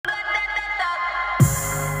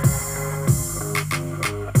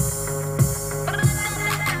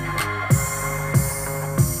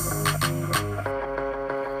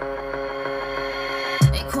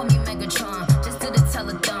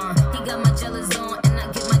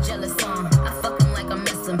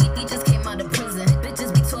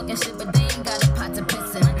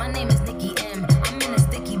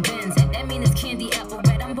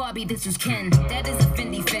Ken, that is a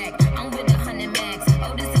Fendi fact. I'm with 100 max.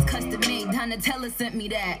 Oh, this is custom made. Donatella sent me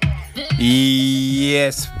that.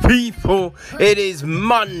 Yes, people, it is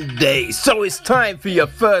Monday, so it's time for your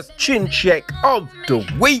first chin check of the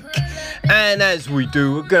week. And as we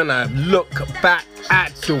do, we're gonna look back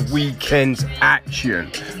at the weekend's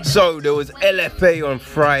action. So there was LFA on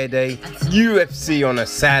Friday, UFC on a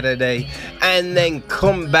Saturday, and then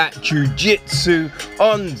Combat Jiu-Jitsu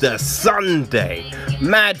on the Sunday.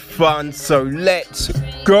 Mad fun, so let's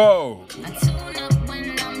go.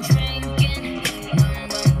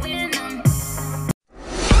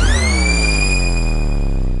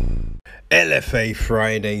 LFA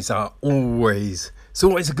Fridays are it's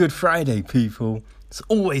always a good Friday, people. It's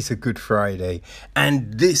always a good Friday.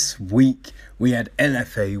 And this week we had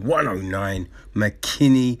LFA 109,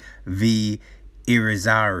 McKinney v.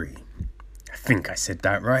 Irizarry. I think I said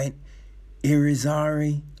that right.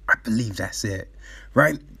 Irizarry? I believe that's it.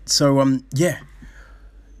 Right? So,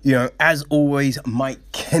 as always,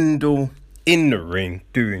 Mike Kendall in the ring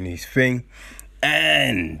doing his thing.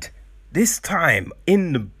 And this time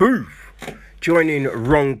in the booth, joining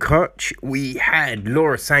Ron Koch, we had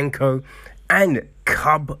Laura Sanko and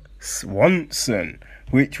Cub Swanson,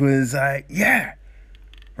 which was, right?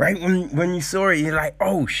 When you saw it, you're like,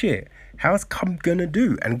 oh shit, how's Cub gonna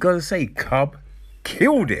do? And gotta say, Cub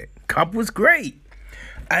killed it. Cub was great.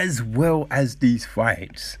 As well as these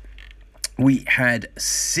fights, we had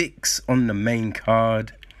 6 on the main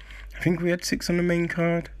card. I think we had 6 on the main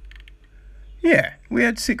card. Yeah, we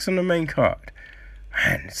had 6 on the main card.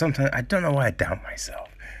 And sometimes I don't know why I doubt myself,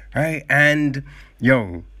 right? And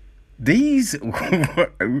these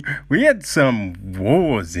we had some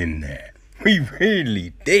wars in there. We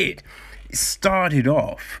really did. It started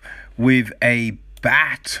off with a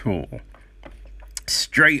battle,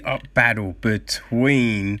 straight up battle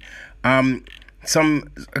between a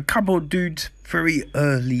couple of dudes very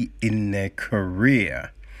early in their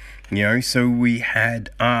career. So we had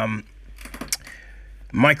Manuel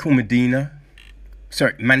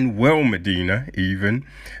Medina even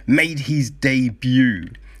made his debut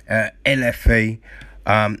at LFA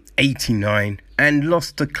 89 and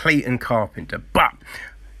lost to Clayton Carpenter. But,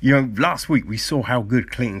 last week we saw how good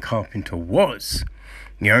Clayton Carpenter was,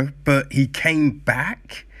 but he came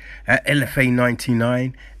back at LFA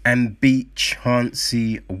 99 and beat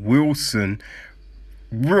Chancey Wilson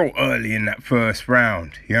real early in that first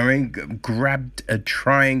round. Grabbed a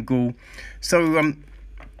triangle. So,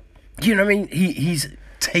 he's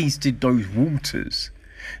tasted those waters.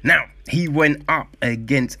 Now, he went up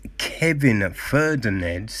against Kevin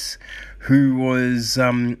Ferdinand, who was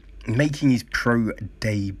making his pro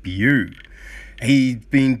debut. He'd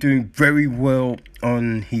been doing very well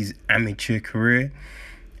on his amateur career.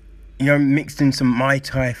 Mixed in some Muay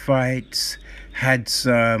Thai fights, had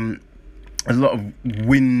a lot of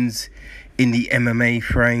wins in the MMA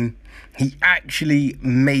frame. He actually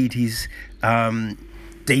made his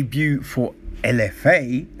debut for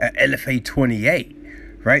LFA at LFA 28,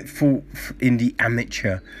 right, for in the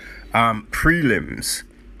amateur prelims.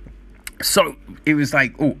 So it was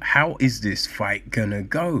like, oh, how is this fight gonna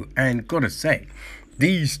go? And gotta say,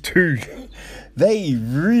 these two, they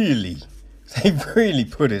really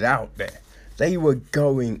put it out there. They were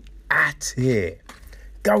going at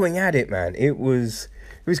it, man. It was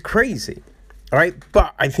crazy. All right,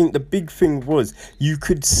 but I think the big thing was you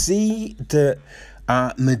could see that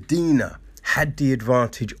Medina had the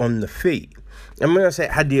advantage on the feet. And when I say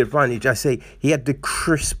had the advantage, I say he had the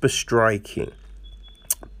crisper striking.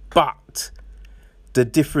 But the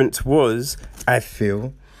difference was, I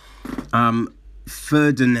feel,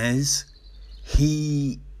 Ferdinand,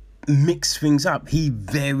 he mixed things up. He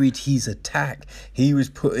varied his attack. He was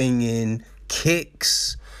putting in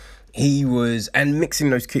kicks. And mixing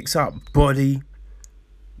those kicks up. Body,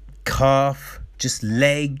 calf, just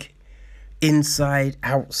leg, inside,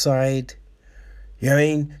 outside.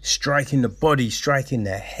 Striking the body, striking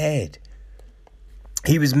the head.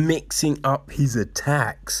 He was mixing up his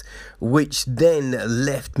attacks, which then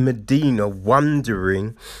left Medina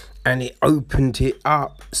wondering, and it opened it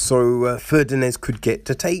up so Ferdinand could get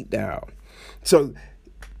the takedown. So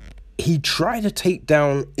he tried a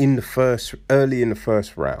takedown early in the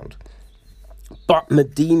first round, but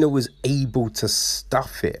Medina was able to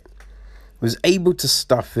stuff it.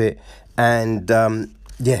 And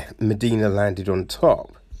Medina landed on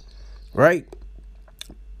top, right?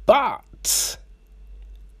 But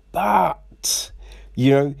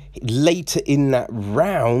later in that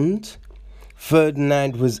round,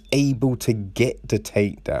 Ferdinand was able to get the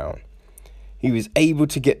takedown.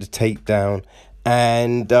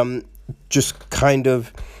 And just kind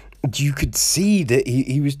of you could see that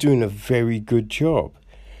he was doing a very good job,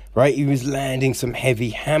 right? He was landing some heavy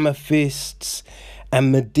hammer fists,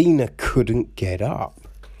 and Medina couldn't get up.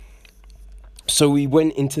 So we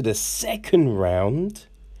went into the second round,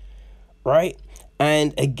 right?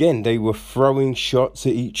 And again, they were throwing shots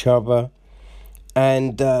at each other.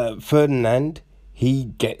 And Ferdinand, he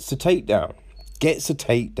gets a takedown,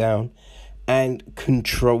 and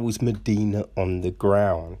controls Medina on the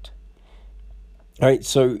ground. Right,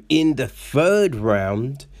 so in the third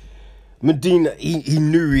round, Medina, he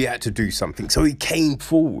knew he had to do something. So he came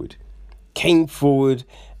forward,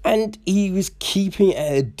 and he was keeping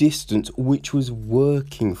at a distance, which was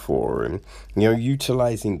working for him.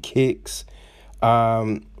 Utilizing kicks.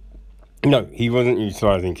 No, he wasn't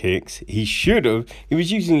utilizing kicks. He should have. He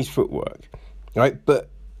was using his footwork, right?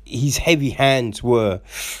 But his heavy hands were.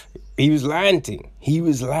 He was landing.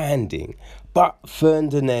 But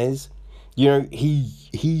Fernandez, he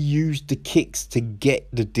used the kicks to get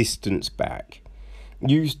the distance back.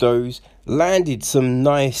 Used those, landed some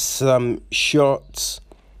nice shots.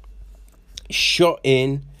 Shot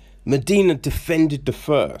in. Medina defended the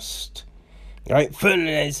first. Right,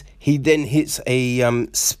 Fernandez, he then hits a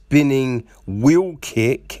spinning wheel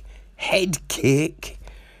kick, head kick,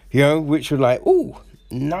 which were like, oh,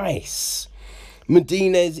 nice.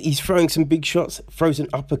 Medina, he's throwing some big shots, throws an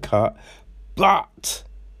uppercut, but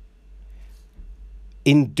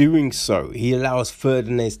in doing so, he allows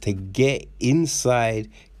Fernandez to get inside,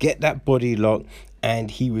 get that body lock,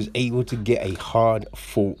 and he was able to get a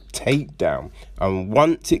hard-fought takedown. And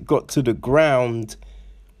once it got to the ground,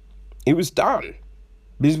 it was done.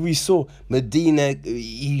 Because we saw Medina,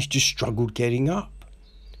 he just struggled getting up.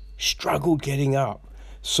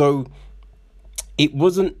 So it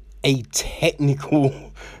wasn't a technical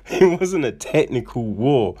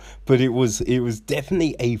war, but it was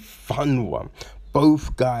definitely a fun one.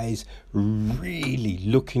 Both guys really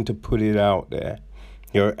looking to put it out there.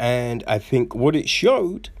 And I think what it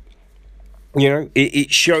showed,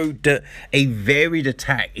 it showed that a varied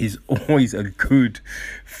attack is always a good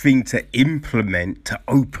thing to implement to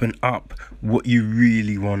open up what you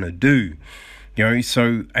really want to do.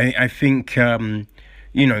 So I think,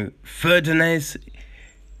 Ferdinand,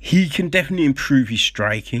 he can definitely improve his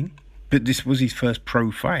striking, but this was his first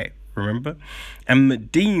pro fight, remember? And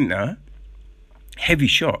Medina, heavy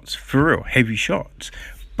shots, for real, heavy shots.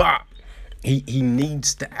 But he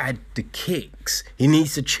needs to add the kicks. He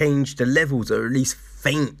needs to change the levels, or at least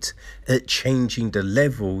feint at changing the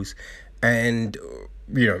levels. And,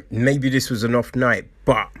 maybe this was an off night,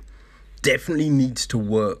 but definitely needs to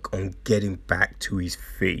work on getting back to his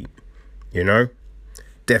feet.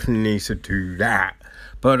 Definitely needs to do that.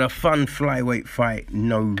 But a fun flyweight fight,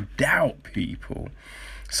 no doubt, people.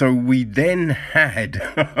 So we then had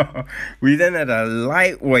a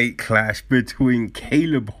lightweight clash between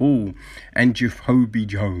Caleb Hall and Jacoby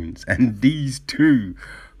Jones, and these two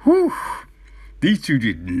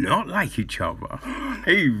did not like each other.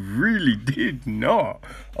 They really did not.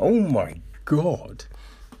 Oh my God.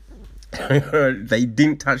 They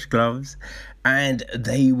didn't touch gloves, and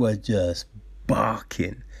they were just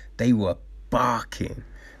barking.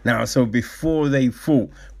 Now, so before they fought,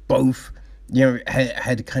 both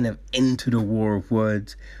had kind of entered a war of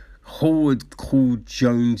words. Hall had called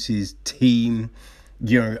Jones's team,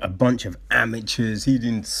 a bunch of amateurs. He'd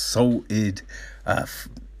insulted,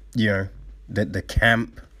 the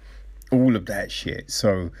camp, all of that shit.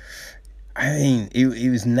 So, I mean, it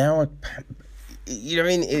was now, it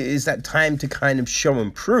is that time to kind of show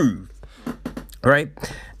and prove, right?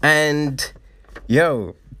 And,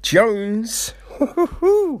 Jones,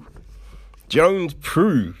 Jones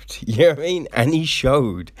proved, and he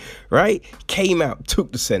showed, right? Came out,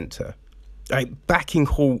 took the center, right? Backing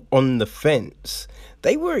Hall on the fence.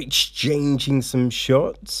 They were exchanging some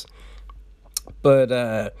shots,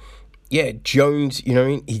 but Jones,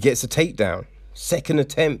 he gets a takedown. Second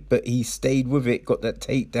attempt, but he stayed with it, got that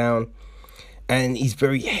takedown, and he's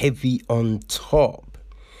very heavy on top.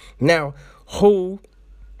 Now, Hall,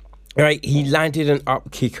 right, he landed an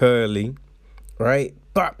up kick early, right?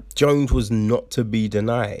 But Jones was not to be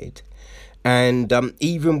denied. And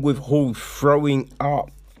even with Hall throwing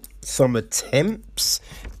up some attempts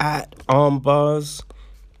at arm bars,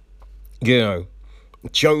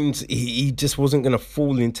 Jones, he just wasn't going to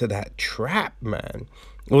fall into that trap, man.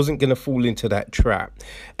 Wasn't going to fall into that trap.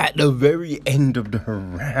 At the very end of the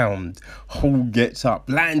round, Hall gets up,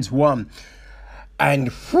 lands one,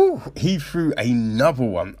 and he threw another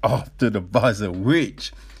one after the buzzer,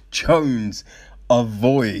 which Jones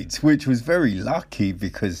avoids, which was very lucky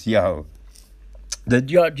because, The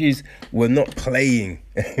judges were not playing.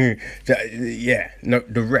 The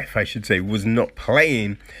ref, I should say, was not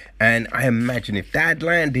playing. And I imagine if that had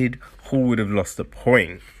landed, Hall would have lost a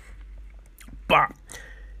point. But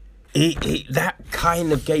that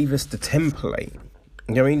kind of gave us the template.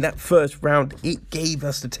 You know what I mean? That first round, it gave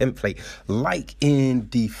us the template. Like in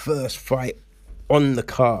the first fight on the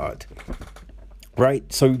card.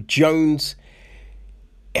 Right? So Jones,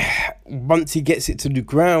 once he gets it to the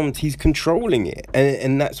ground, he's controlling it.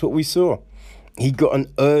 And that's what we saw. He got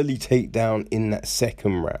an early takedown in that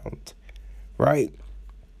second round. Right?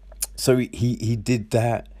 So he did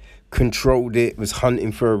that. Controlled it, was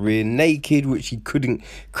hunting for a rear naked, which he couldn't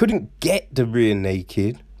get the rear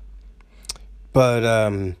naked. But,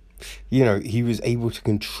 he was able to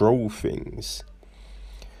control things.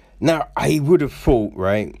 Now, I would have thought,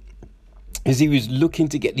 right, is he was looking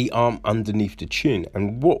to get the arm underneath the chin.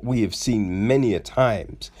 And what we have seen many a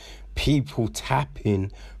times, people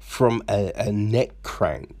tapping from a neck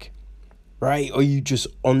crank, right? Or you just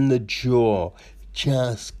on the jaw,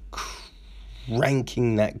 just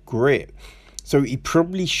cranking that grip. So he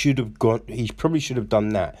probably should have done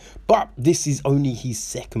that. But this is only his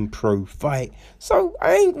second pro fight. So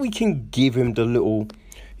I think we can give him the little,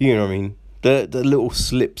 the little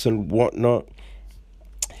slips and whatnot.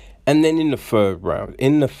 And then in the third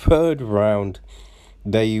round,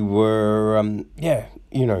 they were,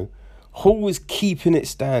 Hall was keeping it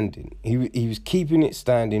standing. He was keeping it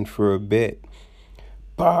standing for a bit.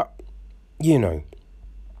 But,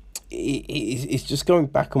 it's just going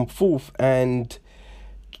back and forth, and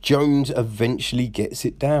Jones eventually gets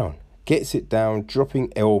it down,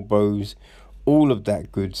 dropping elbows, all of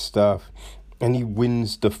that good stuff, and he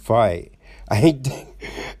wins the fight. There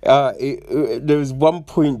was one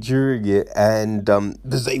point during it, and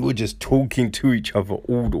they were just talking to each other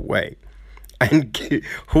all the way, and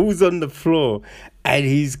Hall's on the floor, and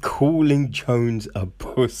he's calling Jones a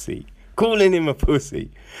pussy. Calling him a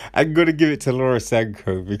pussy. I'm gonna give it to Laura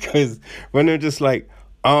Sanko, because when they're just like,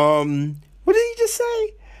 what did he just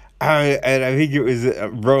say? And I think it was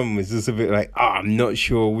Ron was just a bit like, I'm not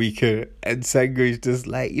sure we could. And Sanko's just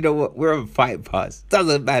like, you know what? We're on Fight Pass.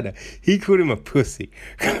 Doesn't matter. He called him a pussy.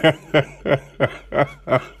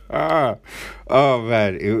 Oh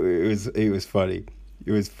man, it was funny.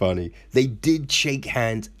 It was funny. They did shake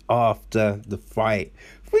hands after the fight,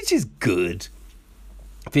 which is good.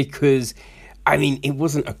 Because, it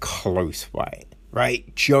wasn't a close fight,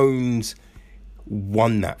 right? Jones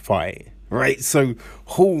won that fight, right? So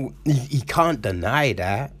Hall, he can't deny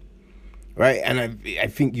that, right? And I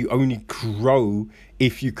think you only grow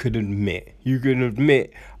if you could admit. You can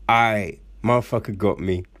admit, motherfucker got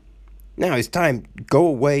me. Now it's time, go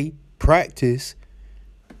away, practice,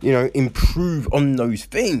 improve on those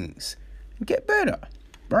things and get better,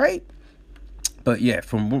 right? But yeah,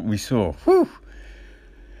 from what we saw,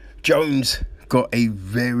 Jones got a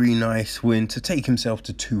very nice win to take himself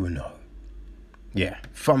to 2-0. Yeah,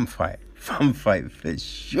 fun fight for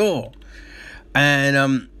sure.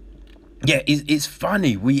 And it's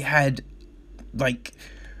funny. We had like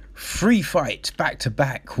 3 fights back to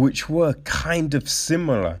back, which were kind of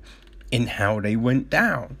similar in how they went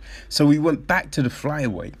down. So we went back to the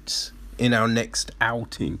flyweights in our next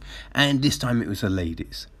outing, and this time it was the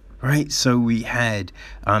ladies, right? So we had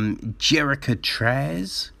Jerica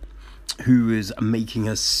Traz, who is making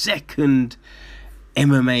a second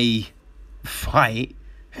MMA fight.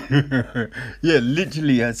 Yeah,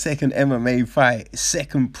 literally a second MMA fight,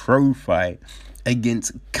 second pro fight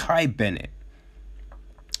against Kai Bennett,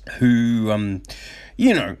 who,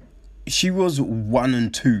 she was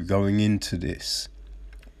 1-2 going into this,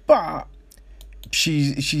 but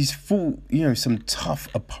she's fought, some tough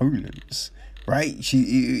opponents, right?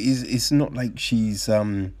 It's not like she's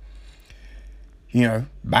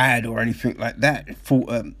bad or anything like that.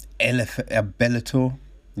 Fought Bellator,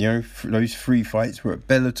 those 3 fights were at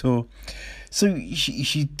Bellator. So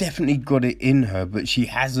she definitely got it in her, but she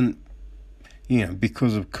hasn't,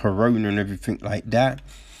 because of Corona and everything like that,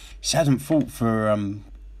 she hasn't fought for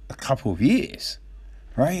a couple of years,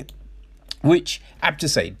 right? Which, I have to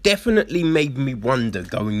say, definitely made me wonder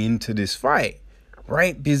going into this fight,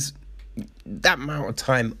 right? Because that amount of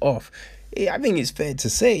time off, I think it's fair to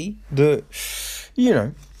say that,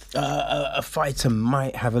 a fighter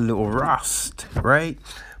might have a little rust, right?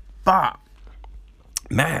 But,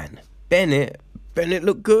 man, Bennett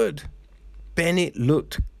looked good.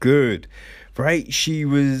 Right? She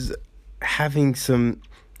was having some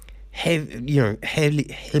heavy,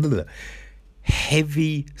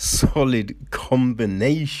 solid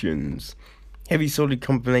combinations.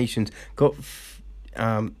 Got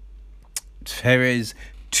Perez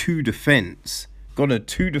to defense, got her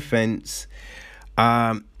to defense.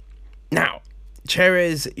 Now,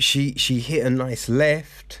 Cherez, she hit a nice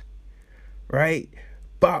left, right?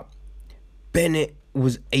 But Bennett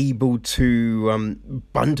was able to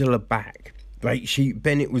bundle her back, right?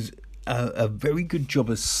 Bennett was a very good job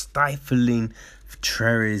of stifling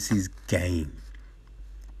Cherez's game.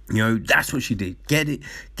 You know, that's what she did. Get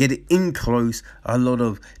it in close. A lot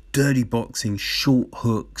of dirty boxing, short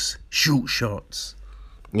hooks, short shots.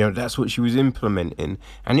 You know, that's what she was implementing,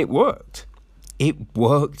 and it worked. It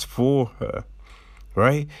worked for her,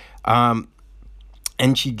 right? And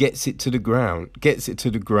she gets it to the ground, gets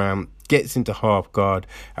into half guard,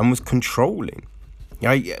 and was controlling.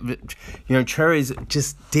 You know, Cherez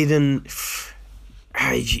just didn't.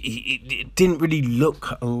 It didn't really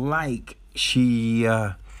look like she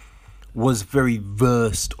was very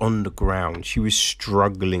versed on the ground. She was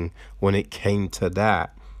struggling when it came to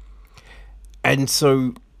that. And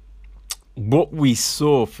so what we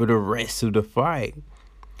saw for the rest of the fight,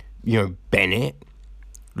 you know, Bennett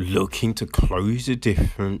looking to close the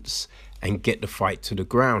difference and get the fight to the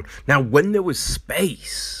ground. Now, when there was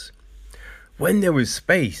space,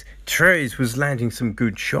 Cherez was landing some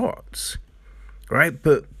good shots, right?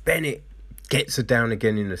 But Bennett gets her down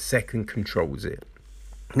again in the second, controls it.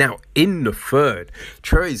 Now, in the third,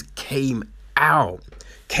 Cherez came out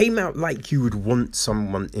like you would want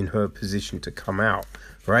someone in her position to come out,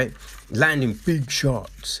 right? Landing big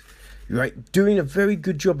shots, right? Doing a very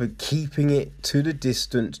good job of keeping it to the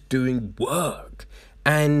distance, doing work.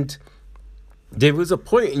 And there was a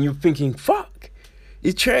point and you're thinking, fuck,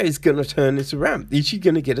 is Cherez going to turn this around? Is she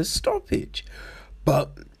going to get a stoppage?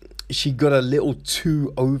 But she got a little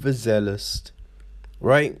too overzealous,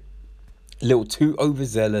 right?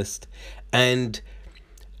 And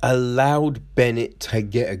allowed Bennett to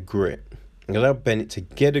get a grip.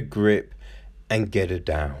 And get her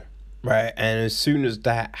down, right? And as soon as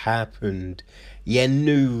that happened, you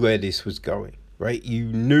knew where this was going, right? You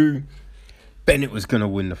knew Bennett was going to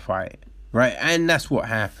win the fight, right? And that's what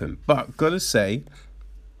happened. But gotta say,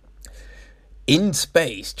 in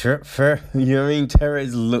space,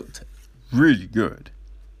 Cherez looked really good.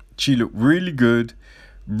 She looked really good,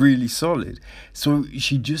 really solid. So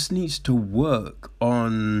she just needs to work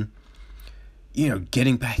on, you know,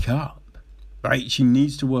 getting back up. Right, she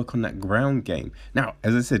needs to work on that ground game. Now,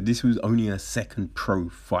 as I said, this was only her second pro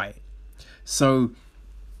fight, so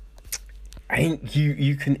I think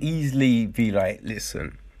you can easily be like,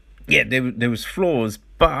 listen, yeah, there was flaws,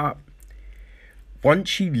 but once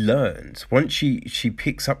she learns, once she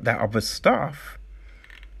picks up that other stuff,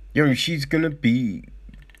 you know, she's gonna be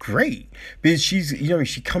great because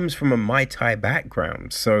she comes from a Muay Thai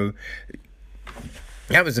background, so.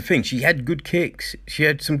 That was the thing. She had good kicks. She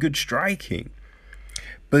had some good striking.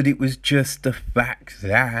 But it was just the fact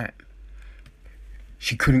that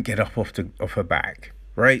she couldn't get up off her back,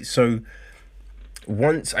 right? So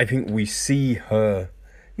once I think we see her,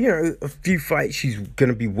 you know, a few fights, she's going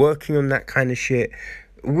to be working on that kind of shit.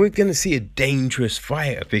 We're going to see a dangerous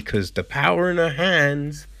fighter because the power in her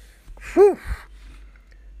hands, whew,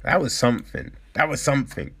 that was something.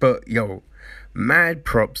 But, yo, mad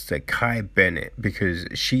props to Kai Bennett because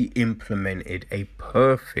she implemented a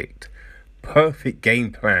perfect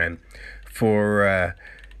game plan for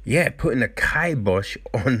putting a kibosh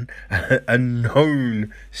on a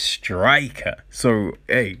known striker. So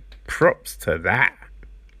hey, props to that.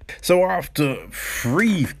 So after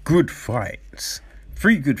three good fights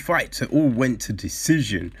that all went to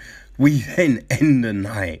decision, we then end the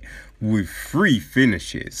night with 3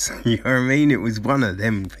 finishes. You know what I mean? It was one of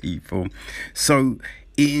them people. So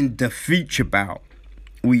in the feature bout,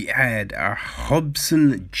 we had a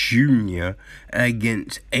Hobson Jr.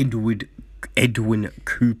 against Edwin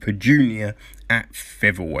Cooper Jr. at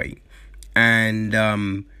featherweight.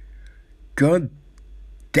 And god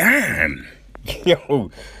damn, yo,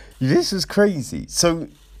 this is crazy. So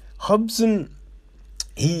Hobson,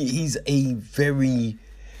 he's a very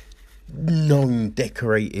known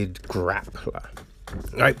decorated grappler,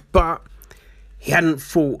 right? But he hadn't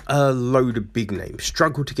fought a load of big names,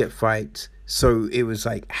 struggled to get fights. So it was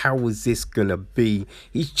like, how was this gonna be?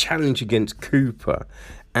 He's challenged against Cooper,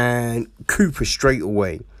 and Cooper straight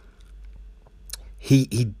away,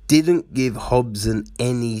 he didn't give Hobson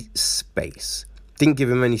any space. Didn't give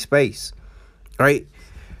him any space, right?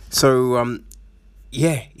 So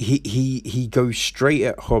he goes straight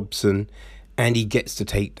at Hobson, and he gets the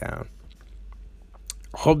takedown.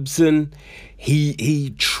 Hobson,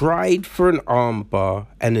 he tried for an arm bar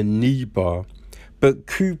and a knee bar, but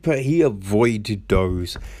Cooper, he avoided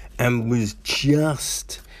those and was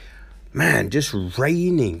just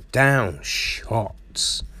raining down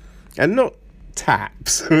shots. And not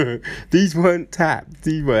taps. These weren't taps.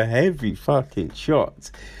 These were heavy fucking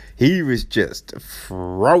shots. He was just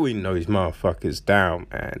throwing those motherfuckers down,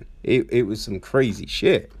 man. It was some crazy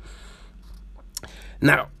shit.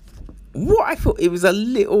 Now, what I thought, it was a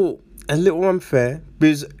little unfair,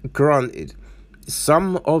 because granted,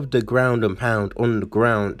 some of the ground and pound on the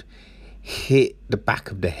ground hit the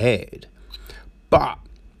back of the head. But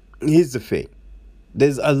here's the thing.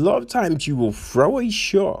 There's a lot of times you will throw a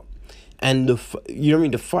shot and the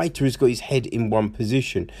fighter has got his head in one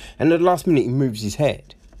position, and at the last minute he moves his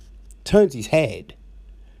head, turns his head.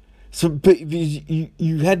 So, but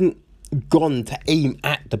you hadn't gone to aim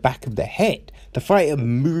at the back of the head. The fighter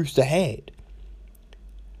moves the head.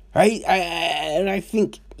 Right? And I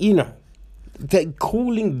think, that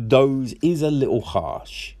calling those is a little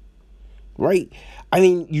harsh. Right? I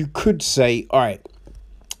mean, you could say, all right,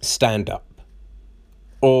 stand up.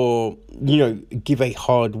 Or, give a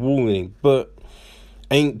hard warning. But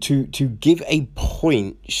to give a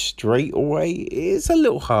point straight away is a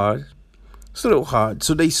little hard. It's a little hard.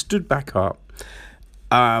 So they stood back up.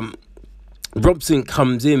 Robson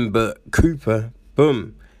comes in, but Cooper,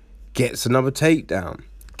 boom, gets another takedown.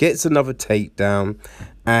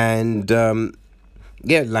 And,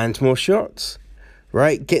 lands more shots.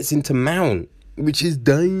 Right? Gets into mount, which is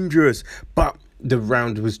dangerous. But the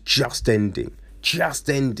round was just ending.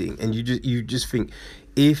 And you just think,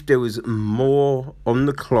 if there was more on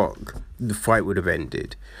the clock, the fight would have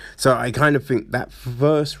ended. So I kind of think that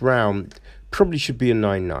first round probably should be a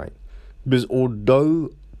 9-9, because although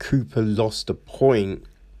Cooper lost a point,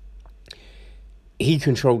 he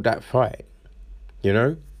controlled that fight,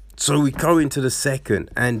 So we go into the second,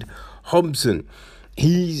 and Hobson,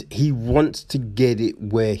 he wants to get it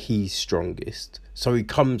where he's strongest. So he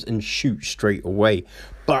comes and shoots straight away,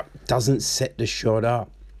 but doesn't set the shot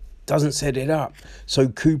up. Doesn't set it up. So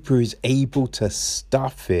Cooper is able to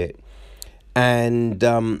stuff it. And,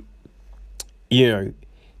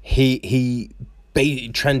 he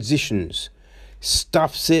transitions.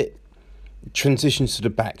 Stuffs it. Transitions to the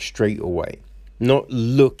back straight away. Not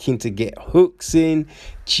looking to get hooks in.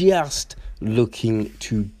 Just looking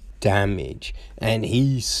to damage. And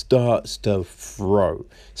he starts to throw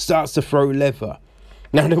leather.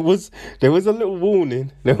 Now there was a little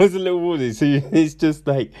warning. So it's just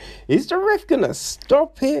like, is the ref gonna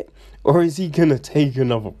stop it, or is he gonna take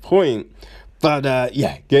another point? But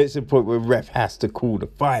gets to the point where ref has to call the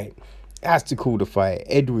fight.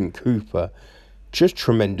 Edwin Cooper, just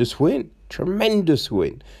tremendous win.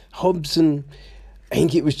 Hobson, I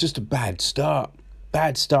think it was just a bad start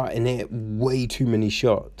in it. Way too many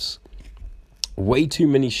shots,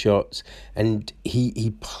 and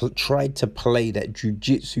he tried to play that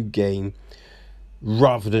jiu-jitsu game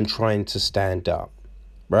rather than trying to stand up,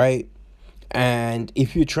 right? And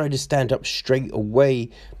if you tried to stand up straight away,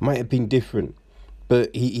 might have been different.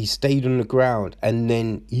 But he stayed on the ground, and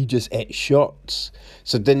then he just ate shots.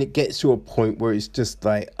 So then it gets to a point where it's just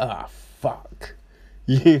like, fuck.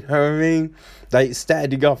 You know what I mean? Like,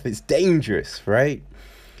 standing up, it's dangerous, right?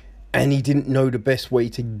 And he didn't know the best way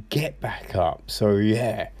to get back up. So,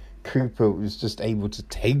 Cooper was just able to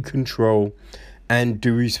take control and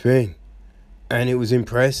do his thing. And it was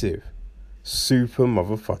impressive. Super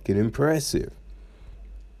motherfucking impressive.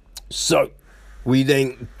 So, we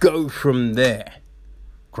then go from there.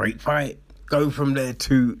 Great fight. Go from there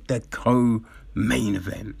to the co-main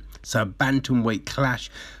event. So, bantamweight clash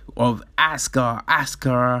of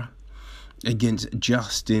Askar against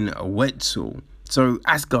Justin Wetzel. So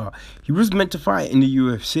Askar, he was meant to fight in the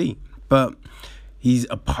UFC, but his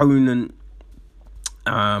opponent,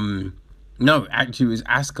 it was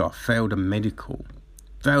Askar, failed a medical.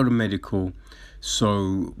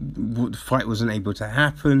 So the fight wasn't able to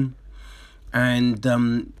happen. And,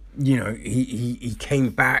 he came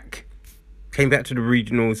back to the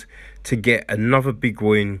regionals to get another big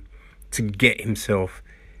win, to get himself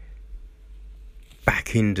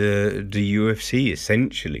back into the UFC,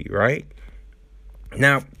 essentially, right?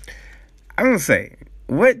 Now, I'm gonna say,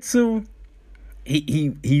 Wetzel,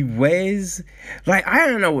 he wears, like, I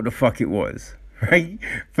don't know what the fuck it was, right?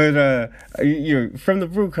 But, from the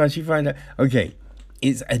broadcast, you find out, okay,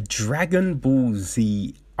 it's a Dragon Ball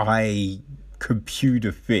Z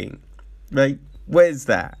computer thing. Like, where's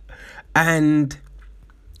that? And,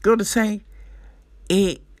 gotta say,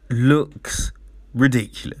 it looks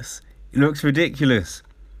ridiculous. It's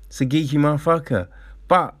a geeky motherfucker.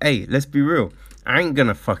 But, hey, let's be real. I ain't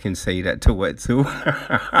gonna fucking say that to Wetzel.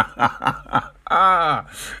 Hey,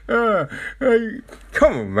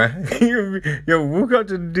 come on, man. Yo, walk up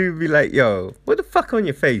to the dude and be like, yo, what the fuck on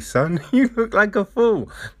your face, son? You look like a fool.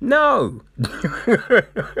 No.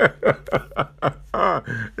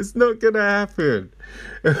 It's not going to happen.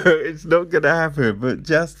 It's not going to happen. But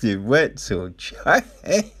Justin Wetzel,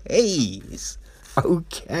 jeez.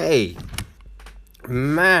 Okay.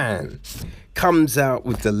 Man. Comes out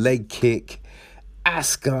with the leg kick.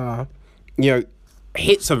 Askar,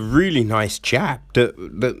 hits a really nice jab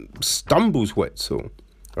that stumbles Wetzel.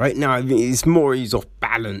 Right now, I mean, it's more he's off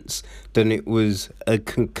balance than it was a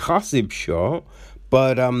concussive shot,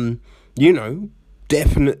 but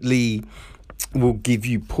definitely will give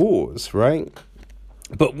you pause, right?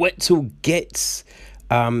 But Wetzel gets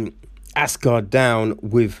Askar down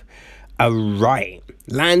with a right,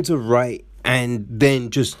 lands a right, and then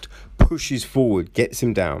just pushes forward, gets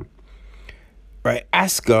him down. Right,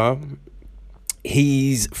 Askar,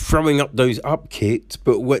 he's throwing up those up kicks,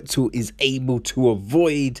 but Wetzel is able to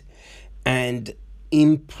avoid and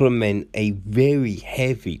implement a very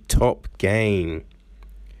heavy top game.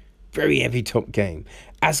 Very heavy top game.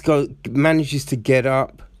 Askar manages to get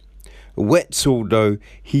up. Wetzel, though,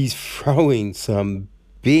 he's throwing some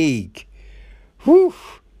big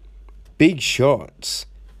shots.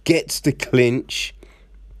 Gets the clinch.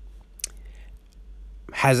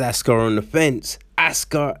 Has Askar on the fence.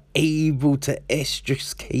 Askar able to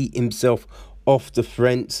extricate himself off the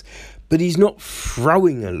fence, but he's not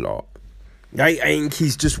throwing a lot. I think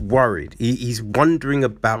he's just worried. He's wondering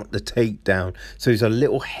about the takedown, so he's a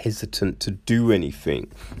little hesitant to do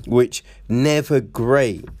anything, which never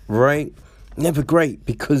great, right? Never great,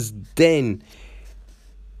 because then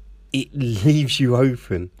it leaves you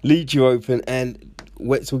open, and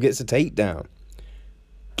Wetzel gets a takedown.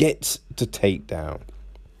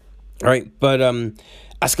 Right, but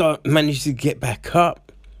Askar manages to get back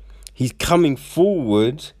up. He's coming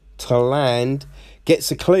forward to land, gets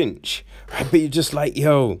a clinch. Right, but you're just like,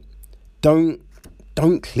 yo, don't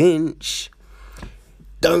clinch.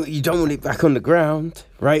 You don't want it back on the ground,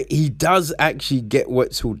 right? He does actually get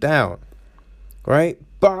Wetzel down, right?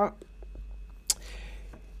 But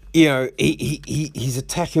he's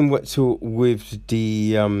attacking Wetzel with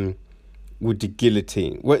the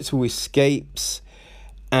guillotine. Wetzel escapes.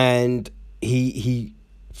 And he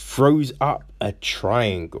throws up a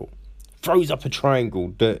triangle.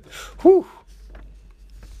 That,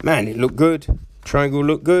 man, it looked good. Triangle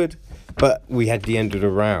looked good. But we had the end of the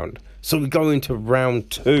round. So we go into round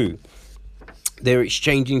 2. They're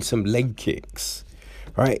exchanging some leg kicks.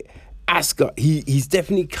 Right? Askar, he's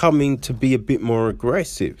definitely coming to be a bit more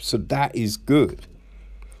aggressive. So that is good.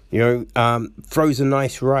 Throws a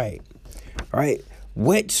nice right. Right?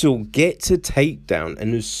 Wetzel gets a takedown,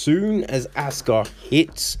 and as soon as Askar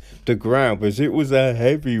hits the ground, because it was a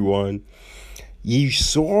heavy one, you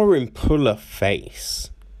saw him pull a face,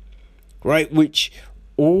 right? Which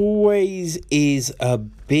always is a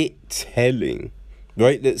bit telling,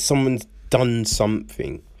 right? That someone's done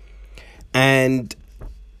something. And,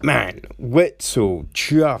 man, Wetzel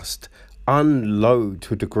just unload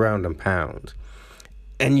to the ground and pound.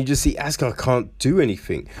 And you just see Askar can't do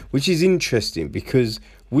anything, which is interesting because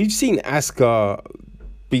we've seen Askar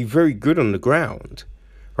be very good on the ground,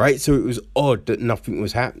 right? So it was odd that nothing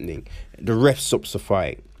was happening. The ref stops the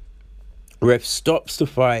fight.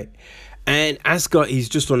 And Askar, he's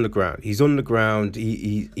just on the ground. He's on the ground.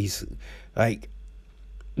 He's like,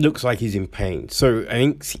 looks like he's in pain. So I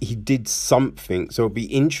think he did something. So it'll be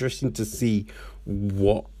interesting to see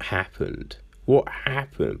what happened.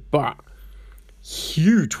 But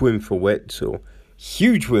huge win for Wetzel,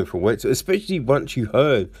 especially once you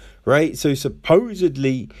heard, right? So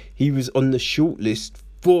supposedly he was on the shortlist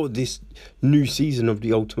for this new season of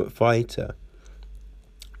The Ultimate Fighter,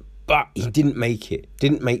 but he didn't make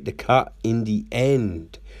the cut in the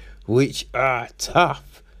end, which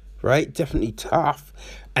tough, right? Definitely tough.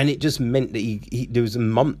 And it just meant that he there was a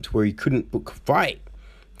month where he couldn't book a fight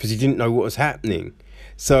because he didn't know what was happening.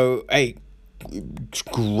 So hey, it's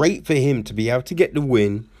great for him to be able to get the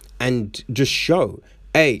win and just show,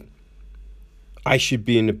 hey, I should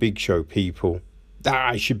be in the big show, people. That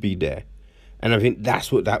I should be there. And I think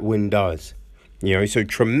that's what that win does. So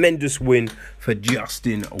tremendous win for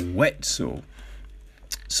Justin Wetzel.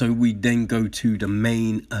 So we then go to the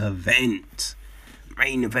main event.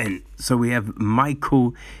 So we have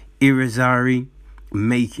Michael Irizarry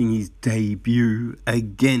making his debut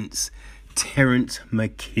against Terrence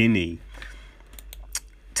McKinney.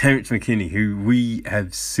 Terrence McKinney, who we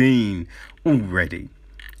have seen already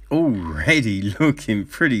looking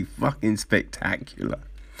pretty fucking spectacular.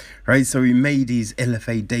 Right, so he made his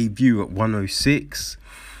LFA debut at 106.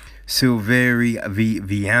 Silveri v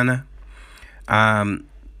Viana.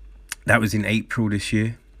 That was in April this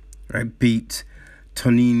year. Right, beat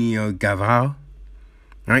Toninho Gaval.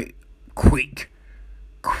 Right, quick.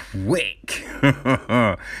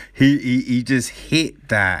 he just hit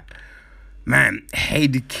that, man,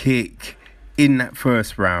 head kick in that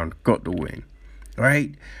first round, got the win.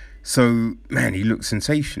 Right, so man, he looked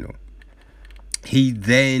sensational. He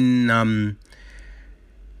then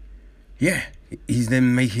he's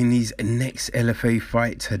then making his next LFA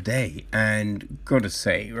fight today, and gotta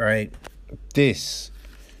say, right, this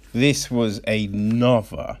was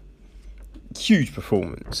another huge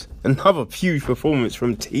performance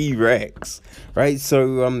from T-Rex, right? So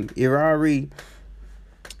Irari,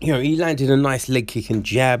 he landed a nice leg kick and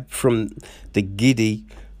jab from the giddy,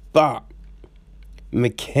 but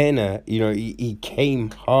McKenna, he came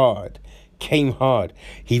hard.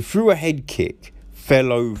 He threw a head kick,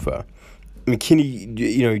 fell over.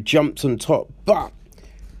 McKinney, jumped on top, but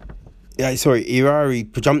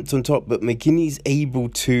Irari jumped on top, but McKinney's able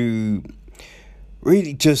to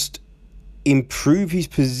really just improve his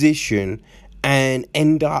position and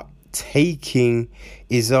end up taking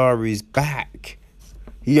Irari's back.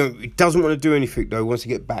 He doesn't want to do anything though, he wants to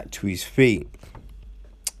get back to his feet.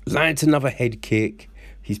 Lands another head kick,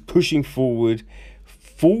 he's pushing forward,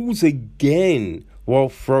 falls again while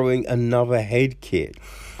throwing another head kick,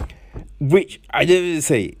 which I dare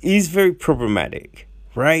say is very problematic,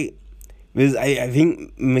 right? Because I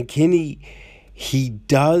think McKinney, he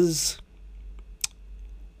does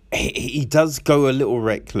go a little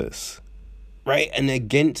reckless, right? And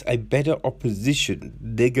against a better opposition,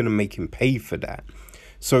 they're going to make him pay for that.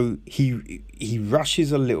 So he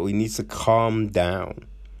rushes a little. He needs to calm down.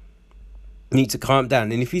 And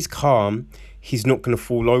if he's calm, he's not going to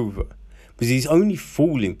fall over. Because he's only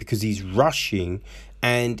falling because he's rushing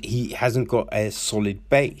and he hasn't got a solid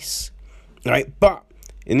base, right? But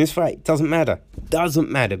in this fight, it doesn't matter.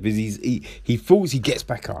 Because he falls, he gets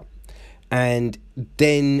back up. And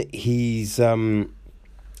then he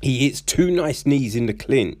hits two nice knees in the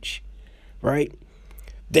clinch, right?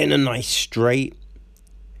 Then a nice straight.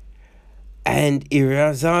 And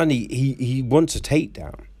Irizarry, he wants a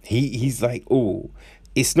takedown. He's like, oh,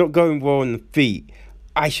 it's not going well on the feet.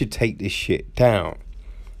 I should take this shit down,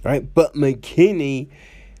 right? But McKinney,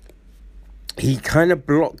 he kind of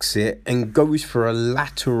blocks it and goes for a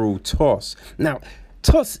lateral toss. Now,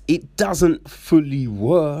 it doesn't fully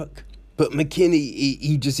work. But McKinney,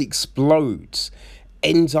 he just explodes,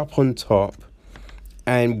 ends up on top,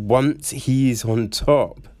 and once he is on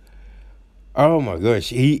top, oh my gosh,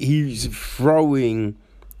 he's throwing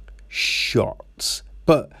shots,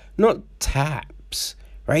 but not taps,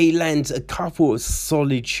 right? He lands a couple of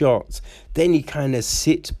solid shots, then he kind of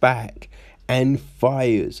sits back and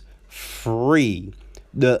fires three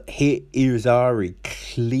that hit Irizarry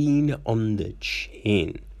clean on the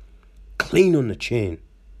chin.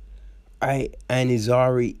 And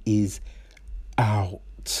Irizarry is out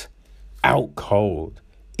cold.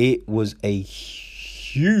 It was a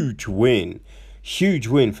huge win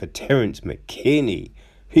for Terrence McKinney.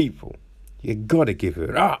 People, you gotta give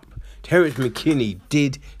it up. Terrence McKinney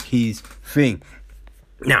did his thing.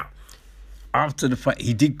 Now, after the fight,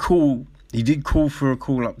 he did call for a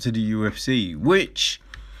call up to the UFC, which,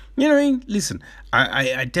 listen,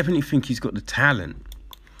 I definitely think he's got the talent.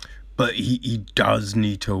 But he does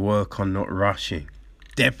need to work on not rushing.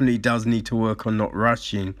 Definitely does need to work on not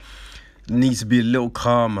rushing. Needs to be a little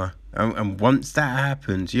calmer. And once that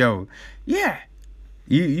happens, you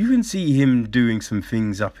can see him doing some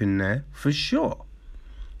things up in there for sure.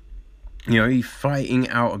 He's fighting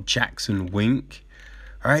out of Jackson Wink,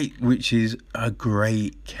 right? Which is a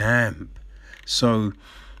great camp. So,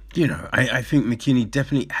 I think McKinney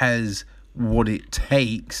definitely has what it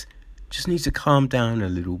takes. Just needs to calm down a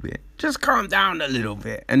little bit.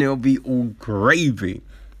 And it'll be all gravy.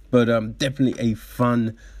 But definitely a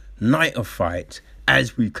fun night of fight,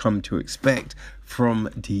 as we've come to expect from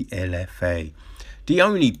the LFA. The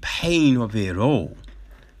only pain of it all,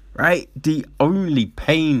 right?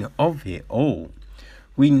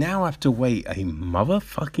 We now have to wait a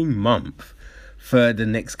motherfucking month for the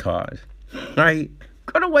next card, right?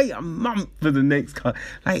 Gotta wait a month for the next card.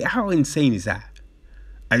 Like, how insane is that?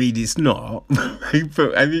 I mean, it's not.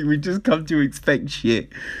 But I mean, we just come to expect shit,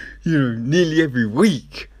 nearly every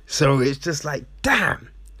week. So it's just like, damn.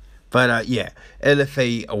 But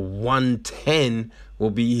LFA 110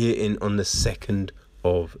 will be hitting on the 2nd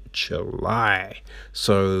of July.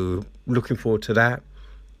 So looking forward to that.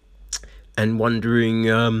 And wondering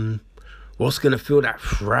what's going to fill that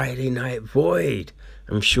Friday night void.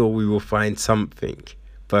 I'm sure we will find something.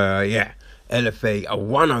 But LFA a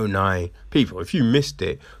 109. People, if you missed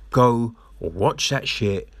it, go watch that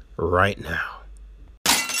shit right now.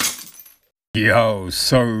 Yo,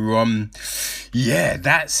 so yeah,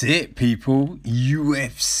 that's it, people.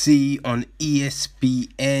 UFC on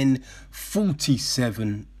ESPN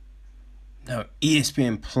 47. No,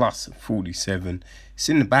 ESPN Plus 47. It's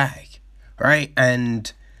in the bag, right?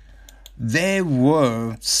 And there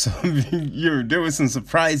were some, there were some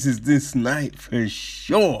surprises this night for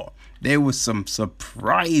sure. There were some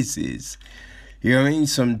surprises. You know what I mean?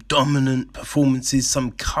 Some dominant performances,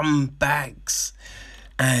 some comebacks.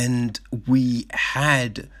 And we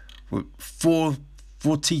had four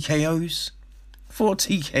TKOs? 4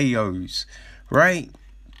 TKOs, right?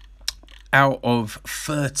 Out of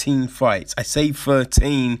 13 fights. I say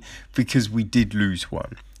 13 because we did lose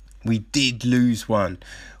one. We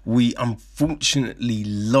unfortunately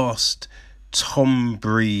lost Tom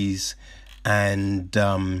Breeze and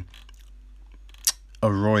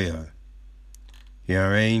Arroyo. You know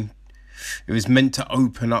what I mean? It was meant to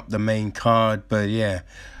open up the main card, but yeah.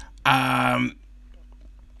 I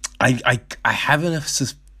have a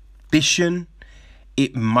suspicion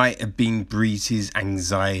it might have been Breeze's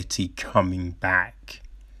anxiety coming back,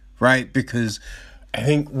 right? Because I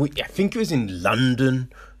think it was in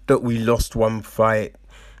London that we lost one fight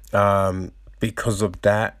because of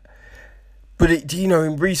that. But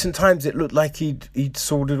in recent times it looked like he'd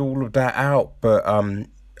sorted all of that out. But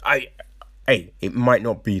it might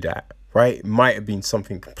not be that, right? It might have been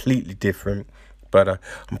something completely different. But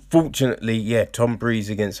unfortunately, yeah, Tom Breeze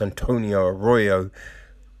against Antonio Arroyo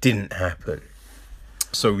didn't happen.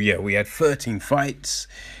 So yeah, we had 13 fights.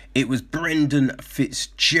 It was Brendan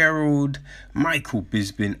Fitzgerald, Michael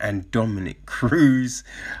Bisping, and Dominic Cruz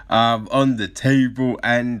on the table.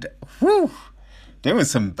 And whew, there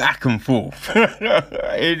was some back and forth.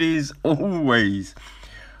 It is always...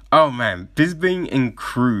 Oh man, Bisping and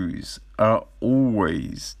Cruz are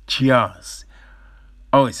always just...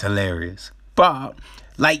 Oh, it's hilarious. But,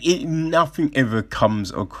 nothing ever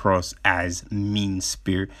comes across as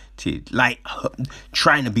mean-spirited.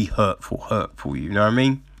 Trying to be hurtful, you know what I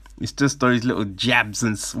mean? It's just those little jabs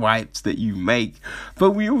and swipes that you make.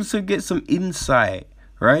 But we also get some insight,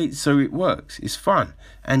 right? So it works. It's fun.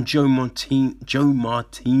 And Joe Martinez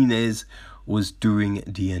was doing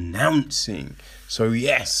the announcing. So,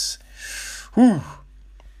 yes. Whew.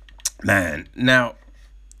 Man, now...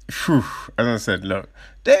 Whew, as I said, look,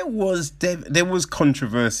 there was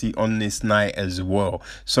controversy on this night as well.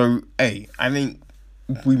 So, hey, I think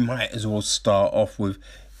we might as well start off with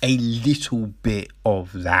a little bit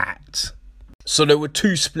of that. So there were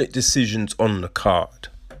 2 split decisions on the card,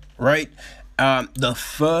 right? The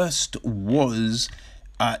first was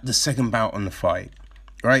the second bout on the fight,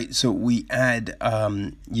 right? So we had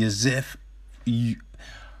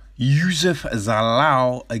Youssef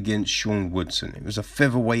Zalal against Sean Woodson. It was a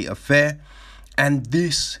featherweight affair, and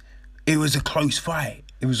it was a close fight.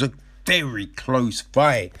 It was a very close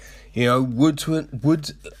fight.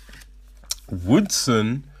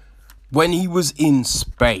 Woodson, when he was in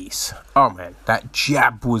space, oh man, that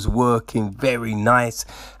jab was working very nice,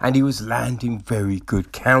 and he was landing very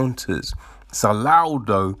good counters. Zalal,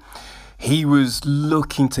 though, he was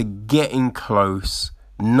looking to get in close,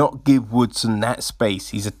 not give Woodson that space.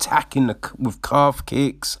 He's attacking with calf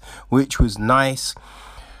kicks, which was nice.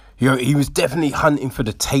 He was definitely hunting for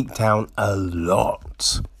the takedown a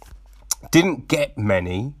lot. Didn't get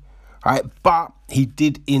many, right? But he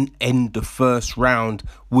did end the first round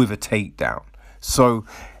with a takedown. So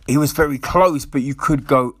it was very close, but you could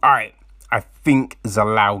go, all right, I think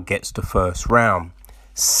Zalal gets the first round.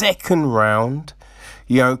 Second round,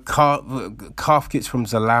 calf kicks from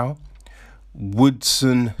Zalal.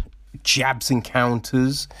 Woodson jabs and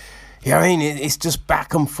counters. It's just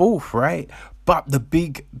back and forth, right? But the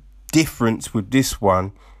big difference with this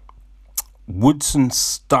one, Woodson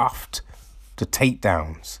stuffed the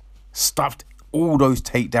takedowns, stuffed all those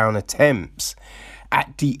takedown attempts.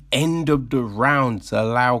 At the end of the round,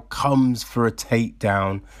 Zalal comes for a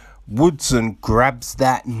takedown. Woodson grabs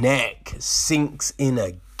that neck, sinks in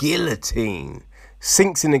a guillotine,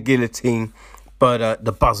 but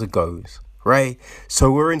the buzzer goes. Right,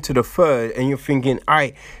 so we're into the third, and you're thinking,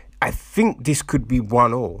 I think this could be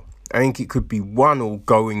 1-1. I think it could be 1-1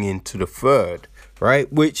 going into the third,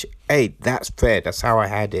 right? Which, hey, that's fair. That's how I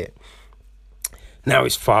had it. Now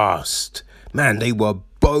it's fast, man. They were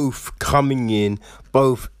both coming in,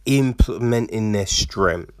 both implementing their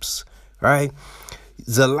strengths, right?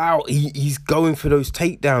 Zalal, he's going for those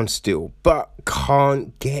takedowns still, but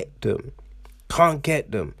can't get them.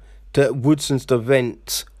 The Woodson's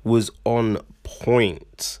defense was on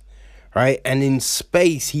point, right? And in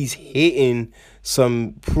space, he's hitting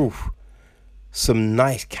some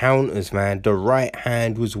nice counters, man. The right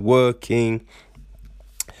hand was working.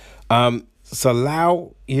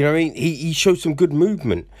 Zalal, you know what I mean? He showed some good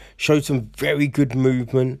movement, showed some very good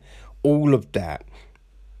movement, all of that.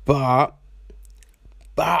 But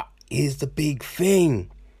here's the big thing.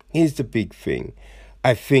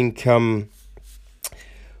 I think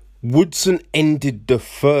Woodson ended the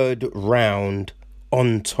third round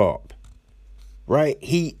on top, right?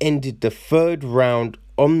 He ended the third round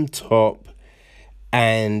on top,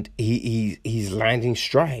 and he's landing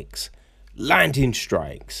strikes. And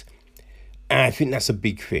I think that's a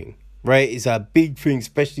big thing, right? It's a big thing,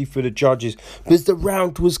 especially for the judges, because the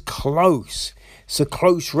round was close. It's a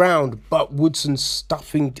close round, but Woodson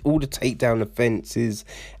stuffing all the takedown offenses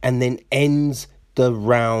and then ends the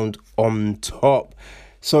round on top.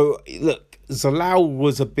 So, look, Zalal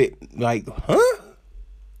was a bit like, huh?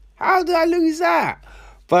 How did I lose that?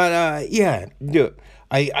 But, yeah, look,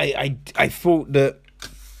 I thought that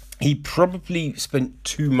he probably spent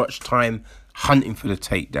too much time hunting for the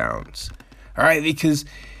takedowns, all right? Because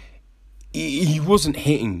he wasn't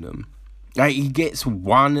hitting them. Like, he gets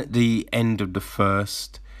one at the end of the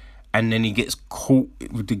first, and then he gets caught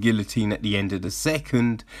with the guillotine at the end of the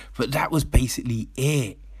second, but that was basically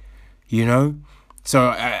it, you know? So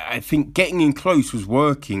I think getting in close was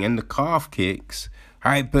working, and the calf kicks,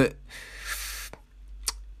 right? But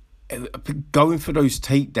going for those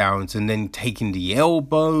takedowns and then taking the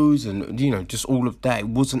elbows and, you know, just all of that, it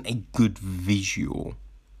wasn't a good visual,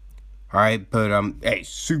 right? But hey,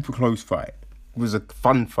 super close fight. It was a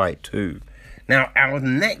fun fight too. Now, our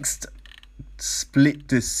next split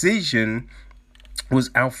decision was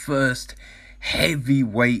our first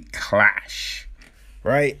heavyweight clash,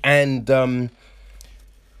 right? And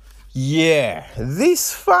yeah,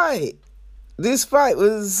 this fight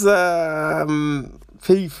was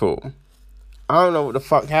people. I don't know what the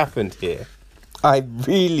fuck happened here. I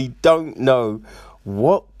really don't know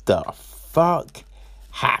what the fuck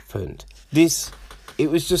happened. It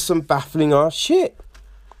was just some baffling ass shit.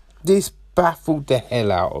 This baffled the hell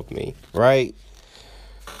out of me, right?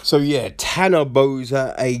 So yeah, Tanner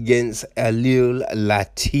Boser against Ilir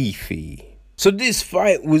Latifi. So this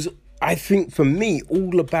fight was, I think, for me,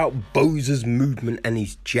 all about Boser's movement and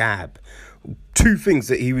his jab. Two things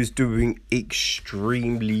that he was doing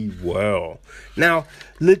extremely well. Now,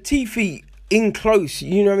 Latifi, in close,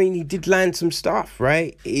 you know what I mean? He did land some stuff,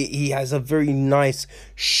 right? He has a very nice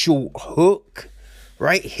short hook,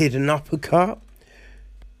 right? Hidden uppercut.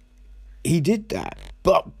 He did that.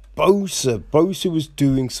 But Boser was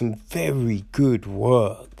doing some very good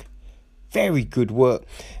work. Very good work.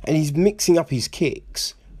 And he's mixing up his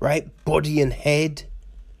kicks, right? Body and head.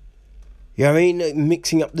 You know what I mean?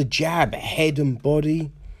 Mixing up the jab, head and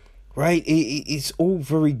body, right? It's all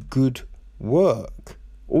very good work.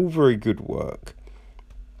 All very good work.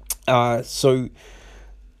 So,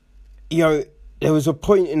 you know, there was a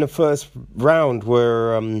point in the first round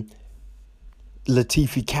where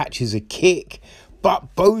Latifi catches a kick,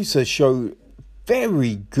 but Boser showed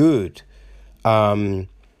very good,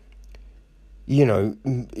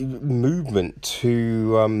 movement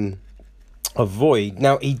to avoid.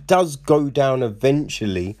 Now, he does go down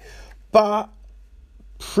eventually, but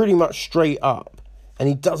pretty much straight up, and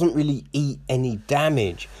he doesn't really eat any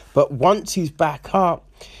damage. But once he's back up,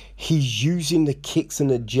 he's using the kicks and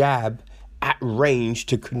the jab at range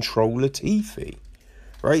to control Latifi,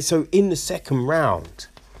 right? So in the second round,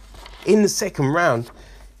 Boser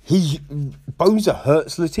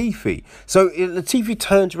hurts Latifi. So Latifi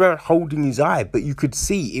turns around holding his eye, but you could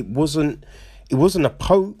see it wasn't a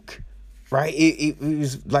poke, right? It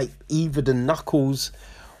was like either the knuckles,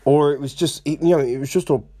 or it was just it was just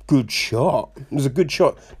a good shot. It was a good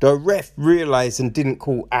shot. The ref realized and didn't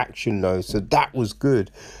call action though, so that was good.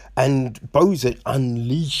 And Boser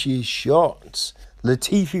unleashes shots.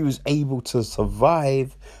 Latifi was able to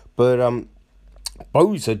survive, but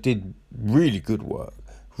Boser did really good work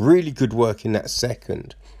in that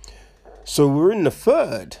second. So we're in the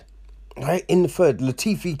third, right? In the third,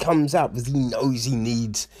 Latifi comes out because he knows he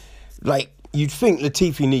needs, like, you'd think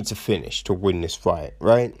Latifi needs a finish to win this fight,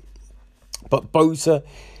 right? But Boser,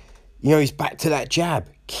 he's back to that jab,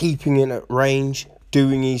 keeping it at range,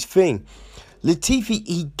 doing his thing. Latifi,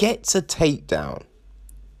 he gets a takedown,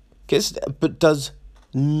 but does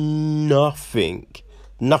nothing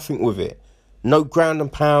with it. No ground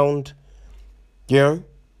and pound,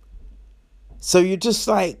 So you're just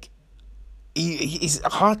like, it's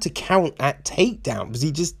hard to count at takedown because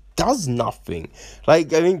he just does nothing.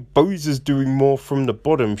 Like, I think Boser's doing more from the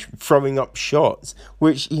bottom, throwing up shots,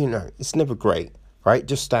 which, it's never great. right?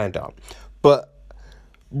 Just stand up. But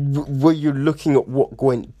when you're looking at what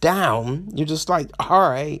went down, you're just like, all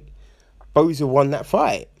right, Boza won that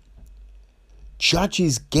fight.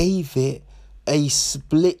 Judges gave it a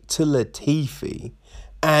split to Latifi,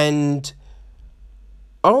 and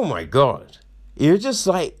oh my God, you're just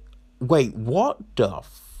like, wait, what the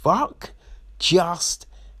fuck just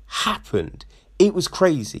happened? It was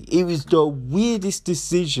crazy. It was the weirdest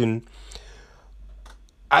decision.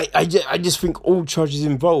 I just think all judges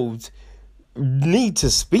involved need to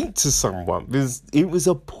speak to someone, because it was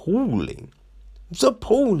appalling. It was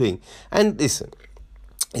appalling. And listen,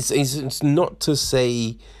 it's not to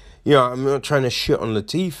say, I'm not trying to shit on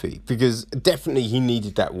Latifi, because definitely he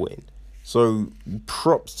needed that win. So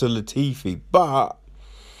props to Latifi, but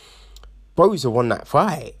Boza won that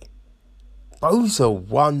fight.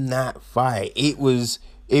 It was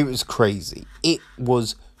crazy. It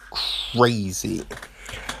was crazy.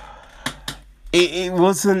 It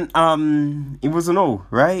wasn't all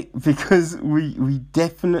right, because we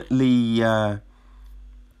definitely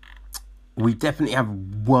have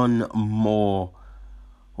one more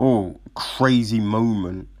crazy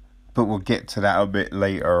moment, but we'll get to that a bit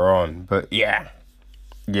later on. But yeah,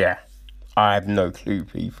 I have no clue,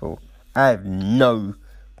 people. I have no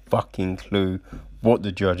fucking clue what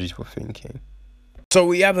the judges were thinking. So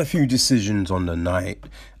we have a few decisions on the night,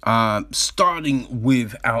 starting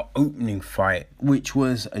with our opening fight, which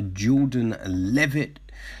was Jordan Levitt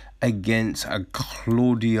against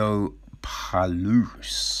Claudio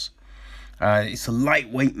Palus. It's a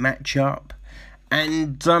lightweight matchup,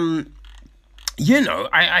 and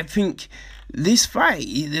I think this fight,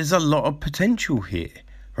 there's a lot of potential here,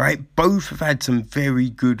 right? Both have had some very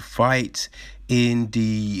good fights in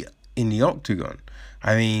the octagon.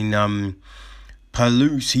 I mean,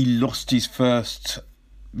 Palus, he lost his first,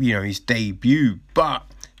 his debut, but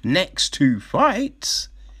next two fights,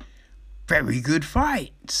 very good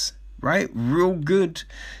fights, right? Real good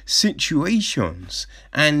situations.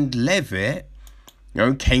 And Levitt,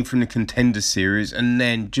 came from the Contender Series, and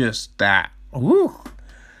then just that,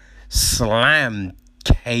 slam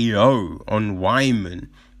KO on Wyman.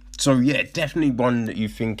 So yeah, definitely one that you're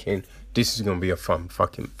thinking, this is going to be a fun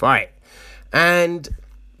fucking fight. And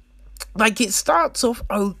it starts off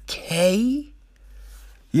okay.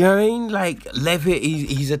 You know what I mean? Levitt,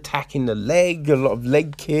 he's attacking the leg, a lot of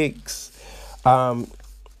leg kicks.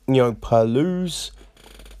 Palus,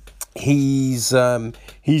 he's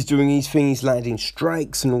doing his thing, he's landing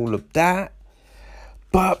strikes and all of that.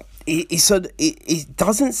 But it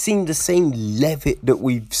doesn't seem the same Levitt that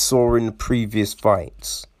we saw in the previous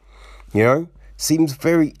fights. Seems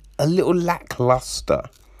a little lackluster.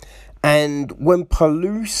 And when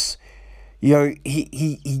Palus,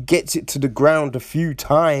 he gets it to the ground a few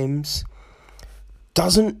times,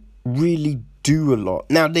 doesn't really do a lot.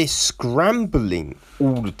 Now, they're scrambling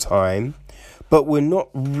all the time, but we're not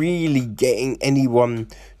really getting anyone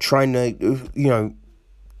trying to,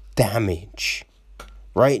 damage,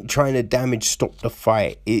 right? Trying to damage, stop the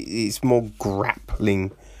fight. It's more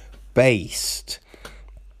grappling based.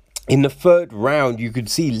 In the third round, you could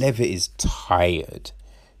see Levitt is tired.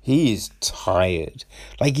 He is tired.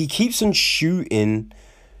 He keeps on shooting,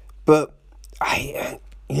 but the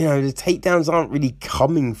takedowns aren't really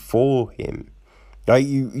coming for him.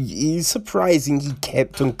 It's surprising he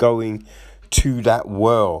kept on going to that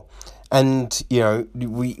whirl. And,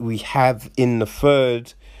 we have in the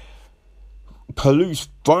third, Palus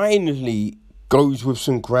finally goes with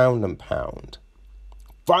some ground and pound.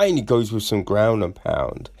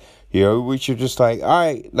 Which are just like, all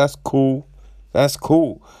right, that's cool. But,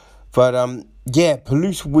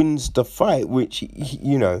 Palus wins the fight, which,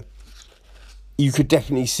 you could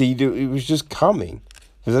definitely see that it was just coming.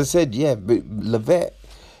 As I said, but Levitt,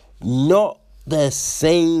 not the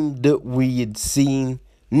same that we had seen,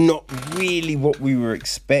 not really what we were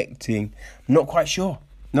expecting. I'm not quite sure.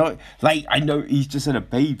 No, I know he's just had a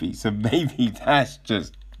baby, so maybe that's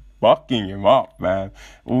just fucking him up, man.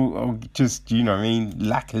 Or just,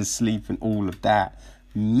 lack of sleep and all of that.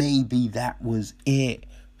 Maybe that was it,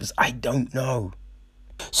 because I don't know.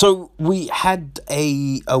 So we had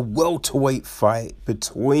a welterweight fight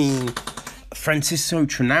between Francisco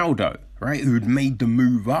Trinaldo, right, who had made the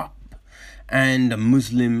move up, and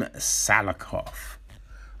Muslim Salikhov,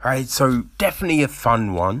 right? So definitely a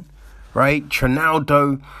fun one, right?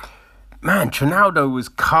 Trinaldo was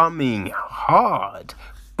coming hard,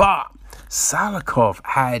 but Salikhov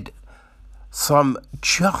had some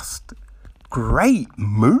just great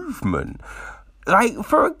movement.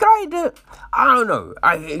 For a guy that, I don't know,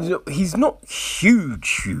 he's not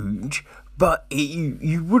huge, but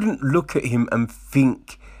you wouldn't look at him and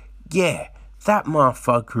think, that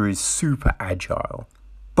motherfucker is super agile.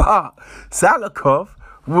 But Salikov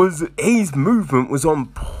his movement was on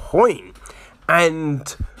point. And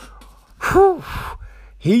whew,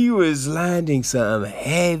 he was landing some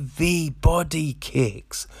heavy body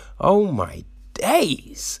kicks. Oh my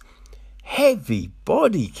days. Heavy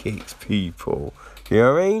body kicks, people. You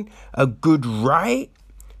know what I mean? A good right?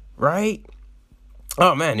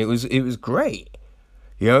 Oh man, it was great.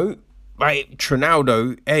 You know, like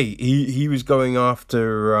Trinaldo, hey, he was going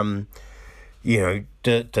after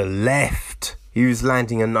the left. He was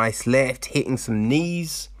landing a nice left, hitting some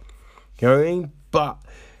knees. You know what I mean? But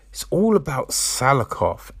it's all about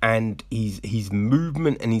Salikov and his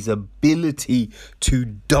movement and his ability to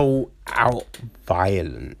dole out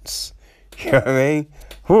violence. You know what I mean?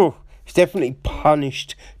 Whew. He's definitely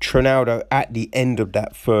punished Trinaldo at the end of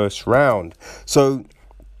that first round. So,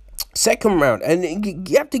 second round, and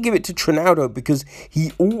you have to give it to Trinaldo because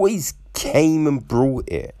he always came and brought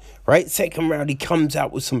it, right? Second round, he comes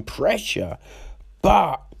out with some pressure.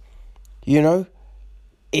 But, you know,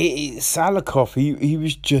 Salikov, he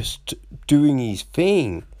was just doing his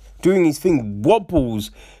thing.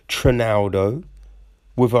 Wobbles Trinaldo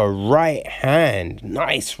with a right hand.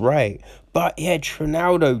 Nice right. But yeah,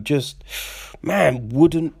 Trinaldo just, man,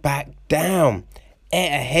 wouldn't back down.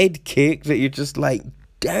 At a head kick that you're just like,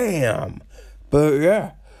 damn. But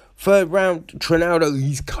yeah, third round, Trinaldo,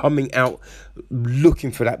 he's coming out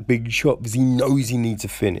looking for that big shot because he knows he needs a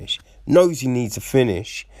finish.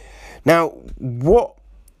 Now, what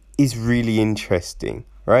is really interesting,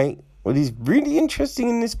 right? What is really interesting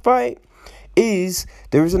in this fight is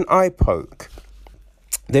there is an eye poke.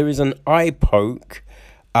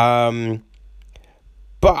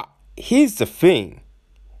 But here's the thing,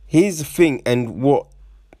 and what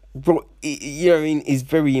you know, I mean, is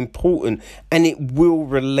very important, and it will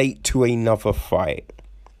relate to another fight,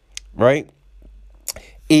 right?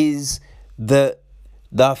 Is that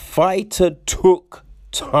the fighter took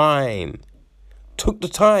the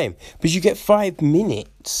time, because you get 5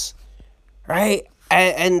 minutes, right?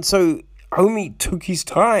 And so homie took his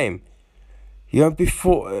time, you know,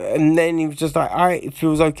 before, and then he was just like, all right, it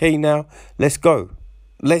feels okay now, let's go,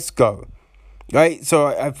 right? So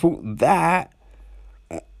I thought that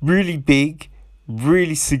really big,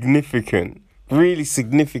 really significant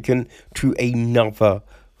to another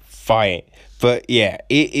fight. But yeah,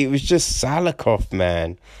 it was just Salikov,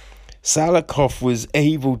 man. Salikov was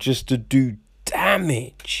able just to do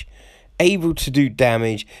damage,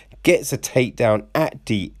 gets a takedown at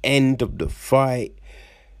the end of the fight.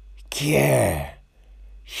 Yeah.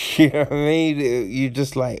 You know what I mean? You're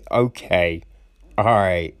just like, okay, all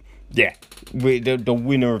right. Yeah, the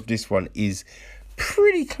winner of this one is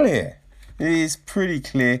pretty clear. It is pretty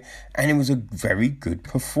clear, and it was a very good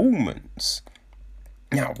performance.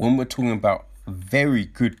 Now, when we're talking about very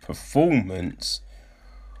good performance,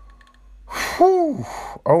 whew,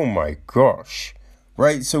 oh my gosh,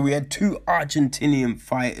 right? So we had 2 Argentinian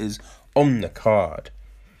fighters on the card,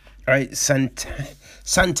 right?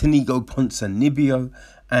 Santanigo Ponzinibbio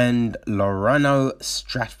and Lorano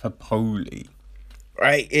Stratopoli,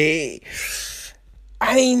 right? It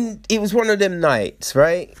was one of them nights,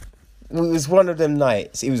 right? It was one of them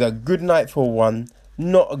nights. It was a good night for one,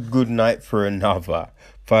 not a good night for another.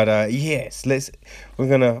 But yes, we're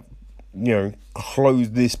gonna,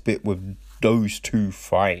 close this bit with those 2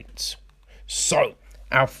 fights. So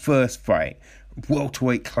our first fight,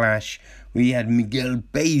 welterweight clash, we had Miguel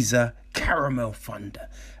Beza, Caramel Thunder,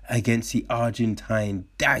 against the Argentine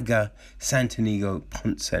dagger, Santanigo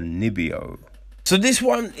Ponzinibbio. So this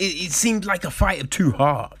one, it seemed like a fight of 2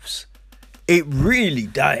 halves. It really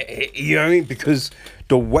did, you know what I mean? Because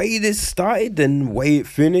the way this started and the way it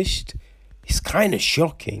finished, it's kind of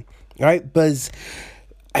shocking, right? But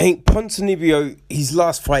I think Ponzinibbio, his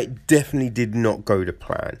last fight definitely did not go to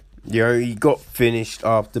plan. You know, he got finished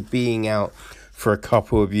after being out for a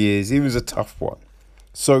couple of years. It was a tough one.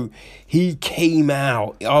 So he came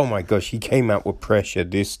out, oh my gosh, he came out with pressure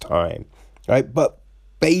this time, right? But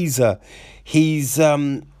Beza, he's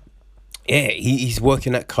working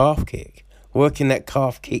that calf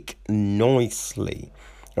kick nicely,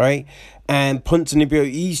 right? And Ponzinibbio,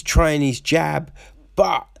 he's trying his jab,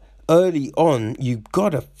 but early on, you've got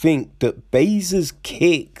to think that Beza's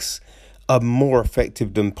kicks are more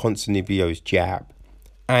effective than Ponzinibbio's jab.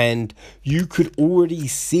 And you could already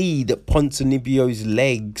see that Ponzinibbio's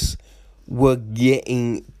legs were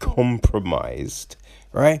getting compromised,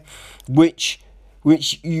 right? Which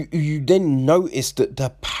you then noticed that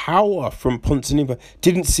the power from Ponzinibbio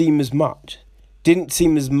didn't seem as much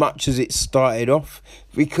as it started off,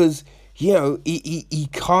 because, he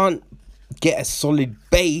can't get a solid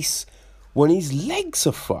base when his legs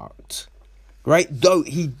are fucked, right? Though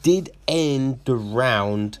he did end the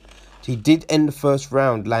round, he did end the first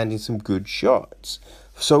round landing some good shots.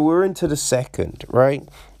 So we're into the second, right?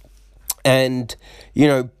 And you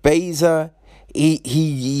know, Baszler,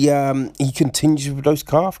 he continues with those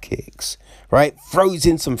calf kicks, right? Throws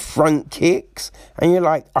in some front kicks, and you're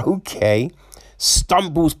like, okay.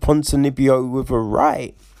 Stumbles Ponzinibbio with a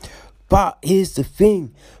right. But here's the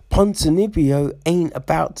thing, Ponzinibbio ain't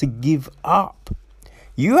about to give up.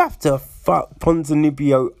 You have to fuck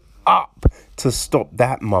Ponzinibbio up to stop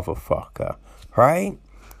that motherfucker, right?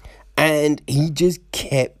 And he just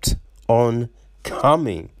kept on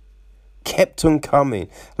coming.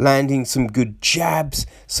 Landing some good jabs,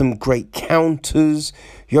 some great counters.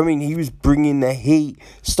 You know what I mean? He was bringing the heat.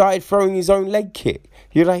 Started throwing his own leg kick.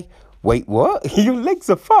 You're like, wait, what? Your legs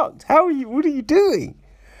are fucked. What are you doing?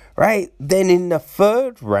 Right? Then in the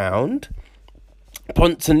third round,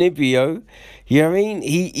 Ponzinibbio, you know what I mean?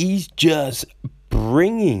 He's just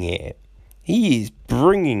bringing it. He is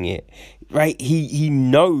bringing it. Right? He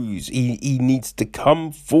knows he needs to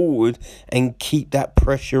come forward and keep that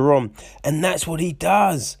pressure on. And that's what he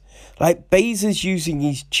does. Like, Baszler's using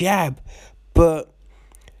his jab, but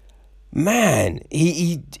man,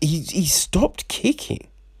 he stopped kicking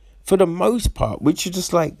for the most part, which is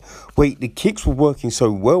just like, wait, the kicks were working so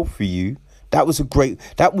well for you. That was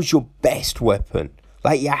your best weapon.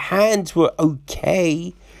 Like, your hands were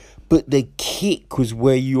okay, but the kick was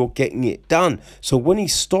where you're getting it done. So when he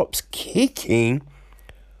stops kicking,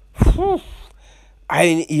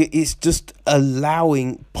 it's just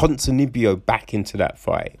allowing Ponzinibbio back into that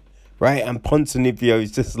fight, right? And Ponzinibbio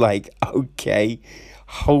is just like, okay,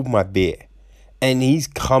 hold my beer. And he's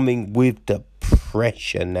coming with the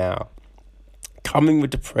pressure now.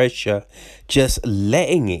 Just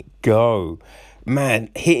letting it go. Man,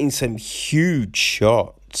 hitting some huge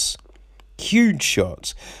shots.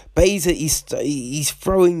 Baszler, he's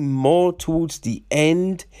throwing more towards the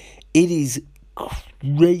end. It is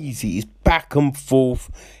crazy. It's back and forth.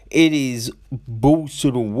 It is balls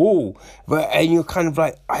to the wall. And you're kind of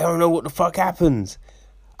like, I don't know what the fuck happens.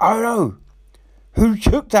 I don't know. Who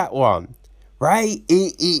took that one? Right?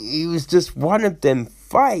 It was just one of them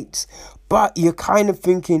fights. But you're kind of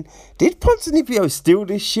thinking, did Ponzinibbio steal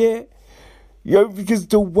this shit? You know, because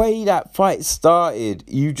the way that fight started,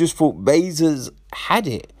 you just thought Baszler's had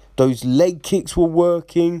it. Those leg kicks were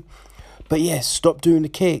working. But yeah, stop doing the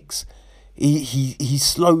kicks. He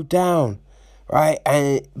slowed down, right?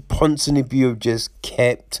 And Ponzinibbio just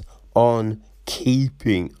kept on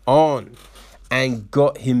keeping on and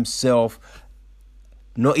got himself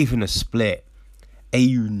not even a split, a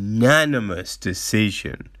unanimous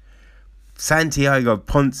decision. Santiago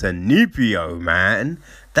Ponzinibbio, man,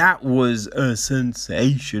 that was a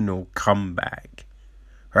sensational comeback,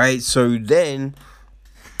 right? So then,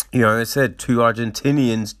 you know, I said 2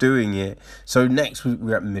 Argentinians doing it. So next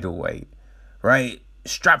we're at middleweight, right?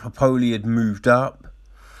 Strapopoli had moved up,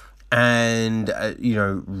 and you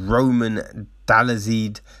know, Roman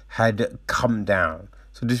Dalazid had come down.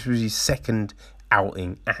 So this was his second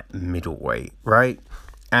outing at middleweight, right?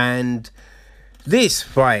 And this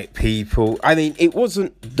fight, people, I mean, it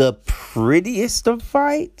wasn't the prettiest of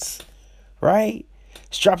fights, right?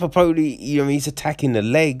 Strapopoli, you know, he's attacking the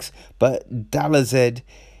legs, but Dalazed,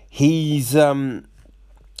 he's all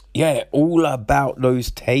about those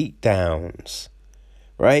takedowns,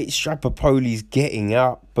 right? Strapopoli's getting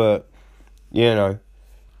up, but you know,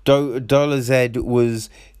 Dalazed was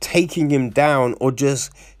taking him down or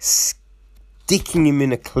just sticking him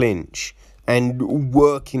in a clinch and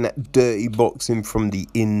working that dirty boxing from the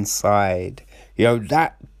inside. You know,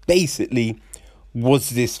 that basically was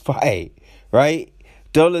this fight, right?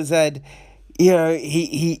 Dalazed, you know,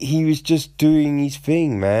 he was just doing his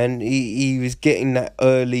thing, man. He was getting that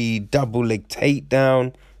early double leg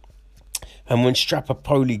takedown. And when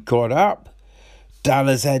Strapopoli got up,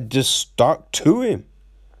 Dalazed just stuck to him.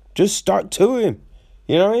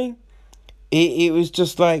 You know what I mean? It was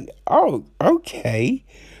just like, oh, okay.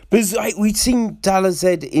 But it's like we'd seen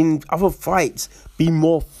Dalazed in other fights be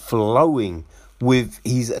more flowing with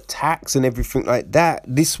his attacks and everything like that.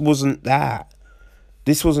 This wasn't that.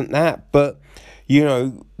 But, you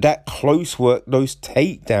know, that close work, those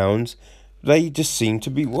takedowns, they just seem to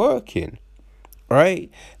be working.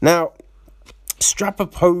 Right? Now,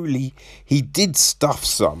 Strapopoli, he did stuff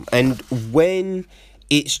some. And when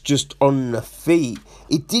it's just on the feet,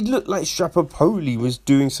 it did look like Strapopoli was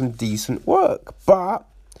doing some decent work. But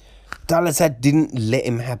Dalazed didn't let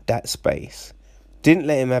him have that space.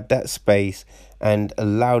 And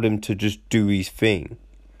allowed him to just do his thing.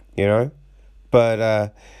 You know?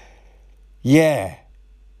 But, yeah.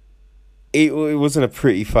 it wasn't a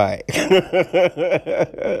pretty fight.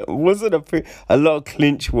 It wasn't a lot of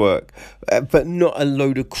clinch work, but not a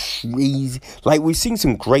load of crazy. Like, we've seen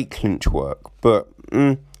some great clinch work, but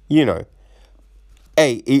you know,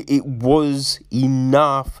 hey, it was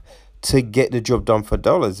enough to get the job done for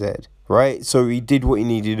Dollar Z, right? So he did what he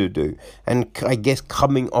needed to do, and I guess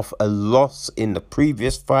coming off a loss in the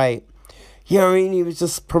previous fight, you know what I mean? He was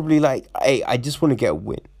just probably like, hey, I just want to get a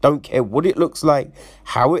win. Don't care what it looks like,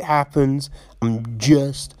 how it happens. I'm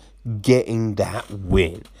just getting that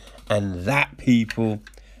win. And that, people,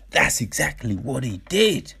 that's exactly what he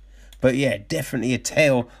did. But yeah, definitely a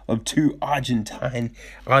tale of two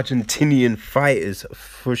Argentinian fighters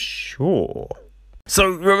for sure. So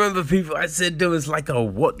remember, people, I said there was like a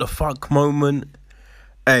what the fuck moment.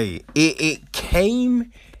 Hey, it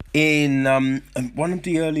came in one of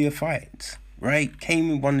the earlier fights, right?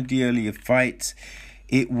 Came in one of the earlier fights.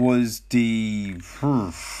 It was I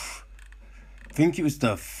think it was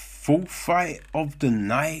the fourth fight of the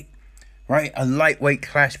night, right? A lightweight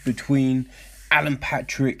clash between Alan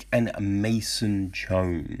Patrick and Mason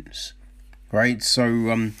Jones, right?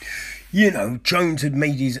 So, you know, Jones had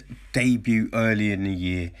made his debut earlier in the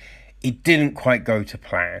year. It didn't quite go to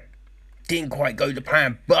plan.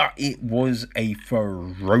 But it was a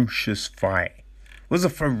ferocious fight.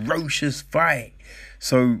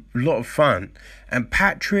 So, a lot of fun. And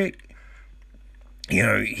Patrick, you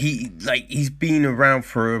know, he's been around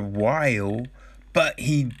for a while, but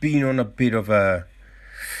he'd been on a bit of a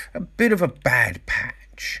bad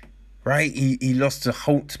patch, right? He lost to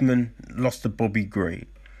Holtzman, lost to Bobby Green,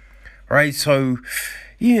 right? So,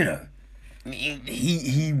 you know,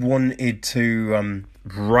 he wanted to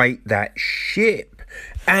right that ship,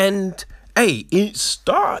 and hey, it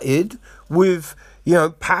started with, you know,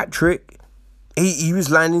 Patrick. He was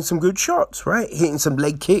landing some good shots, right? Hitting some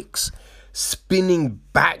leg kicks, spinning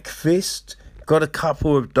back fist, got a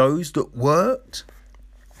couple of those that worked,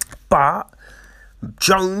 but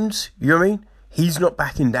Jones, you know what I mean? He's not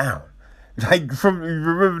backing down. Like,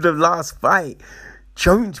 remember the last fight,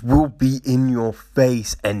 Jones will be in your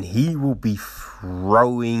face and he will be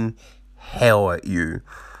throwing hell at you.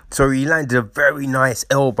 So he landed a very nice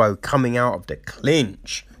elbow coming out of the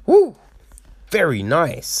clinch. Woo! Very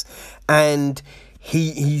nice. And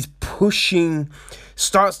he's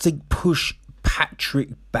starts to push Patrick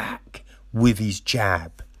back with his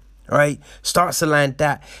jab. Right? Starts to land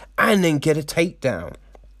that and then get a takedown.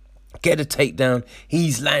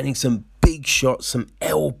 He's landing some big shots, some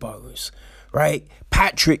elbows. Right?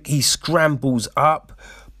 Patrick, he scrambles up,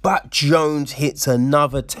 but Jones hits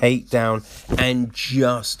another takedown and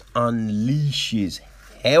just unleashes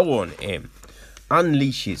hell on him.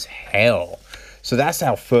 So that's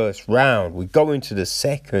our first round. We go into the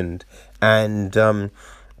second, and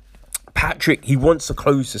Patrick, he wants to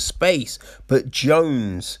close the space, but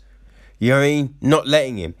Jones, you know what I mean, not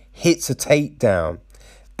letting him, hits a takedown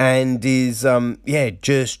and is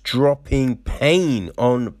just dropping pain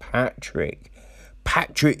on Patrick.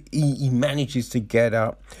 Patrick, he manages to get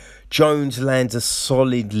up. Jones lands a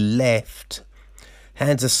solid left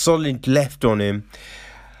on him.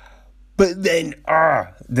 But then,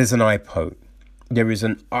 there's an eye poke. There is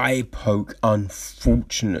an eye poke,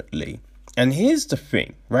 unfortunately. And here's the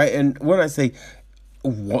thing, right? And when I say,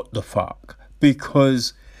 what the fuck?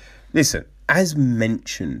 Because, listen, as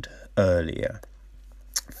mentioned earlier,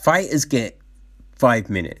 fighters get 5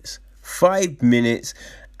 minutes. 5 minutes,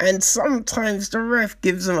 and sometimes the ref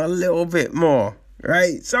gives them a little bit more,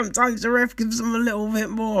 right?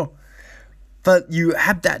 But you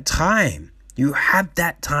have that time. You have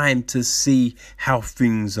that time to see how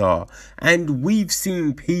things are. And we've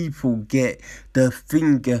seen people get the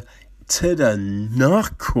finger to the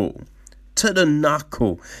knuckle.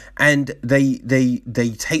 And they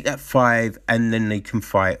take that 5 and then they can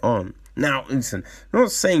fight on. Now, listen, I'm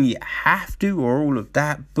not saying you have to or all of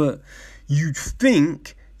that, but you'd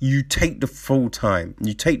think you take the full time.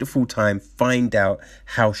 Find out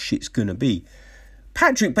how shit's gonna be.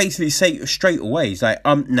 Patrick basically say straight away, he's like,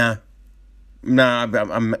 nah,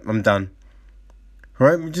 I'm done.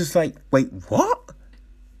 Right? I'm just like, wait, what?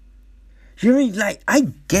 You know what I mean? Like,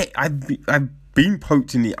 I've been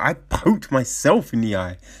poked in the eye. I poked myself in the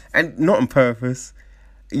eye, and not on purpose.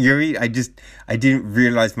 You know what I mean? I didn't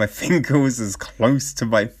realize my finger was as close to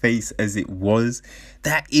my face as it was.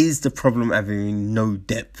 That is the problem of having no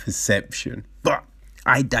depth perception. But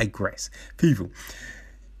I digress. People,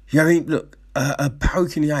 you know what I mean? Look, a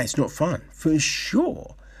poke in the eye is not fun, for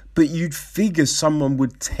sure. But you'd figure someone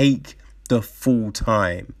would take the full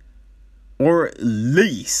time. Or at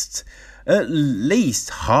least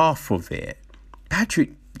half of it.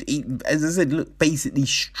 Patrick, as I said, look, basically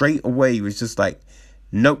straight away was just like,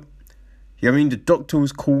 nope. You know what I mean? The doctor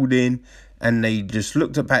was called in and they just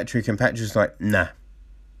looked at Patrick and Patrick was like, nah,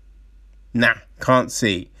 can't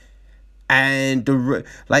see. And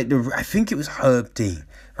I think it was Herb Dean,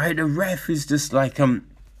 right? The ref is just like,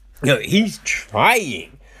 he's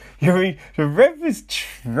trying. You know what I mean? The ref is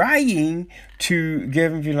trying to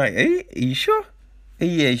get him to be like, hey, are you sure? Are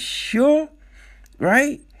you sure?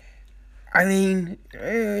 Right? I mean,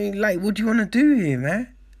 what do you want to do here,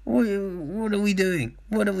 man? What are we doing?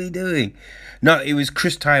 No, it was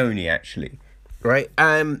Chris Tione, actually. Right?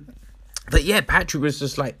 But yeah, Patrick was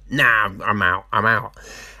just like, nah, I'm out.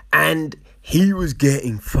 And he was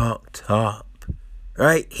getting fucked up.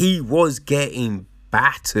 Right? He was getting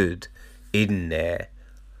battered in there.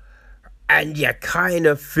 And you kind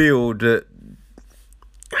of feel that,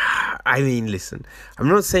 I mean, listen, I'm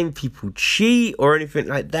not saying people cheat or anything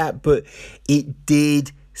like that, but it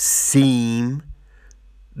did seem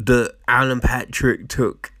that Alan Patrick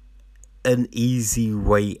took an easy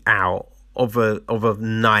way out of a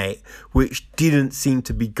night which didn't seem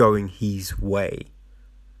to be going his way.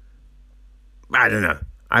 I don't know.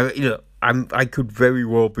 I could very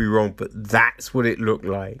well be wrong, but that's what it looked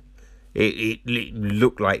like. It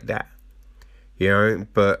looked like that. You know,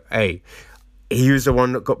 but hey, he was the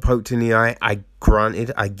one that got poked in the eye. I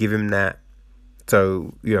give him that.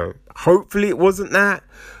 So, you know, hopefully it wasn't that.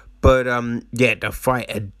 But, yeah, the fight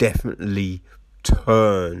had definitely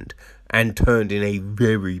turned in a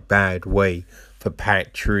very bad way for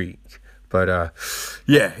Patrick. But,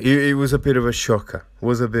 yeah, it was a bit of a shocker.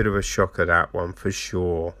 That one, for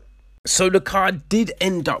sure. So the card did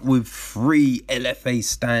end up with 3 LFA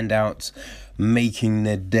standouts making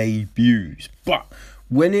their debuts. But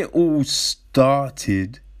when it all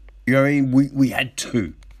started, you know what I mean, we had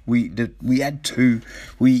 2. We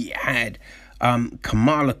had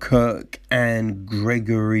Kamala Kirk and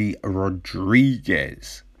Gregory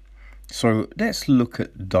Rodriguez. So let's look at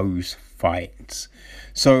those fights.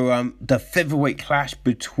 So the featherweight clash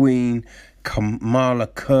between Kamala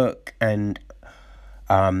Kirk and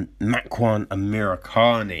Makwan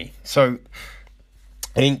Amirkhani. So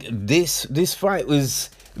I think this fight was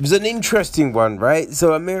an interesting one, right? So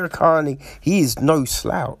Amirkhani, he is no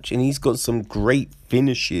slouch, and he's got some great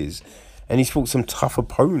finishes, and he's fought some tough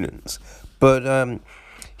opponents. But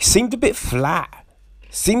he seemed a bit flat.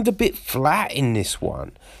 In this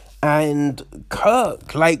one. And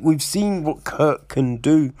Kirk, we've seen what Kirk can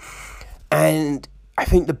do. And I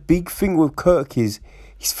think the big thing with Kirk is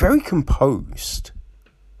he's very composed.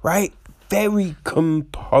 Right? Very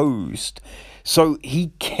composed. So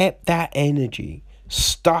he kept that energy,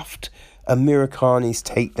 stuffed Amirkhani's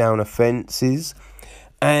takedown offenses,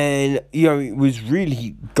 and, you know, it was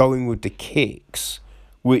really going with the kicks,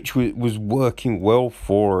 which was working well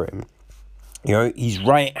for him. You know, his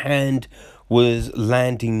right hand was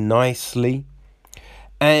landing nicely.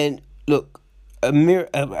 And, look,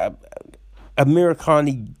 Amirkhani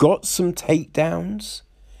got some takedowns,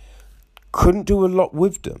 couldn't do a lot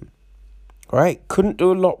with them, right?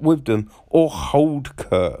 Or hold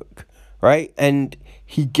Kirk, right? And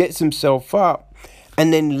he gets himself up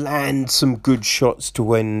and then lands some good shots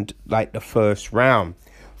to end, the first round.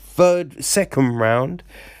 Second round,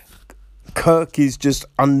 Kirk is just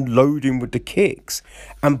unloading with the kicks.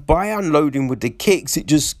 And by unloading with the kicks, it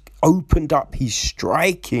just opened up his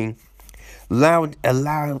striking, allowed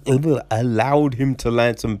him to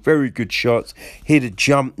land some very good shots, hit a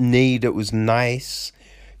jump knee that was nice,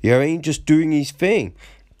 you know what I mean, just doing his thing.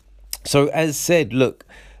 So as said, look,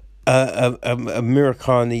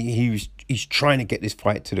 Amirkhani, he's trying to get this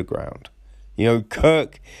fight to the ground. You know,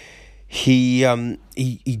 Kirk, he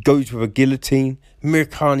goes with a guillotine.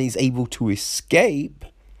 Amirkhani is able to escape,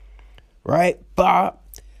 right? But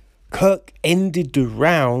Kirk ended the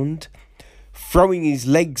round throwing his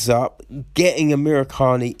legs up, getting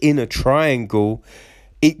Amirkhani in a triangle,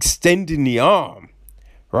 extending the arm,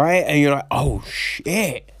 right? And you're like, oh,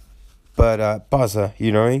 shit. But buzzer,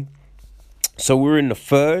 you know what I mean? So we're in the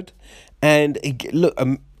third, and look,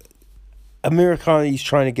 Amirkhani's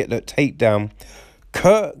trying to get that takedown.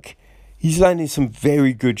 Kirk, he's landing some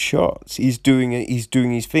very good shots. He's doing his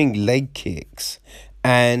thing, leg kicks.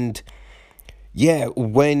 And yeah,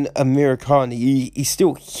 when Amirkhani, he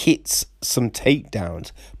still hits some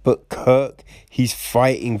takedowns, but Kirk, he's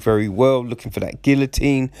fighting very well, looking for that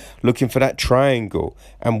guillotine, looking for that triangle.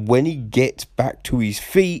 And when he gets back to his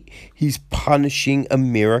feet, he's punishing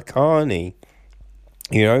Amirkhani.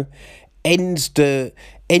 You know, ends the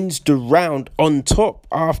round on top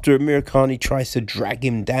after Amirkhani tries to drag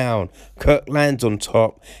him down. Kirk lands on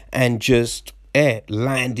top and just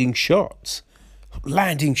landing shots.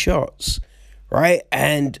 landing shots, right?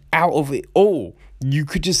 And out of it all, you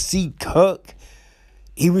could just see Kirk.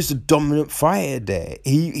 He was the dominant fighter there.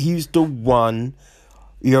 He was the one,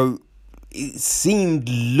 it seemed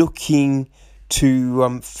looking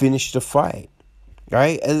to finish the fight,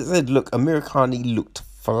 right? As I said, look, Amirkhani looked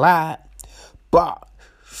flat, but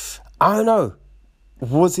I don't know.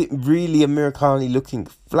 Was it really Amirkhani looking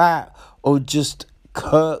flat, or just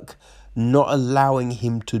Kirk not allowing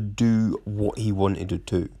him to do what he wanted to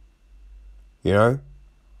do?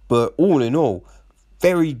 But all in all,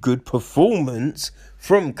 very good performance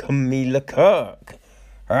from Camilla Kirk.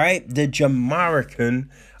 All right, the Jamaican,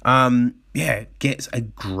 gets a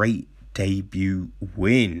great debut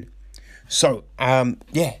win. So, 2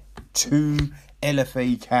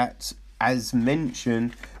 LFA cats, as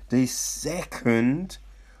mentioned. The second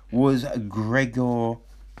was Gregor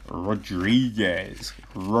Rodriguez,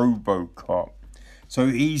 RoboCop. So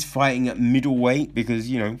he's fighting at middleweight because,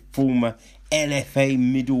 former LFA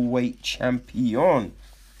middleweight champion.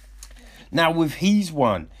 Now with his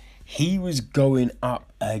one, he was going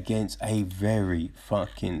up against a very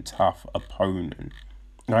fucking tough opponent,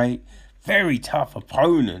 right? Very tough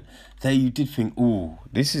opponent that you did think, oh,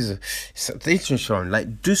 this is showing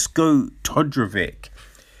like Dusko Todorovic.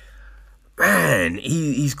 Man,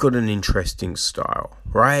 he's got an interesting style,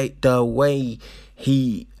 right? The way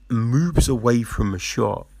he moves away from a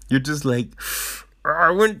shot, you're just like, I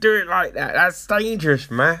wouldn't do it like that. That's dangerous,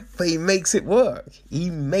 man. But he makes it work. He's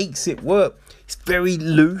very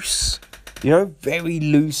loose, very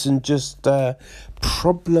loose and just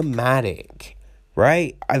problematic,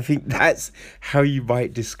 right? I think that's how you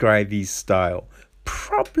might describe his style.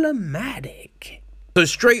 Problematic. So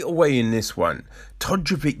straight away in this one,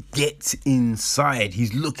 Todorovic gets inside.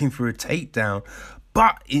 He's looking for a takedown,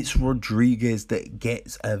 but it's Rodriguez that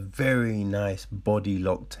gets a very nice body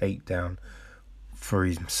lock takedown for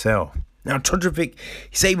himself. Now Todorovic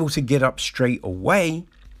is able to get up straight away,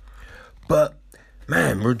 but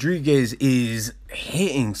man, Rodriguez is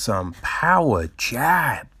hitting some power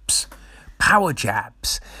jabs,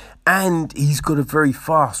 and he's got a very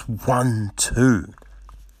fast 1-2,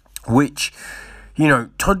 which,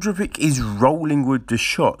 Todorovic is rolling with the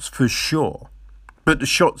shots for sure, but the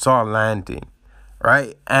shots are landing,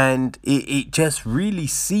 right? And it just really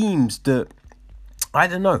seems that, I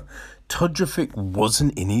don't know, Todorovic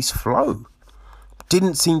wasn't in his flow.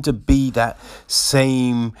 Didn't seem to be that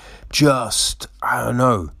same, just, I don't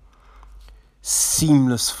know,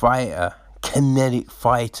 seamless fighter, kinetic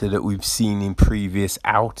fighter that we've seen in previous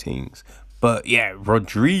outings. But yeah,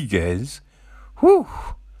 Rodriguez, whew,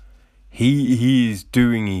 he is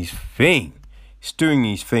doing his thing. He's doing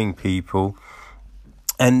his thing, people.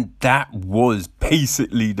 And that was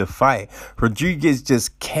basically the fight. Rodriguez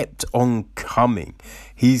just kept on coming.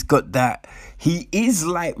 He's got that. He is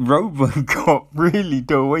like RoboCop, really,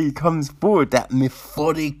 the way he comes forward. That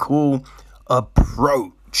methodical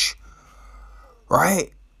approach,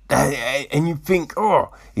 right? And you think,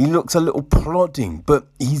 oh, he looks a little plodding, but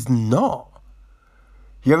he's not.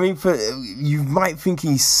 You know what I mean? You might think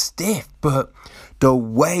he's stiff, but the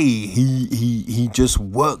way he just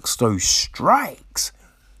works those strikes,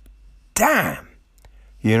 damn.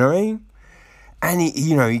 You know what I mean? And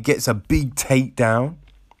he gets a big takedown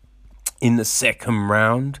in the second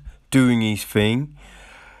round, doing his thing.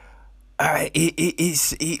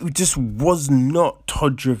 It just was not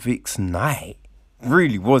Todorovic's night.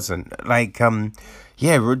 Really wasn't. Like,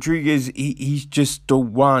 Rodriguez, he's just the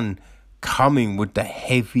one coming with the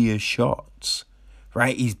heavier shots,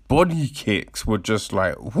 right? His body kicks were just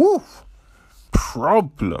like, whoo,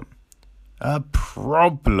 a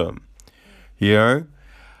problem,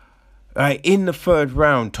 Like, in the third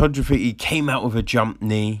round, Todorovic, he came out with a jump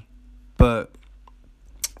knee, but,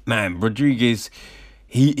 man, Rodriguez,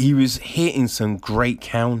 he was hitting some great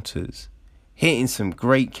counters,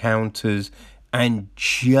 and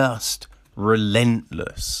just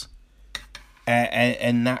relentless.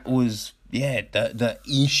 And that was, the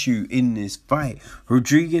issue in this fight.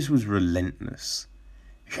 Rodriguez was relentless.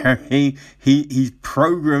 His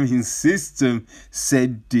programming system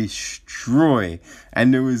said destroy,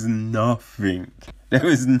 and there was nothing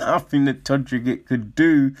that Todorovic could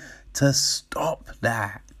do to stop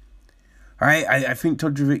that. Right? I think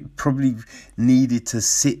Todorovic probably needed to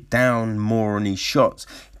sit down more on his shots.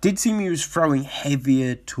 Did seem he was throwing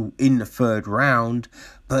heavier in the third round,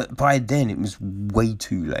 but by then it was way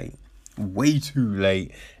too late.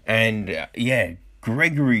 And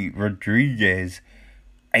Gregory Rodriguez,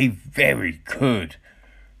 a very good,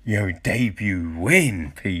 debut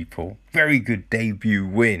win, people. Very good debut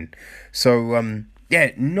win. So,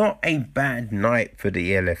 not a bad night for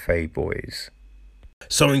the LFA boys.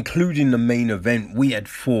 So including the main event, we had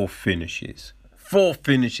 4 finishes. 4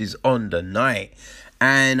 finishes on the night.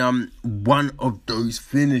 And one of those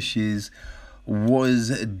finishes was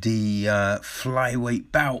the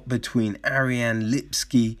flyweight bout between Ariane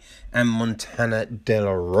Lipski and Montana De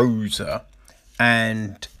La Rosa.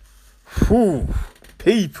 And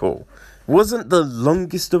people, wasn't the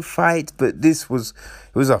longest of fights, but it was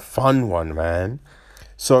a fun one, man.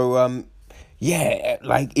 So yeah,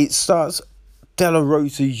 like it starts. De La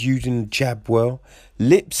Rosa is using jab well.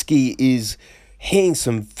 Lipski is hitting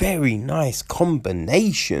some very nice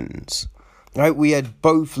combinations. Right, we had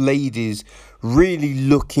both ladies really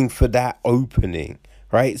looking for that opening,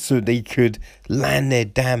 right, so they could land their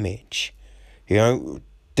damage. You know,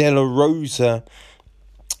 De La Rosa,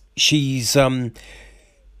 she's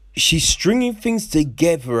stringing things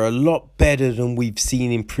together a lot better than we've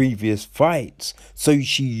seen in previous fights. So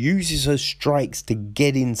she uses her strikes to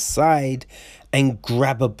get inside and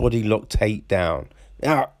grab a body lock takedown.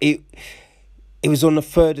 Now, it was on the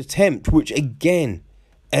 3rd attempt, which again,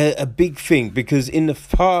 a big thing, because in the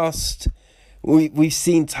past, we've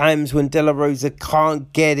seen times when De La Rosa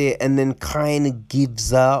can't get it and then kind of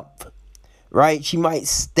gives up. Right? She might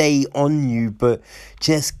stay on you, but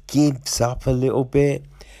just gives up a little bit.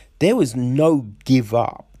 There was no give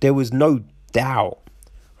up. There was no doubt.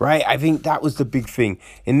 Right? I think that was the big thing.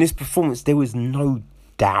 In this performance, there was no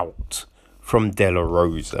doubt from De La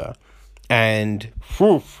Rosa. And,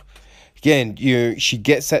 again, she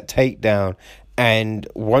gets that takedown. And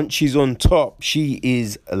once she's on top, she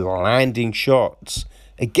is landing shots.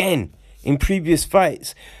 Again, in previous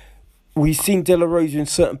fights, we've seen De La Rosa in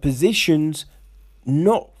certain positions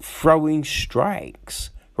not throwing strikes,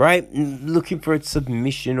 right? Looking for a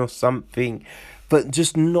submission or something, but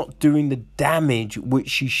just not doing the damage which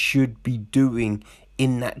she should be doing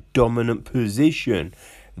in that dominant position.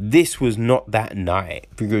 This was not that night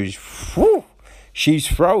because she's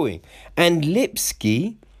throwing. And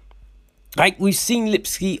Lipski, like we've seen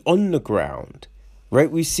Lipski on the ground, right?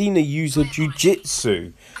 We've seen her use her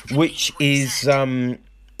jiu-jitsu, which is,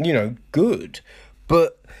 good.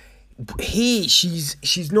 But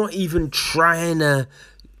she's not even trying to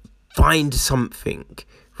find something,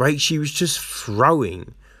 right? She was just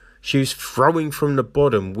throwing. She was throwing from the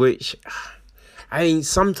bottom, which, I mean,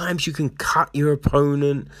 sometimes you can cut your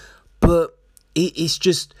opponent, but it's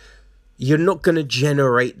just, you're not going to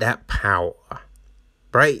generate that power,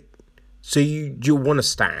 right? So you'll want to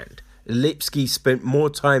stand. Lipski spent more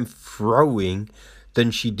time throwing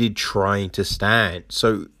than she did trying to stand.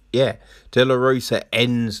 So, yeah, De La Rosa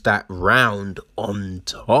ends that round on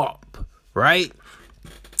top, right?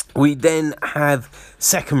 We then have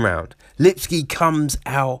second round. Lipski comes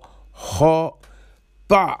out hot,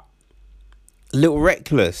 but a little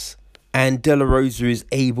reckless. And De La Rosa is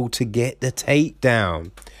able to get the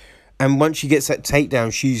takedown. And once she gets that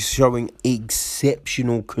takedown, she's showing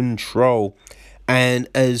exceptional control. And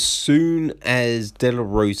as soon as De La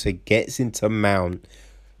Rosa gets into mount,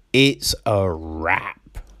 it's a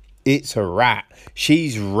wrap. It's a wrap.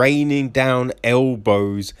 She's raining down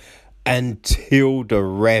elbows until the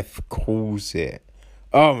ref calls it.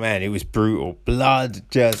 Oh, man, it was brutal. Blood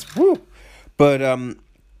just, woo. But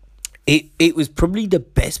it was probably the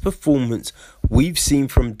best performance we've seen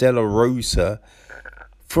from De La Rosa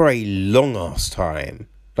for a long ass time.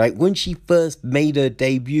 Like when she first made her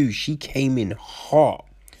debut, she came in hot.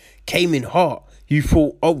 You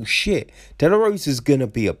thought, oh shit, De La Rosa's gonna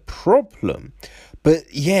be a problem. But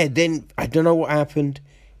yeah, then I don't know what happened.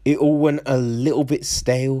 It all went a little bit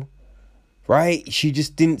stale, right? She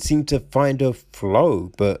just didn't seem to find her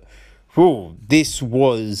flow. But this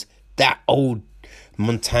was that old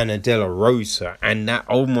Montana De La Rosa, and that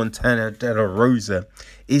old Montana De La Rosa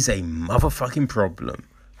is a motherfucking problem.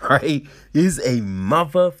 Right? Is a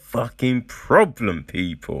motherfucking problem,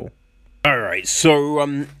 people. Alright, so,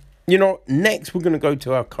 next we're going to go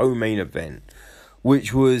to our co-main event,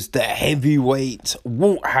 which was the heavyweight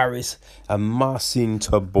Walt Harris and Marcin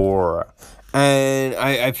Tybura. And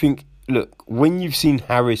I think, look, when you've seen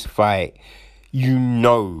Harris fight, you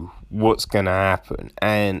know what's going to happen.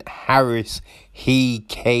 And Harris, he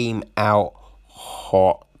came out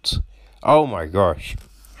hot. Oh my gosh.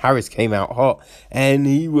 Harris came out hot and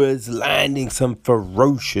he was landing some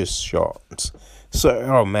ferocious shots. So,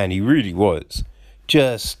 oh man, he really was.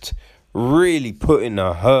 Just really putting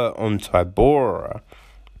a hurt on Tybura.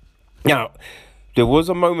 Now, there was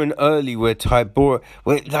a moment early where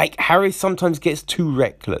Harris sometimes gets too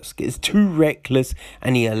reckless.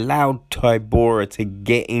 And he allowed Tybura to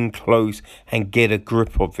get in close and get a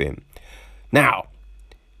grip of him. Now,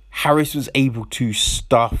 Harris was able to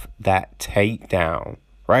stuff that takedown.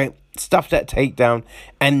 Right? stuffed that takedown,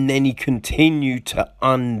 and then he continued to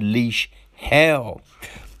unleash hell.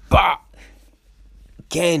 But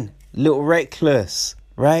again, a little reckless,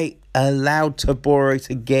 right? Allowed Tybura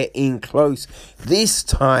to get in close. This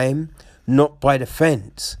time, not by the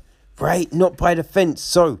fence, right? Not by the fence.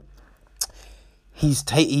 So he's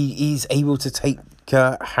able to take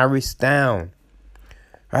Harris down.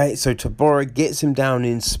 Right, so Tybura gets him down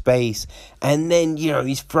in space, and then,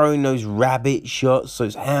 he's throwing those rabbit shots,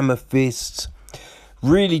 those hammer fists,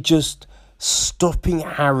 really just stopping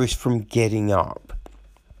Harris from getting up.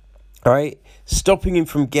 Right, stopping him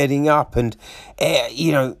from getting up, and,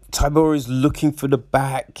 Tybura is looking for the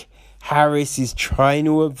back. Harris is trying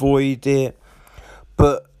to avoid it,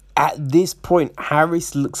 but at this point,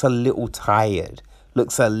 Harris looks a little tired.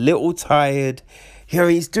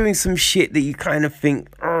 He's doing some shit that you kind of think,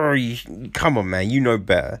 come on, man, you know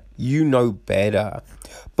better.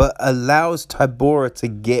 But allows Tybura to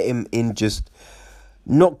get him in just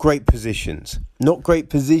not great positions.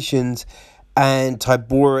 And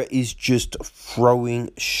Tybura is just throwing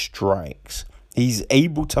strikes. He's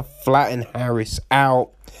able to flatten Harris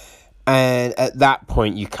out. And at that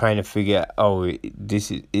point, you kind of figure,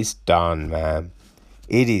 it's done, man.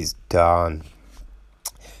 It is done.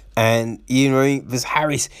 And, there's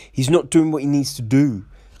Harris, he's not doing what he needs to do.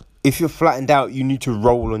 If you're flattened out, you need to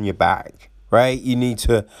roll on your back, right? You need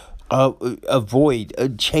to avoid a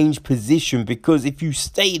change position, because if you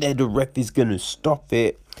stay there, the ref is going to stop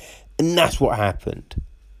it. And that's what happened.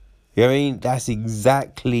 You know what I mean? That's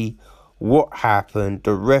exactly what happened.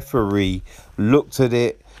 The referee looked at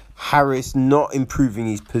it. Harris not improving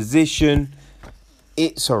his position.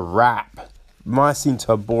 It's a wrap. Marcin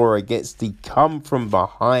Tybura gets the come from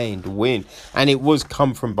behind win. And it was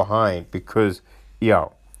come from behind because,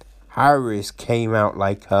 Harris came out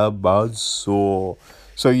like a buzzsaw.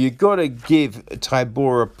 So you got to give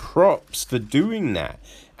Tybura props for doing that.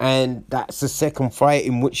 And that's the second fight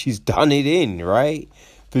in which he's done it in, right?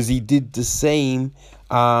 Because he did the same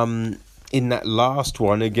in that last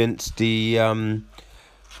one against the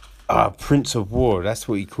Prince of War. That's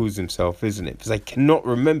what he calls himself, isn't it? Because I cannot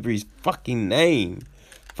remember his fucking name.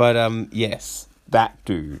 But yes, that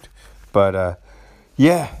dude. But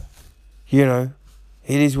it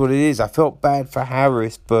is what it is. I felt bad for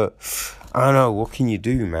Harris, but I don't know. What can you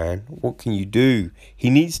do, man? What can you do? He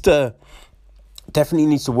definitely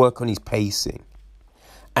needs to work on his pacing.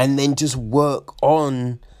 And then just work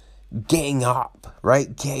on getting up,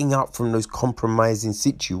 right? Getting up from those compromising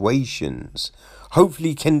situations. Hopefully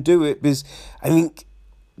he can do it, because I think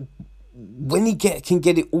when he can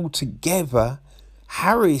get it all together,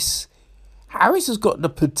 Harris has got the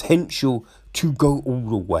potential to go all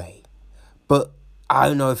the way. But I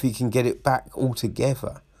don't know if he can get it back all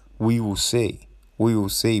together. We will see.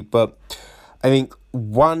 But I think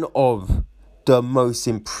one of the most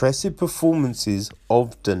impressive performances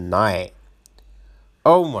of the night,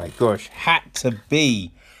 oh my gosh, had to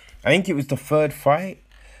be, I think it was the third fight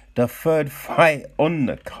on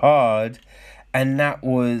the card, and that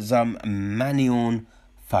was Manon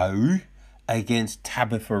Fiorot against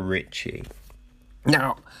Tabitha Ricci.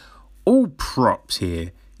 Now, all props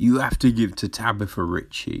here you have to give to Tabitha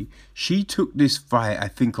Ricci. She took this fight, I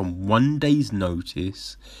think, on 1 day's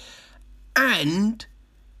notice, and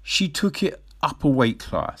she took it up a weight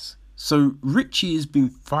class. So Ricci has been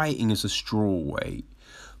fighting as a strawweight,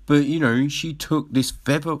 but she took this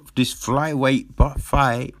flyweight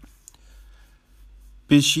fight,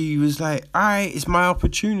 but she was like, alright, it's my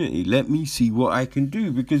opportunity. Let me see what I can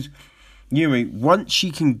do, because once she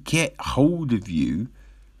can get hold of you,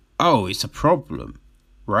 it's a problem,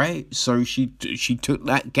 right? So she took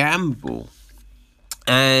that gamble,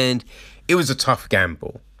 and it was a tough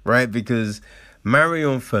gamble, right? Because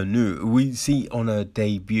Marion Fiorot, we see on her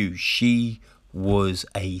debut, she was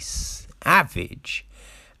a savage.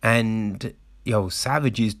 And,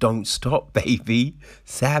 savages don't stop, baby.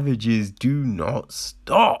 Savages do not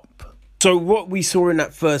stop. So what we saw in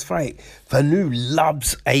that first fight, Fiorot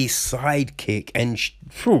loves a sidekick, and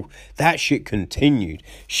that shit continued.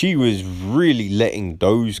 She was really letting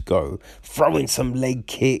those go, throwing some leg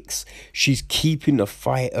kicks. She's keeping the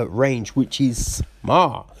fight at range, which is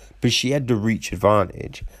smart, but she had the reach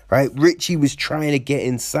advantage, right? Ricci was trying to get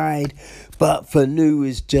inside, but Fiorot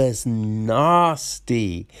was just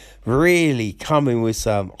nasty, really coming with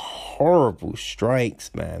some horrible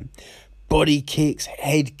strikes, man. Body kicks,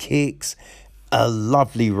 head kicks, a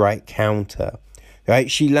lovely right counter, right?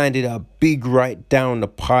 She landed a big right down the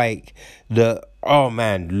pike that,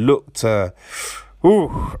 looked, you know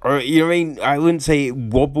what I mean? I wouldn't say it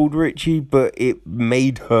wobbled Ricci, but it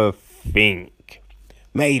made her think.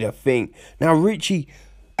 Now, Ricci,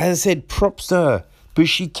 as I said, props to her, but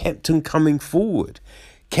she kept on coming forward.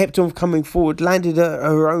 Landed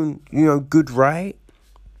her own, good right.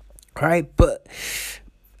 Right, but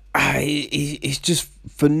it's just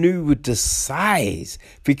Fanu with the size,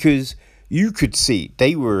 because you could see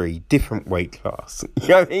they were a different weight class. You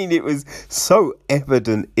know what I mean? It was so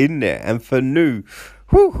evident in there. And Fanu,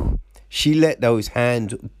 she let those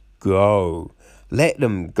hands go. Let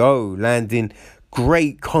them go, landing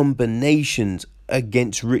great combinations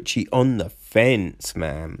against Richie on the fence,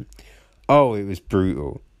 man. Oh, it was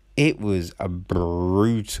brutal. It was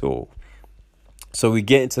brutal. So we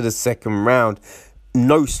get into the second round.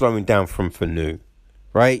 No slowing down from Fanu,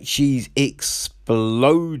 right? She's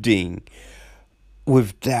exploding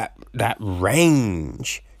with that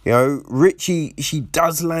range. Richie, she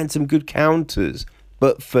does land some good counters,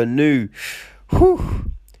 but Fanu,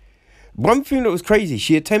 one thing that was crazy,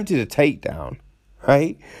 she attempted a takedown,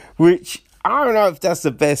 right? Which, I don't know if that's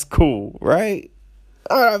the best call, right?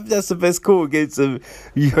 I don't know if that's the best call against a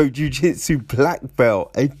jiu-jitsu black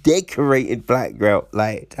belt, a decorated black belt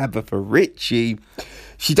like Tabitha Richie.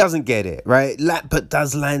 She doesn't get it, right? But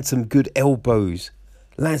does land some good elbows.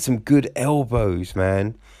 Man.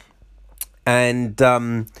 And,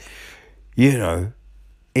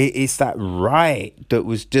 it's that right that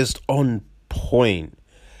was just on point.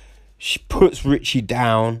 She puts Richie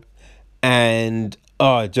down and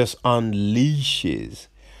just unleashes.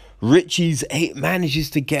 Richie's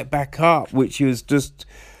manages to get back up, which was just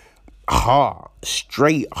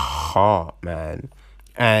straight heart, man.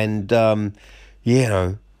 And,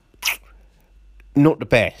 not the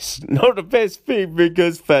best thing,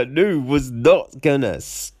 because Fanu was not gonna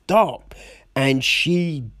stop. And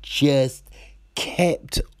she just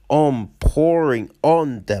kept on pouring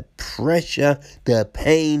on the pressure, the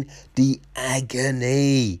pain, the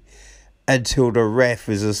agony, until the ref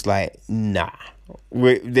was just like, nah.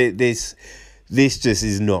 This just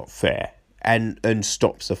is not fair, and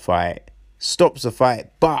stops the fight.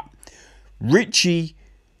 But Richie,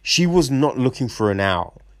 she was not looking for an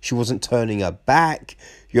out. She wasn't turning her back.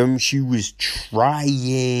 She was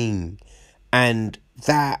trying, and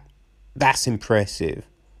that's impressive.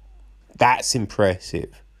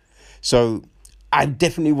 So I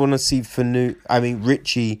definitely want to see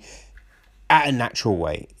Richie at a natural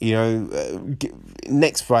weight.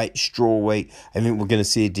 Next fight, straw weight, I think we're going to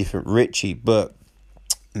see a different Richie. But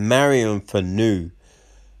Marion Fanu,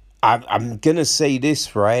 I'm going to say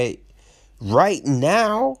this, right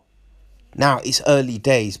now it's early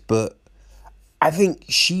days, but I think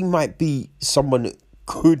she might be someone that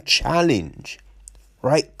could challenge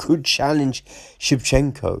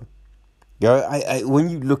Shevchenko. When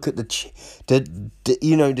you look at the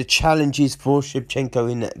challenges for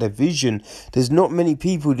Shevchenko in that division, there's not many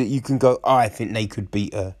people that you can go, I think they could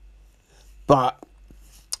beat her. But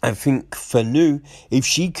I think Fanu, if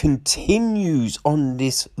she continues on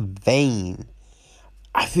this vein,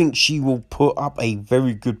 I think she will put up a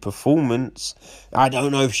very good performance. I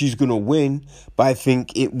don't know if she's going to win, but I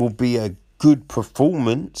think it will be a good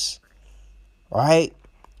performance, right?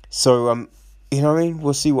 So,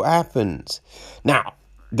 we'll see what happens. Now,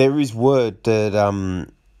 there is word that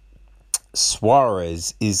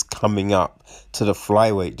Suarez is coming up to the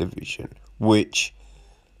flyweight division, which,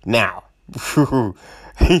 now,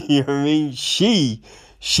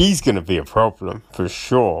 she's going to be a problem for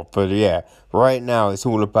sure. But yeah, right now it's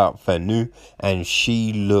all about Fanu, and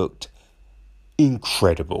she looked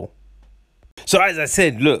incredible. So as I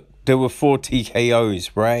said, look, there were 4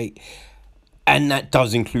 TKOs, right? And that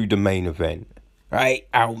does include the main event, right?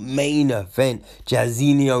 Our main event,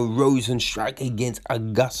 Jairzinho Rozenstruik against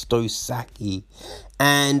Augusto Sakai.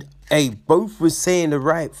 And, both were saying the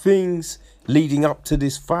right things leading up to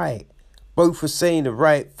this fight. Both were saying the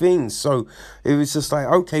right things. So it was just like,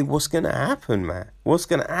 okay, what's going to happen, man? What's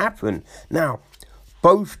going to happen? Now,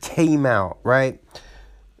 both came out, right?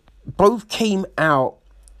 Both came out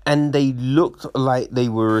and they looked like they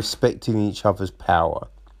were respecting each other's power.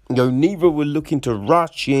 Neither were looking to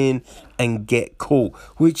rush in and get caught,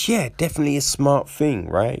 which, yeah, definitely a smart thing,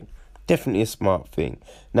 right? Definitely a smart thing.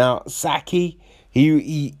 Now, Sakai,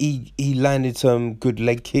 he landed some good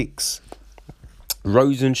leg kicks.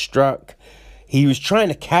 Rozenstruik, he was trying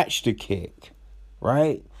to catch the kick,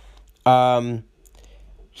 right?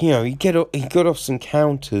 He got off some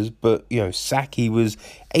counters, but Sakai was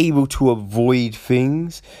able to avoid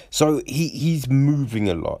things. So he's moving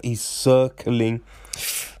a lot. He's circling,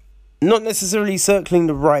 not necessarily circling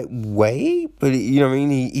the right way, but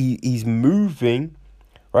he's moving,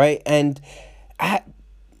 right? And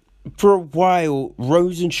for a while,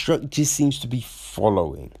 Rozenstruik just seems to be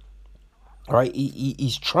following. Right,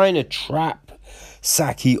 he's trying to trap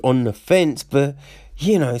Saki on the fence, but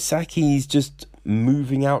you know, Saki's just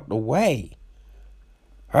moving out the way.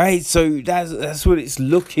 Right, so that's what it's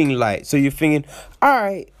looking like. So you're thinking, all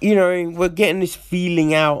right, you know, we're getting this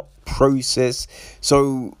feeling out process.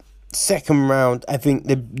 So second round, I think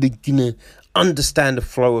they're gonna understand the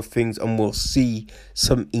flow of things, and we'll see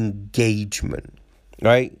some engagement.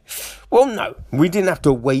 Right? Well, no, we didn't have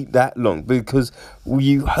to wait that long, because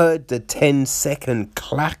you heard the 10-second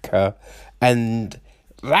clacker, and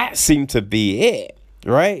that seemed to be it.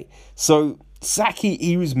 Right? So Saki,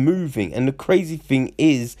 he was moving, and the crazy thing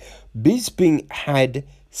is, Bisping had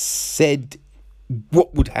said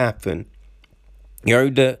what would happen. You know,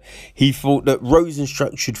 that he thought that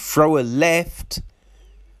Rosenstruck should throw a left,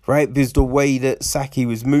 right? Because the way that Saki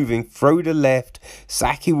was moving, throw the left,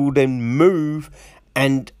 Saki will then move,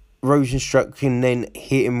 and Rosenstruck can then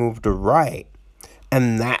hit him with the right.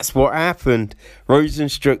 And that's what happened.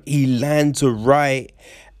 Rosenstruck, he lands a right,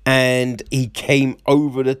 and he came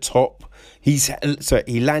over the top. He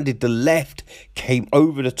landed the left, came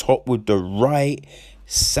over the top with the right.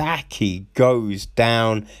 Saki goes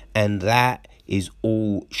down, and that is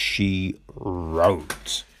all she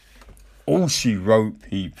wrote. All she wrote,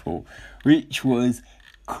 people, which was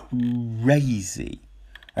crazy.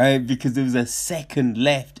 Because there was a second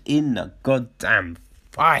left in the goddamn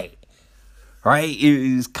fight. Right?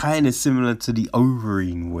 It was kind of similar to the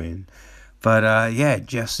Overeem win. But yeah,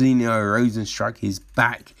 Jairzinho Rozenstruik is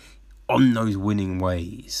back on those winning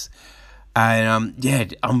ways. And yeah,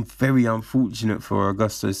 I'm very unfortunate for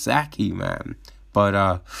Augusto Saki, man.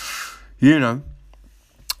 But you know,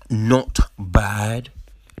 not bad.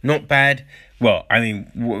 Not bad. Well, I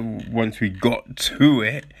mean, once we got to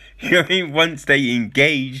it, you know what I mean? Once they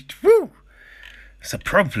engaged, whew, it's a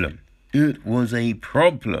problem. It was a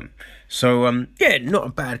problem. So, yeah, not a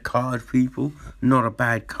bad card, people. Not a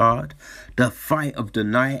bad card. The fight of the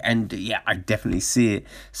night, and yeah, I definitely see it.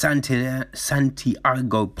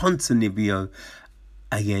 Santiago Ponzinibbio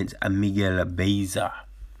against Miguel Baeza.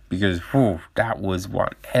 Because, whew, that was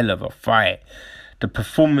one hell of a fight. The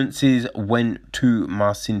performances went to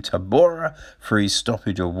Marcin Tybura for his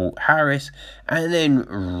stoppage of Walt Harris, and then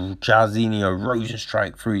Jairzinho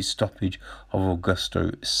Rozenstruik for his stoppage of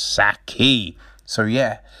Augusto Saki. So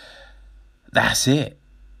yeah, that's it.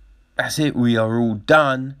 That's it. We are all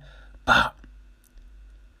done. But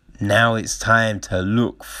now it's time to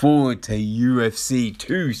look forward to UFC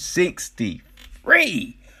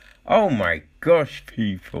 263. Oh my gosh,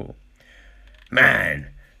 people. Man.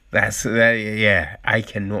 Yeah, I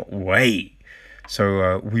cannot wait.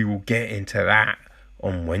 So we will get into that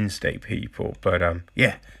on Wednesday, people. But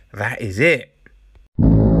yeah, that is it.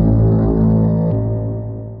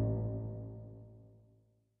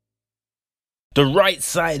 The right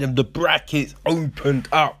side of the brackets opened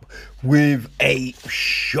up with a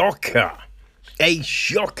shocker. A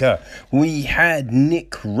shocker. We had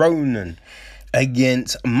Nick Ronan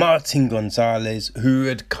against Martin Gonzalez, who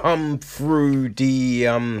had come through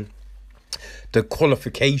the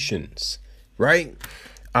qualifications, right,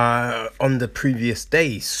 on the previous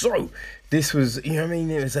day. So this was, you know what I mean,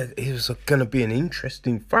 it was gonna be an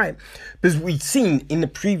interesting fight, because we'd seen in the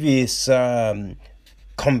previous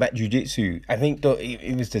Combat Jiu-Jitsu, I think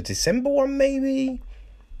it was the December one, maybe.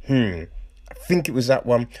 I think it was that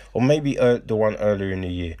one, or maybe the one earlier in the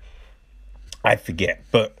year. I forget.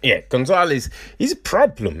 But yeah, Gonzalez, he's a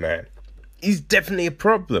problem, man. He's definitely a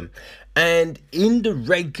problem. And in the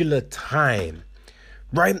regular time,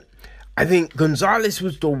 right, I think Gonzalez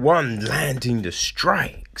was the one landing the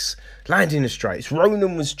strikes.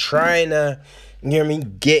 Ronan was trying to, you know what I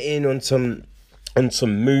mean, get in on some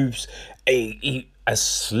moves. A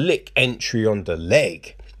slick entry on the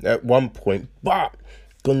leg at one point. But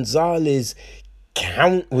Gonzalez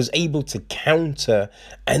was able to counter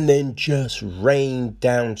and then just rain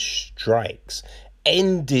down strikes.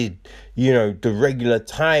 Ended, you know, the regular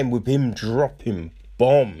time with him dropping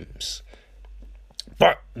bombs.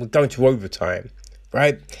 But we're going to overtime,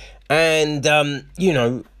 right? And, you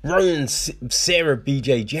know, Ronan's Sarah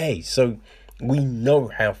BJJ, so we know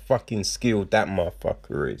how fucking skilled that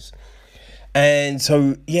motherfucker is. And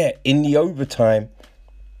so, yeah, in the overtime,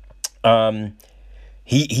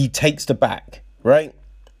 he takes the back. Right?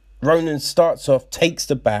 Ronan starts off, takes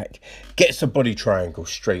the back, gets the body triangle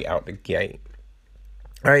straight out the gate.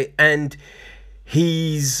 Right? And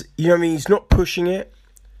he's, you know what I mean, he's not pushing it.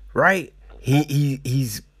 Right?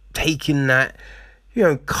 He's taking that, you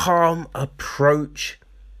know, calm approach.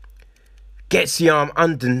 Gets the arm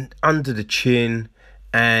under the chin,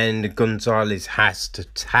 and Gonzalez has to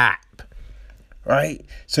tap. Right?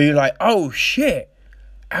 So you're like, oh shit,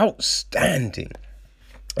 outstanding.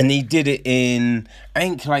 And he did it in, I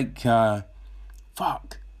think, like, I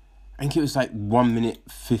think it was like 1 minute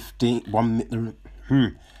 15, 1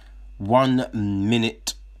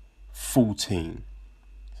 minute 14.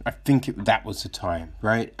 I think that was the time,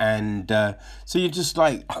 right? And so you're just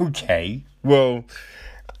like, okay, well,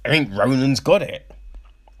 I think Ronan's got it.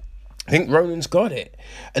 And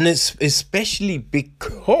it's especially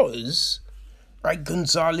because, right,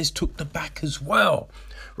 Gonzalez took the back as well,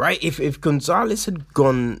 right? If Gonzalez had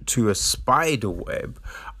gone to a spider web,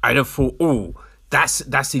 I'd have thought, oh,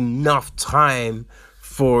 that's enough time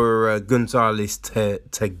for Gonzalez to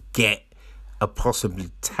get a possibly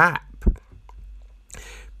tap.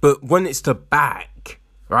 But when it's the back,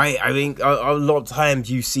 right, I think a lot of times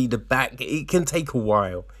you see the back, it can take a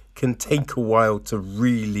while. To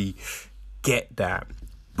really get that.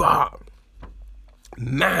 But,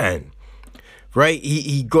 man, right,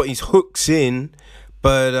 he got his hooks in,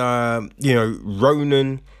 but,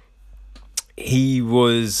 Ronan, he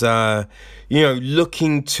was,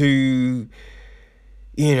 looking to,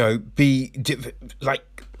 be,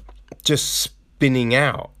 like, just spinning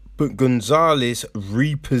out. But Gonzalez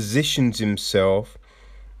repositions himself,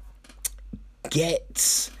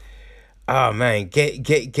 gets it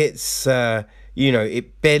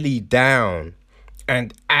belly down,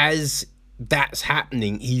 and as that's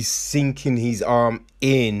happening, he's sinking his arm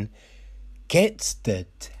in, gets the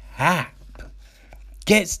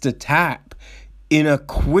tap in a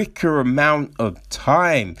quicker amount of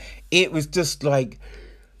time. It was just like,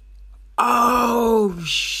 oh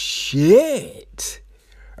shit.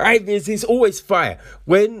 Right, it's always fire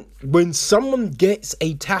when someone gets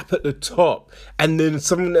a tap at the top and then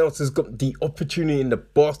someone else has got the opportunity in the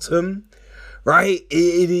bottom, right?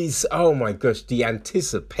 It is, oh my gosh, the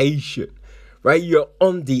anticipation, right? You're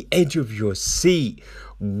on the edge of your seat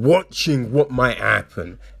watching what might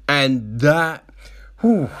happen, and that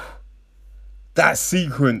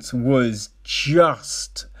sequence was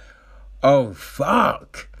just, oh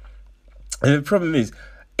fuck. And the problem is,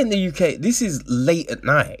 in the UK, this is late at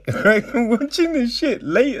night, right? I'm watching this shit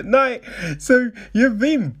late at night. So you're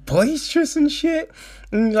being boisterous and shit.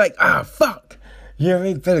 And you're like, fuck. You know what I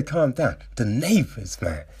mean? Better calm down. The neighbors,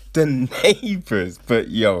 man. The neighbors. But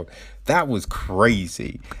yo, that was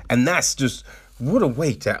crazy. And that's just, what a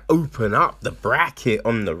way to open up the bracket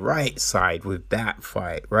on the right side with that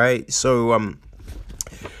fight, right? So,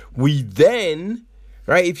 we then,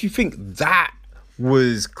 right, if you think that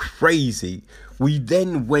was crazy, we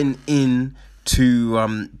then went in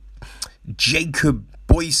to Jacob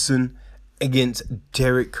Boyson against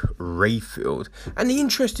Derek Rayfield. And the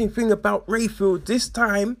interesting thing about Rayfield this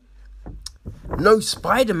time, no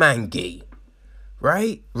Spider-Man gi,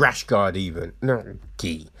 right? Rash guard even. No,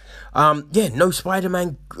 gi. No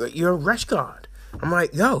Spider-Man, rash guard. I'm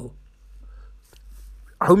like, yo,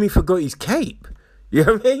 homie forgot his cape. You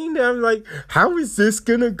know what I mean? I'm like, how is this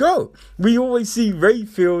gonna go? We always see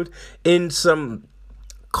Rayfield in some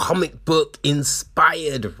comic book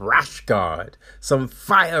inspired rash guard, some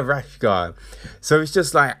fire rash guard. So it's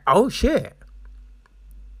just like, oh shit.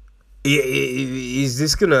 Is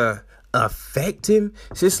this gonna affect him?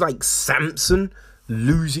 Is this like Samson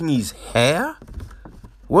losing his hair?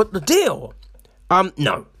 What the deal?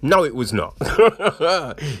 No, it was not.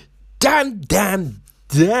 Damn.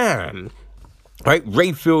 Right,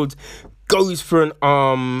 Rayfield goes for an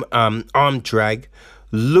arm drag.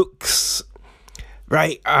 Looks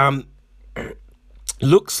like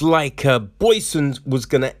Boyson was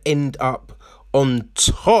gonna end up on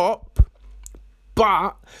top,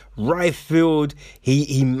 but Rayfield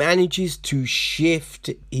he manages to shift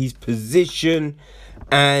his position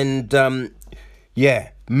and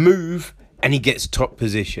move, and he gets top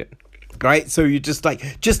position. Right, so you're just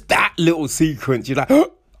like, just that little sequence, you're like,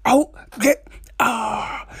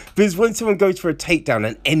 because when someone goes for a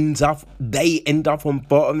takedown and they end up on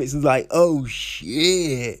bottom, it's like, oh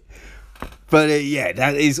shit. But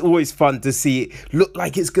that is always fun to see it look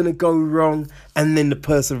like it's gonna go wrong, and then the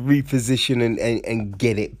person reposition and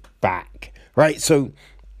get it back. Right, so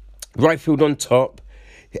Rayfield on top,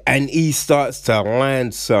 and he starts to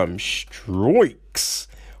land some strikes.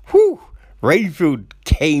 Whew. Rayfield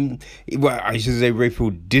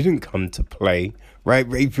didn't come to play. Right,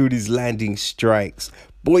 Rayfield is landing strikes.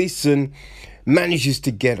 Boyson manages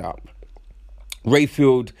to get up.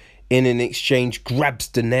 Rayfield, in an exchange, grabs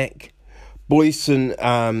the neck. Boyson,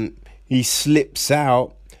 he slips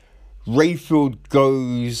out. Rayfield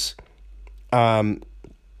goes. They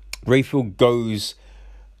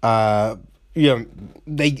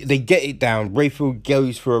get it down. Rayfield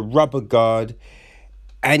goes for a rubber guard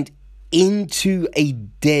and into a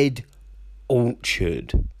dead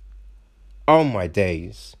orchard. Oh my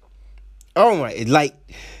days. Oh my, like,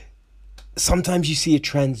 sometimes you see a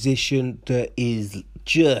transition that is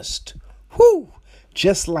just, whoo,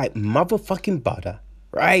 just like motherfucking butter,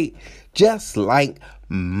 right? Just like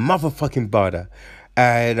motherfucking butter.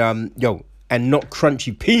 And, and not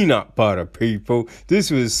crunchy peanut butter, people. This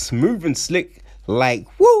was smooth and slick, like,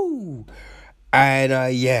 woo.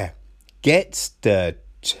 And, yeah, gets the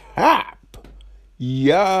tap.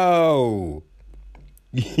 Yo.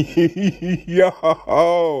 Yo.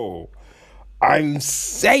 I'm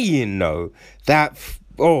saying, though, that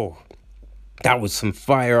was some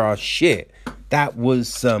fire-ass shit. That was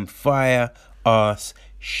some fire-ass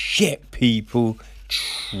shit, people.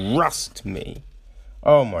 Trust me.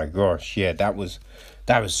 Oh my gosh, yeah, that was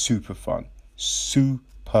super fun.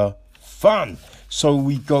 Super fun. So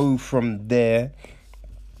we go from there.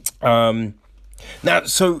 Now,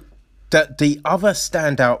 so the other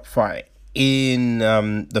standout fight in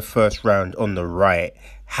the first round on the right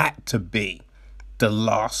had to be the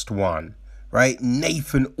last one, right?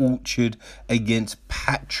 Nathan Orchard against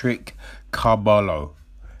Patrick Carballo.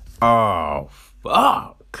 Oh,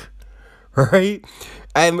 fuck. Right?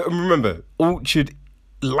 And remember, Orchard,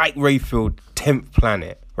 like Rayfield, 10th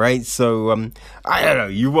planet, right? So, I don't know,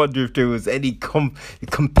 you wonder if there was any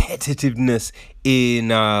competitiveness in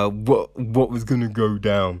what was going to go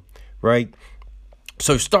down, right?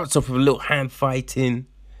 So, starts off with a little hand fighting.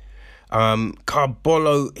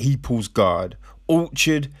 Carballo, he pulls guard.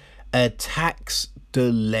 Orchard attacks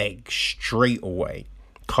the leg straight away.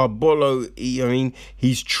 Carballo,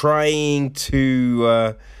 he's trying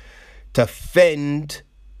to defend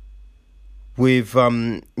with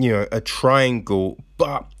a triangle,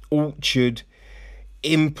 but Orchard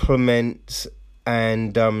implements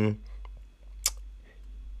and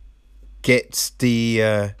gets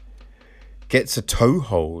a toe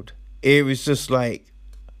hold. It was just like,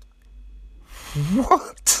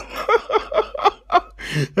 what?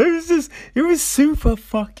 It was super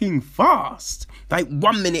fucking fast. Like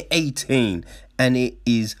 1 minute 18 and it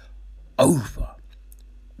is over.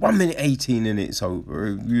 1 minute 18 and it's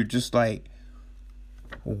over. You're just like,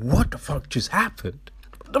 what the fuck just happened?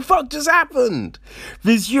 What the fuck just happened?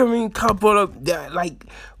 This, Carballo, like,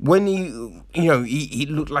 when he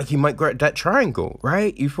looked like he might grab that triangle,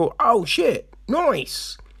 right? You thought, oh shit,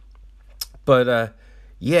 nice. But,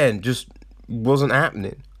 yeah, just wasn't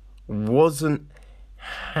happening. Wasn't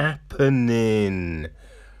happening.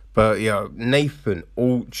 But, Nathan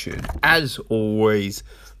Orchard, as always,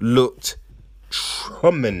 looked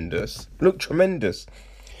tremendous.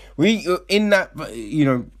 We, in that,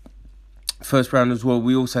 first round as well,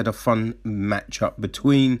 we also had a fun matchup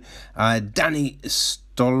between Danny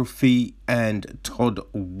Stolfi and Todd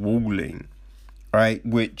Walling, right?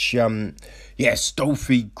 Which,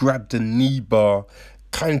 Stolfi grabbed a knee bar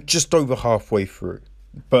kind of just over halfway through.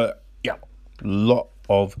 But, lot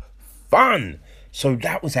of fun. So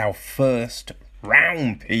that was our first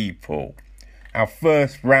round, people. Our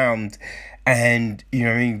first round. And,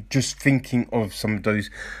 just thinking of some of those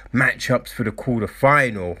matchups for the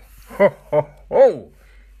quarterfinal.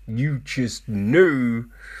 You just knew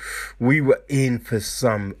we were in for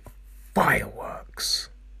some fireworks.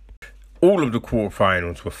 All of the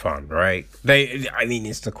quarterfinals were fun, right?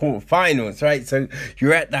 It's the quarterfinals, right? So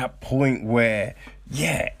you're at that point where,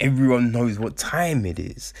 everyone knows what time it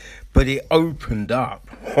is. But it opened up.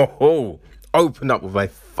 Opened up with a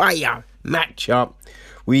fire matchup.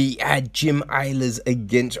 We had Jim Eilers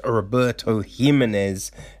against Roberto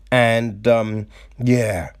Jimenez. And,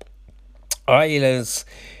 Eilers,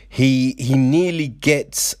 he nearly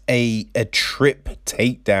gets a trip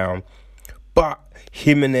takedown. But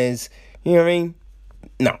Jimenez, no,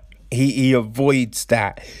 he avoids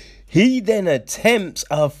that. He then attempts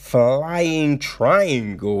a flying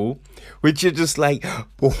triangle, which is just like,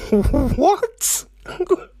 what?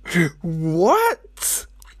 What?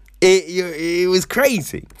 It was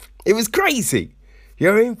crazy. It was crazy. You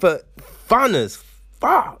know what I mean? But fun as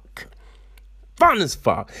fuck. And it's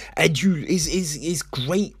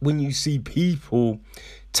great when you see people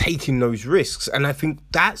taking those risks. And I think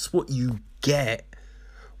that's what you get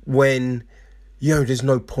when, there's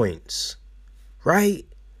no points. Right?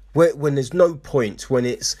 When there's no points, when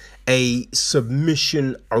it's a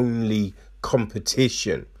submission-only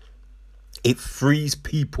competition, it frees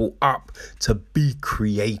people up to be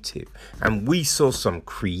creative. And we saw some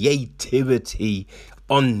creativity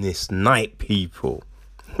on this night, people.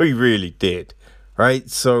 We really did. Right?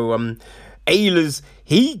 So, Eilers,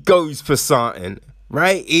 he goes for something.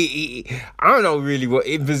 Right? I don't know really what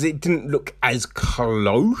it was. It didn't look as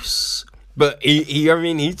close. But I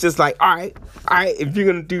mean, he's just like, all right, if you're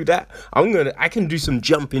gonna do that, I can do some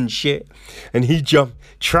jumping shit. And he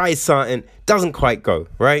tries something, doesn't quite go,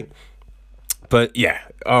 right? But yeah,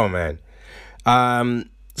 oh man. Yeah.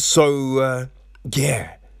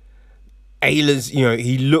 Ayla's,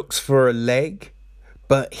 he looks for a leg,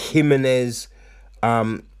 but Jimenez,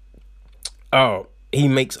 he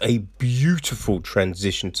makes a beautiful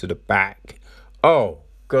transition to the back. Oh,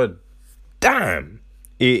 god damn.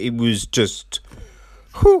 It was just,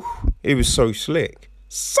 it was so slick,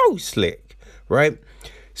 right?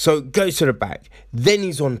 So goes to the back, then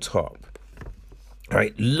he's on top,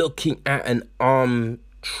 right? Looking at an arm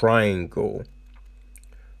triangle,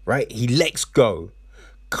 right? He lets go,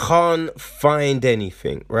 can't find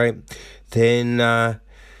anything, right? Then,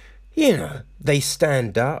 they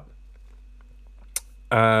stand up.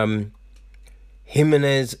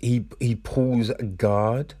 Jimenez, he pulls a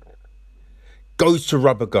guard, goes to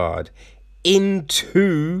rubber guard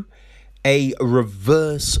into a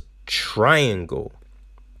reverse triangle,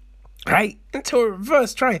 right? Into a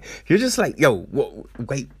reverse triangle. You're just like, yo,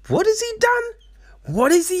 wait, what has he done?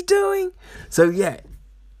 What is he doing? So yeah,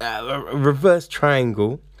 a reverse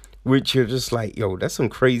triangle, which you're just like, yo, that's some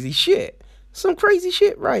crazy shit. Some crazy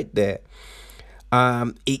shit right there.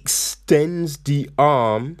 Extends the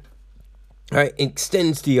arm, right?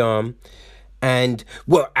 Extends the arm. And,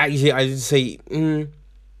 well, actually, I didn't say,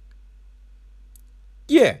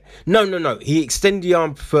 yeah. No. He extends the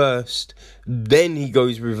arm first, then he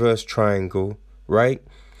goes reverse triangle, right?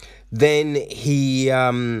 Then he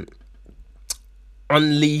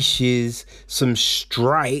unleashes some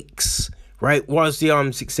strikes, right? Whilst the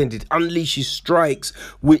arm's extended, unleashes strikes,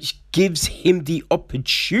 which gives him the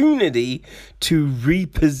opportunity to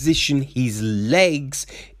reposition his legs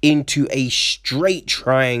into a straight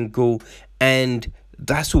triangle. And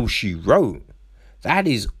that's all she wrote. That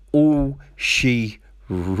is all she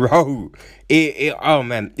wrote. Oh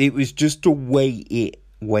man, it was just the way it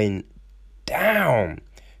went down.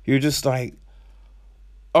 You're just like,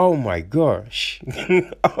 oh my gosh.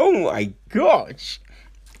 Oh my gosh.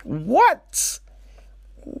 What?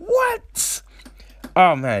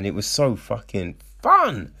 Oh man, it was so fucking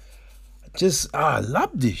fun. I love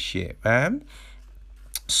this shit, man.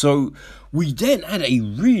 So we then had a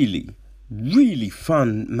really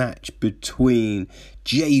fun match between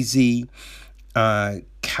Jay-Z,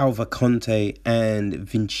 Cavalcante, and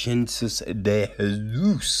Vincenzo de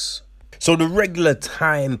Jesus. So the regular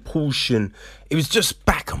time portion, it was just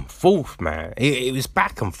back and forth, man. It was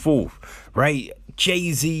back and forth, right?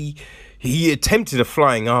 Jay-Z, he attempted a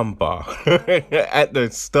flying armbar at the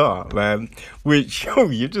start, man. Which,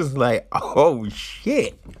 you're just like, oh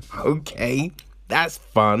shit, okay, that's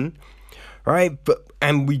fun, right?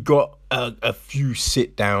 And we got a few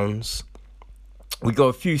sit downs.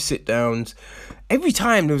 Every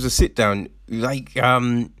time there was a sit down, like,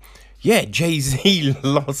 Jay-Z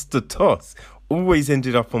lost the toss. Always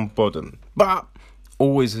ended up on bottom, but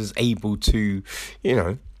always was able to,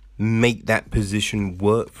 make that position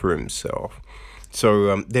work for himself.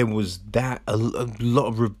 So there was that, a lot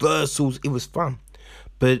of reversals. It was fun,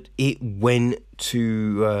 but it went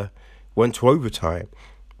to overtime.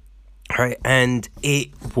 Right, and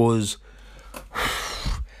it was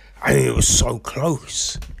so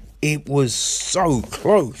close. It was so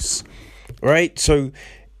close, right? So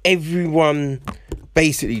everyone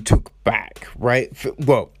basically took back, right?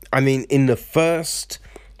 In the first,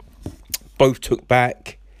 both took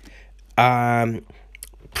back. Probably,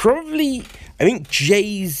 I think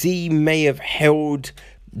Jay-Z may have held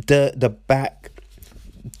the back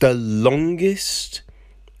the longest,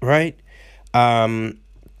 right?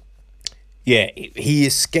 He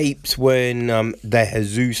escapes when the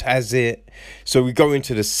Jesus has it. So we go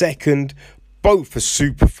into the second. Both are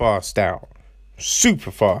super fast out.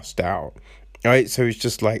 Right? So it's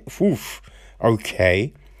just like, oof,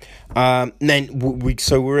 okay. Then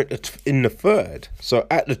we're in the third. So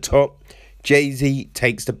at the top, Jay-Z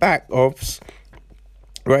takes the back offs.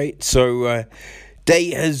 Right? So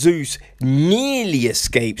De Jesus nearly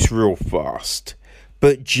escapes real fast.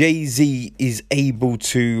 But Jay-Z is able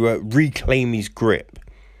to reclaim his grip,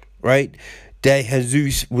 right? De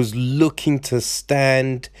Jesus was looking to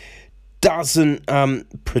stand, doesn't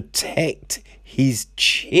protect his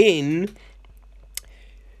chin.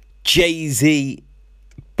 Jay-Z,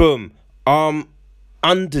 boom, arm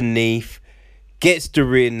underneath, gets the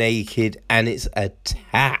rear naked, and it's a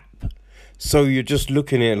tap. So you're just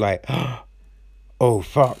looking at it like, oh,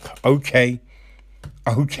 fuck, okay,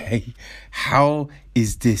 how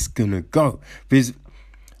is this gonna go? Because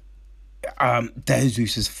De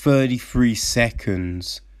Jesus has 33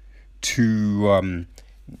 seconds to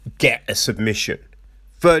get a submission.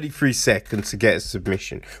 33 seconds to get a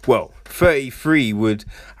submission. Well, 33 would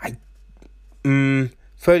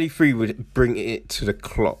 33 would bring it to the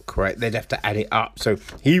clock, right? They'd have to add it up. So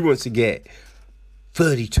he wants to get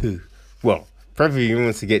 32. Well, probably he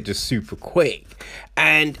wants to get just super quick.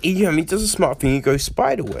 And he does a smart thing. He goes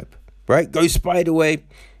spiderweb, right? Goes spiderweb.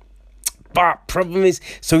 But problem is,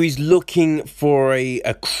 so he's looking for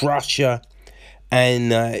a crusher.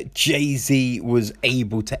 And Jay-Z was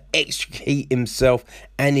able to extricate himself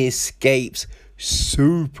and he escapes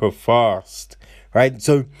super fast, right?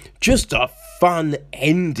 So just a fun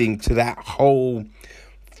ending to that whole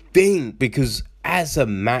thing, because as a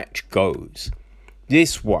match goes,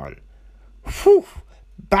 this one,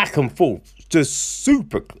 back and forth, just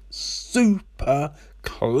super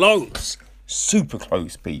close,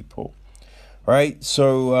 people, right?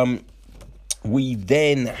 So we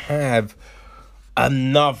then have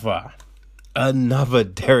another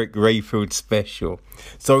Derek Rayfield special.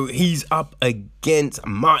 So he's up against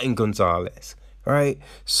Martin Gonzalez, right?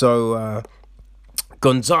 So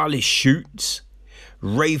Gonzalez shoots.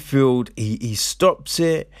 Rayfield, he stops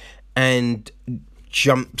it and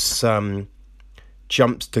jumps to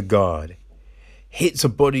guard. Hits a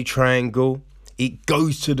body triangle. It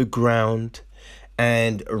goes to the ground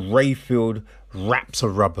and Rayfield wraps a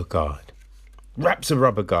rubber guard.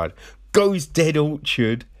 Goes dead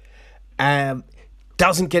Orchard,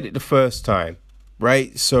 doesn't get it the first time,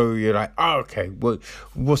 right? So you're like, oh, okay, well,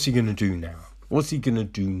 what's he gonna do now?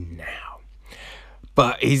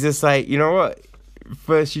 But he's just like, you know what?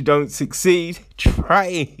 First you don't succeed,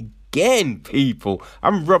 try again, people.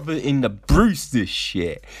 I'm rubbing the Bruce this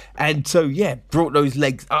shit. And so, yeah, brought those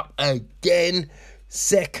legs up again.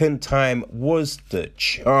 Second time was the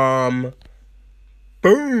charm.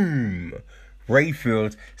 Boom!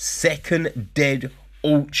 Rayfield, second dead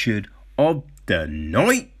Orchard of the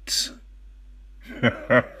night.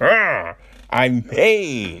 I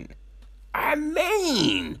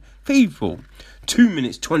mean, people, 2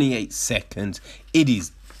 minutes, 28 seconds, it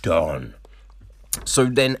is done. So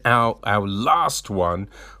then our last one,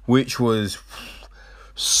 which was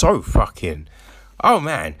so fucking, oh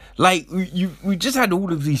man, like we just had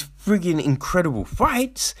all of these friggin' incredible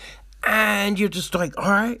fights, and you're just like, all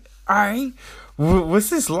right, what's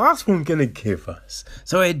this last one gonna give us?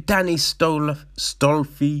 So I had Danny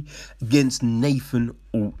Stolfi against Nathan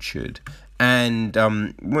Orchard. And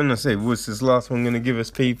when I say what's this last one gonna give us,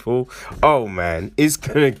 people? Oh man, it's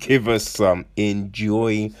gonna give us some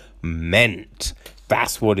enjoyment.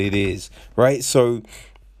 That's what it is, right? So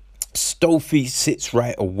Stolfi sits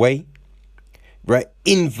right away, right?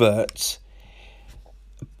 Inverts,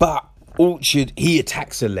 but Orchard, he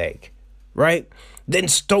attacks a leg, right? Then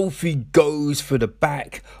Stolfi goes for the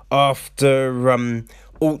back after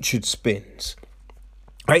Orchard spins.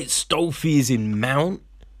 Right? Stolfi is in mount.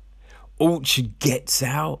 Orchard gets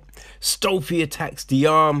out. Stolfi attacks the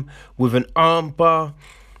arm with an arm bar.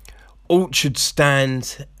 Orchard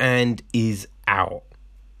stands and is out.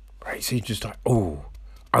 Right? So you're just like, oh,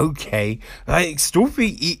 okay. Like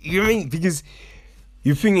Stolfi, you know what I mean? Because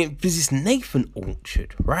you're thinking, this is Nathan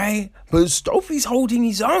Orchard, right? But Stolfi's holding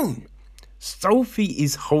his own. Stolfi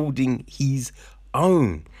is holding his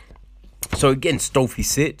own. So again, Stolfi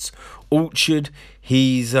sits. Orchard,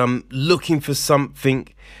 he's looking for something.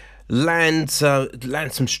 Lands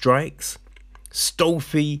some strikes.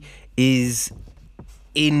 Stolfi is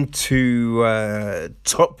into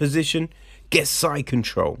top position. Gets side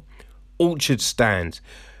control. Orchard stands.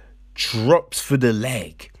 Drops for the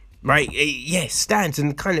leg. Right? Yes, stands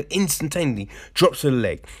and kind of instantaneously drops to the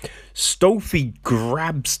leg. Stolfi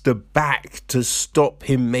grabs the back to stop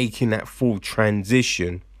him making that full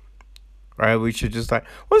transition. Right? Which is just like,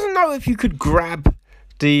 wasn't know if you could grab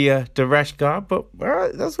the rash guard, but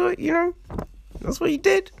that's what, that's what he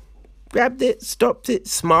did. Grabbed it, stopped it,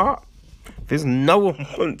 smart. There's no one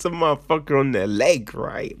wants a motherfucker on their leg,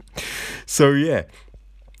 right? So yeah.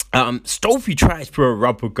 Stolfi tries for a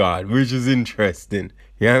rubber guard, which is interesting.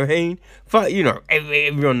 You know what I mean? But,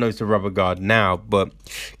 everyone knows the rubber guard now, but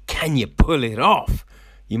can you pull it off?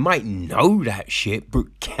 You might know that shit,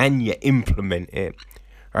 but can you implement it?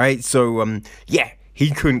 Right? So, yeah,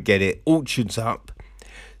 he couldn't get it. Orchard's up.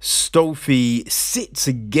 Stolfi sits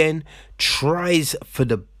again, tries for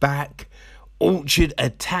the back. Orchard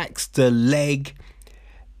attacks the leg,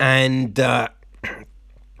 and,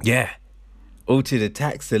 yeah. Orchard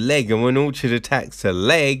attacks the leg, and when Orchard attacks the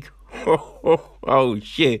leg, oh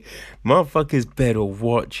shit, motherfuckers better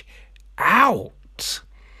watch out.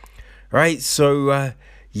 Right, so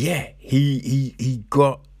yeah, he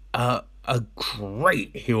got a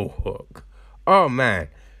great heel hook. Oh man,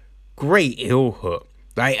 great heel hook.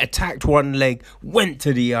 Like, attacked one leg, went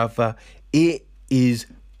to the other. It is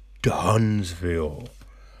Dunsville.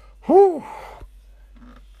 Whew.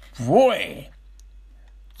 Boy,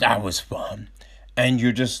 that was fun. And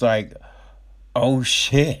you're just like, oh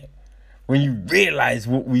shit. When you realize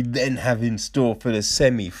what we then have in store for the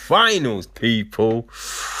semi-finals, people.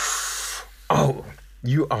 Oh,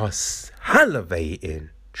 you are salivating.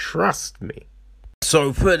 Trust me.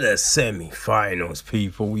 So for the semi-finals,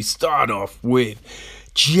 people, we start off with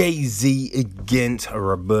Jay-Z against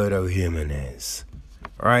Roberto Jimenez.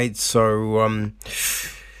 Right, so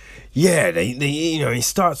yeah, they he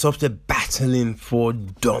starts off, they're battling for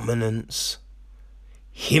dominance.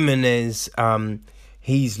 Jimenez,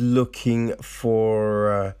 he's looking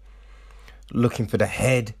for the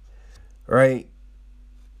head, right?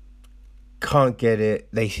 Can't get it.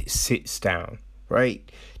 They sits down, right?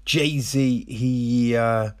 Jay-Z,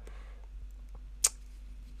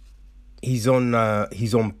 he's on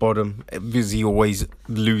bottom, because he always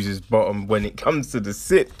loses bottom when it comes to the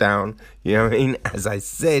sit down. You know what I mean? As I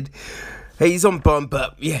said, he's on bottom,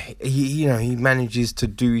 but yeah, he manages to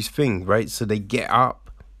do his thing, right? So they get up,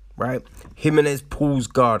 right? Jimenez pulls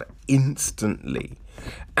guard instantly,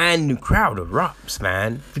 and the crowd erupts,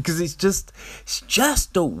 man, because it's just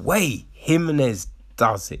the way Jimenez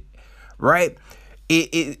does it, right?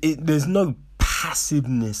 There's no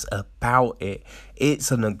passiveness about it. It's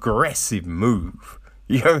an aggressive move.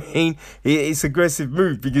 You know what I mean? It's aggressive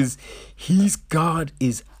move because his guard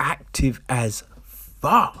is active as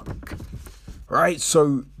fuck, right?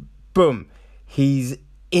 So, boom, he's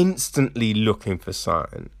instantly looking for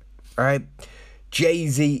something, right?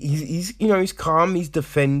 Jay-Z, he's calm, he's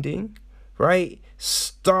defending, right?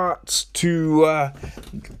 Starts to,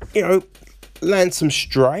 land some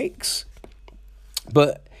strikes.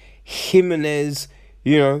 But Jimenez,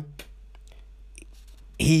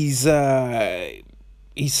 he's smart,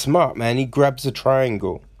 man. He grabs a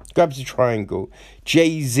triangle.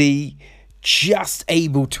 Jay-Z just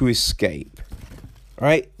able to escape.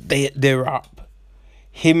 Right? They're up.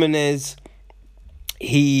 Jimenez,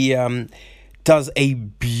 he does a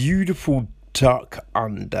beautiful duck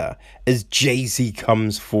under as Jay-Z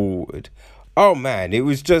comes forward. Oh man, it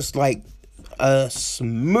was just like a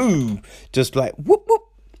smooth, just like whoop whoop,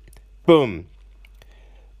 boom,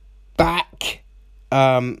 back.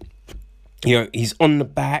 He's on the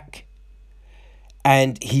back,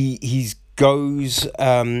 and he goes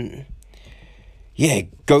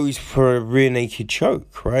for a rear naked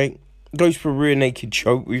choke, right? Goes for a rear naked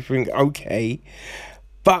choke. We think okay,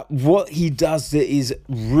 but what he does there is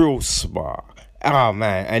real smart. Oh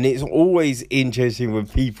man, and it's always interesting when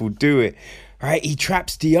people do it, right? He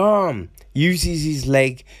traps the arm. Uses his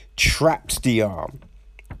leg, traps the arm,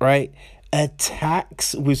 right?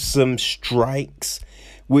 Attacks with some strikes,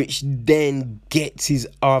 which then gets his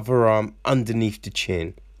other arm underneath the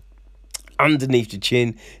chin.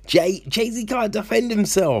 Jay-Z can't defend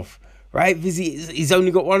himself, right? Because he's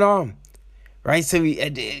only got one arm, right? So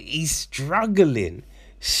he's struggling.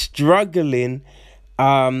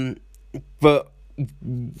 But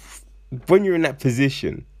when you're in that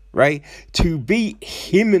position, right, to beat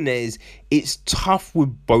Jimenez, it's tough with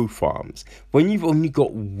both arms. When you've only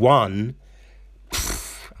got one,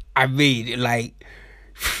 I mean, like,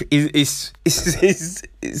 it's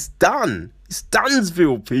done. It's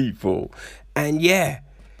Dunsville, people. And yeah,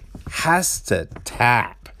 has to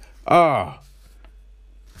tap.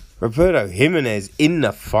 Roberto Jimenez in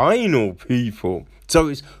the final, people. So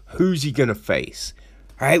it's who's he gonna face?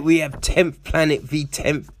 All right, we have 10th Planet v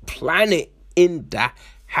 10th Planet in the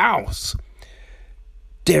house.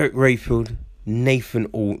 Derek Rayfield, Nathan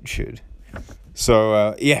Orchard.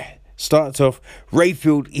 So starts off.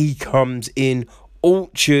 Rayfield, he comes in.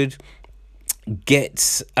 Orchard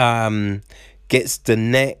gets the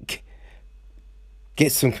neck,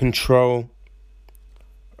 gets some control,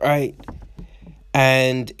 right?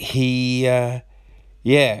 And he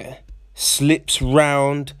slips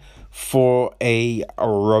round for a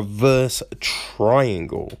reverse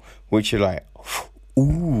triangle, which you're like,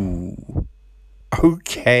 ooh,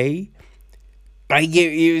 okay. Like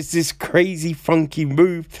it was this crazy funky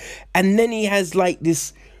move, and then he has like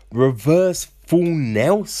this reverse full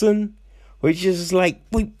Nelson, which is just like,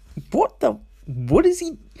 wait, what the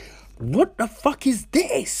fuck is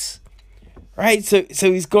this? Right, so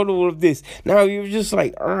he's got all of this. Now you're just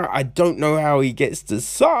like, I don't know how he gets the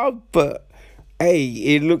sub, but hey,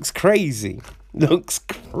 it looks crazy. But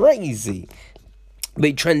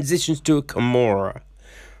it transitions to a Kimura.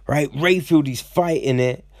 Right, Rayfield is fighting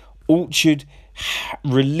it. Orchard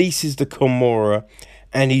releases the Kimura,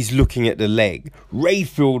 and he's looking at the leg.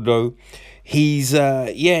 Rayfield, though, He's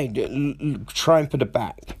trying for the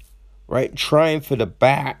back, right? Trying for the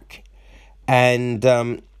back,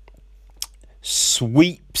 and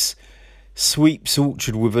sweeps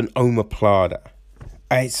Orchard with an omoplata.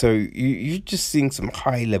 Alright, so you're just seeing some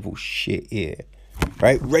high level shit here,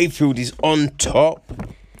 right? Rayfield is on top.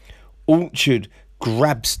 Orchard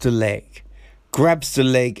grabs the leg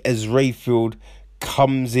as Rayfield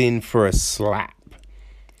comes in for a slap.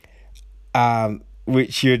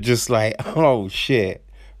 Which you're just like, oh shit,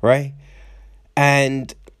 right?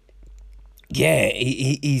 And yeah,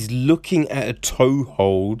 he's looking at a toe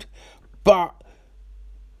hold, but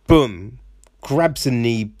boom, grabs a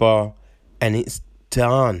knee bar, and it's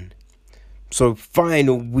done. So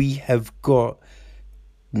final, we have got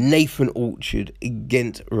Nathan Orchard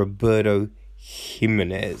against Roberto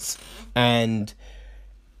Jimenez. And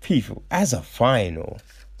people, as a final,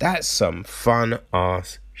 that's some fun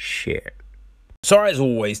ass shit. So as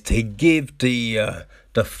always, to give the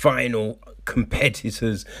final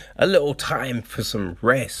competitors a little time for some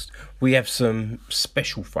rest, we have some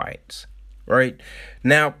special fights, right?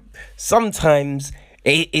 Now, sometimes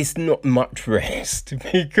it's not much rest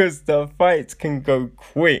because the fights can go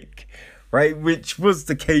quick, right? Which was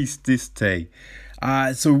the case this day.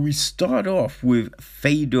 So we start off with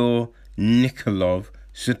Fedor Nikolov,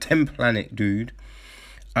 so 10 Planet dude.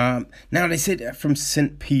 Now they said from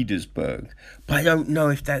St. Petersburg, but I don't know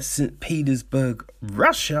if that's St. Petersburg,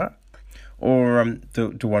 Russia, or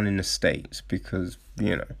the one in the States, because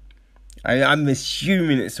I'm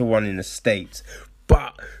assuming it's the one in the States.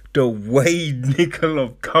 But the way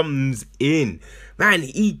Nikolov comes in, man,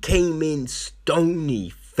 he came in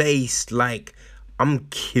stony faced, like I'm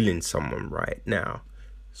killing someone right now,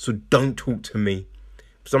 so don't talk to me,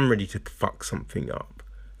 because I'm ready to fuck something up.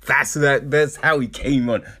 That's how he came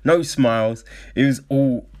on. No smiles. It was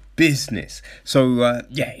all business. So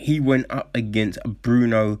he went up against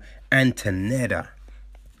Bruno Antonetta.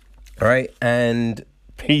 Right? And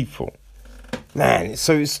people, man,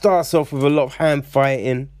 so it starts off with a lot of hand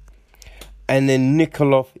fighting, and then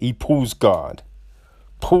Nikolov, he pulls guard,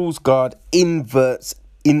 inverts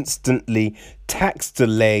instantly, tacks the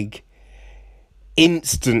leg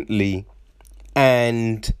instantly,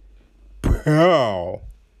 and pow,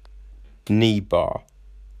 knee bar.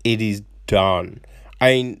 It is done.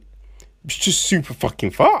 I mean, it's just super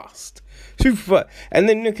fucking fast. And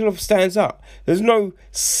then Nikolov stands up. There's no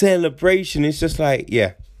celebration. It's just like,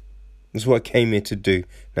 yeah, that's what I came here to do.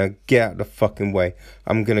 Now get out the fucking way.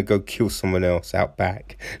 I'm gonna go kill someone else out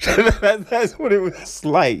back. That's what it was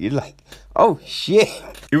like. You're like, oh shit.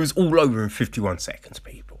 It was all over in 51 seconds,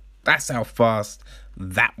 people. That's how fast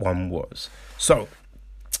that one was. So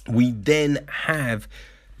we then have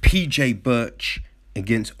PJ Birch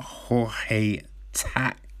against Jorge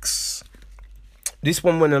Tax. This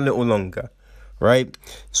one went a little longer, right?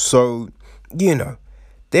 So,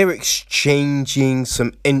 they're exchanging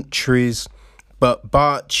some entries, but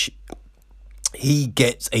Birch, he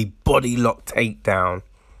gets a body lock takedown.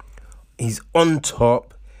 He's on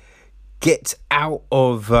top, gets out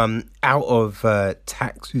of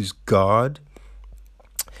Tax's guard.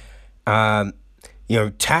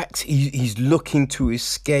 Tax, he's looking to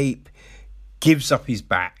escape, gives up his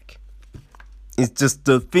back. It's just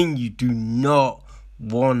the thing you do not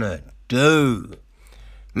wanna do.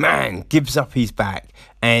 Man, gives up his back.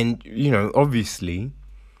 And, obviously,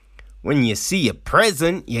 when you see a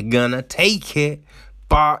present, you're gonna take it.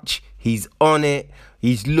 Birch, he's on it.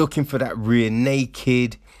 He's looking for that rear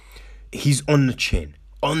naked. He's on the chin.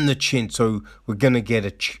 So we're gonna get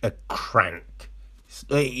a crank.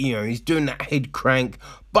 He's doing that head crank,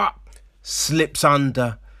 but slips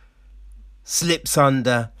under.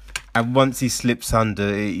 And once he slips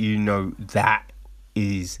under, that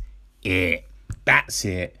is it. That's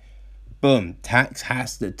it. Boom. Tax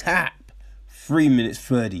has to tap. 3 minutes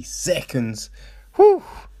 30 seconds. Whew.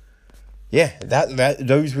 Yeah,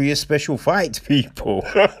 those were your special fights, people.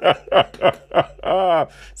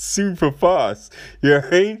 Super fast. You know what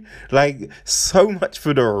I mean? Like, so much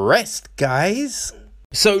for the rest, guys.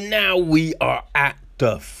 So now we are at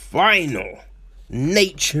the final.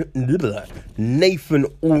 Nathan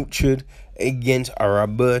Orchard against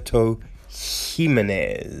Roberto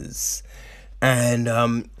Jimenez. And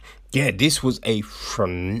this was a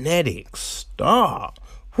frenetic start.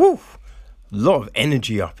 Whew. A lot of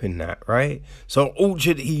energy up in that, right? So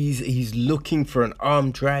Orchard, he's looking for an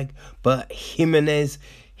arm drag, but Jimenez,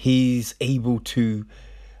 he's able to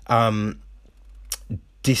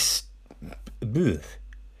distribute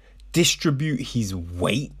his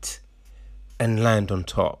weight and land on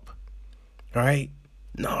top. Right?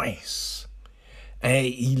 Nice.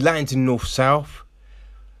 He lands in north-south.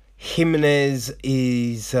 Jimenez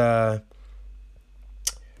is,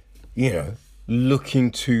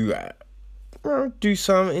 looking to do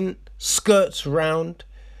something, skirts around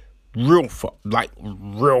real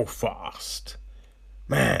fast.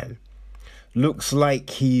 Man, looks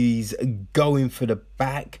like he's going for the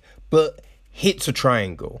back, but hits a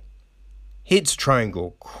triangle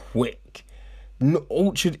quick.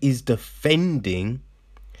 Orchard is defending.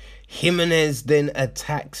 Jimenez then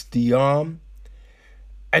attacks the arm,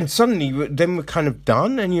 and suddenly then we're kind of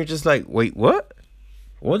done, and you're just like, wait, what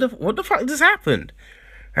the fuck just happened?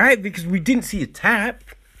 Right? Because we didn't see a tap.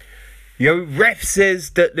 Ref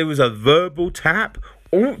says that there was a verbal tap.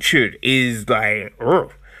 Orchard is like,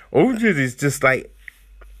 Orchard is just like,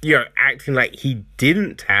 acting like he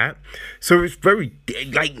didn't tap. So it's very,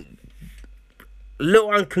 like,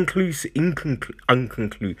 little inconclusive.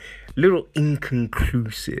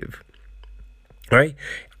 Right?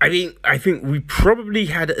 I think we probably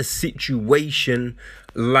had a situation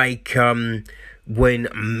like when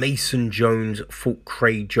Mason Jones fought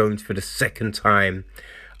Craig Jones for the second time.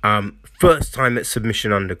 First time at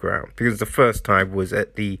Submission Underground, because the first time was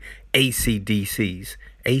at the ACDCs,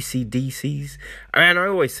 and I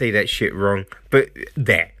always say that shit wrong, but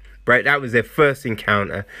right, that was their first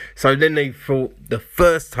encounter. So then they fought the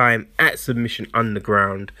first time at Submission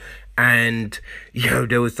Underground, and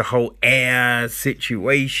there was the whole air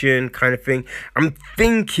situation kind of thing. I'm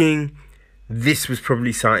thinking this was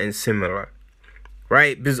probably something similar.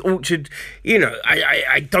 Right, because Orchard,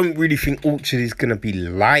 I don't really think Orchard is going to be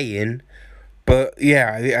lying. But,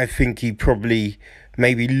 yeah, I think he probably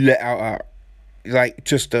maybe let out,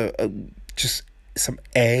 just some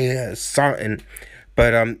air, something.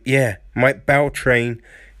 But, Mike Beltran,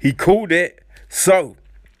 he called it. So,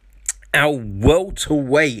 our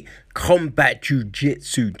welterweight combat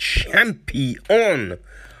jiu-jitsu champion,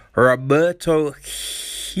 Roberto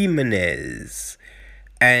Jimenez.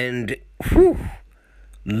 And,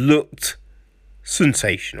 looked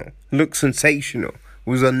sensational.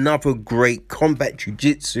 Was another great combat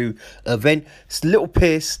jiu-jitsu event. It's a little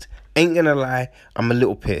pissed. Ain't gonna lie, I'm a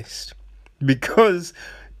little pissed. Because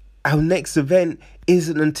our next event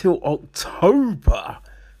isn't until October.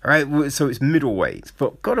 Right? So it's middleweights.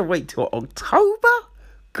 But gotta wait till October?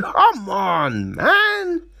 Come on,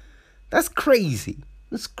 man. That's crazy.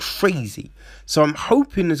 So I'm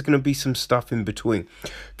hoping there's going to be some stuff in between.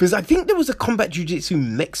 Because I think there was a Combat Jiu-Jitsu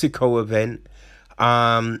Mexico event.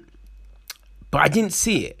 But I didn't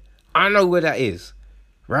see it. I don't know where that is.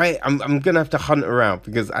 Right? I'm going to have to hunt around.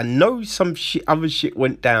 Because I know some other shit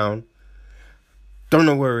went down. Don't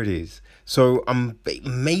know where it is. So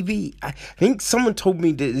maybe... I think someone told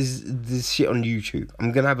me that this shit on YouTube.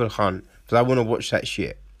 I'm going to have a hunt. Because I want to watch that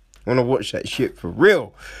shit. I want to watch that shit for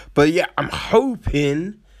real. But yeah, I'm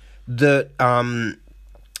hoping that,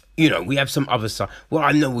 we have some other stuff. Well,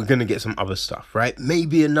 I know we're going to get some other stuff, right?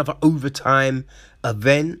 Maybe another overtime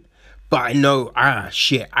event. But I know, I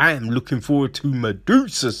am looking forward to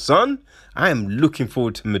Medusa, son. I am looking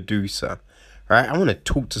forward to Medusa, right? I want to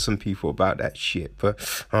talk to some people about that shit. But,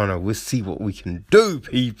 I don't know, we'll see what we can do,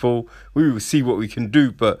 people. We will see what we can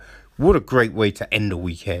do. But what a great way to end the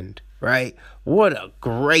weekend. Right? What a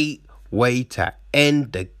great way to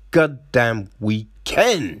end the goddamn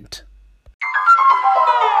weekend.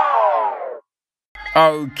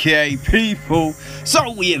 Okay, people.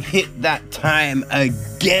 So we have hit that time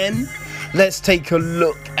again. Let's take a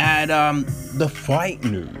look at the fight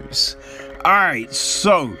news. Alright,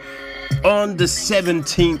 so on the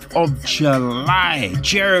 17th of July,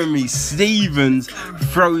 Jeremy Stevens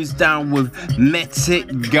throws down with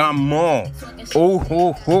Metzit Gamon. Oh,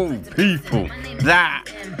 people, that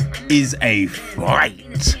is a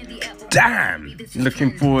fight. Damn,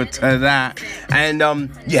 looking forward to that. And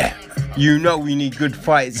we need good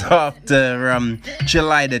fights after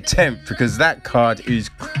July the 10th, because that card is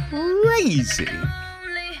crazy.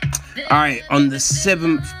 Alright, on the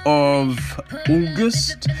 7th of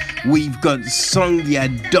August, we've got Song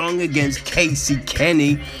Yadong against Casey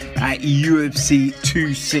Kenny at UFC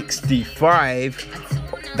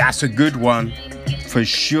 265. That's a good one. For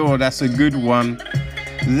sure, that's a good one.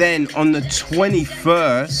 Then on the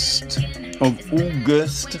 21st of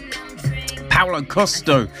August, Paulo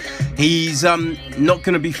Costa, he's not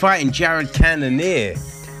going to be fighting Jared Cannonier.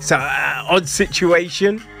 So, odd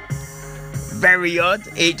situation. Very odd.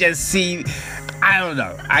 It just seems, I don't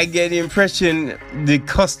know. I get the impression that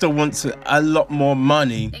Costa wants a lot more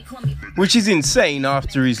money, which is insane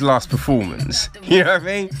after his last performance. You know what I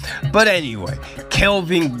mean? But anyway,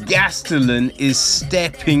 Kelvin Gastelum is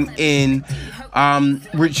stepping in,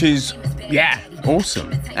 which is Yeah,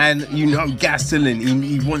 awesome. And you know, Gastelum,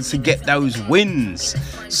 he wants to get those wins.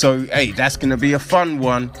 So, hey, that's going to be a fun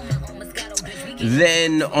one.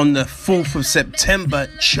 Then on the 4th of September,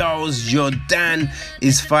 Charles Jourdain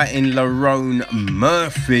is fighting Lerone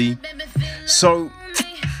Murphy. So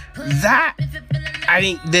that, I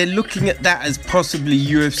think they're looking at that as possibly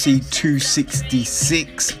UFC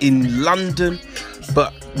 266 in London,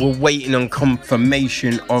 but we're waiting on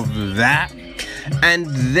confirmation of that. And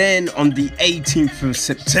then on the 18th of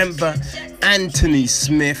September, Anthony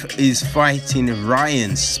Smith is fighting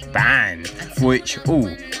Ryan Spann, which,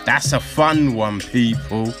 that's a fun one,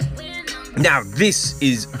 people. Now, this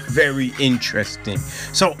is very interesting.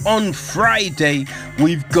 So on Friday,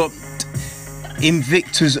 we've got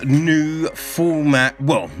Invicta's new format,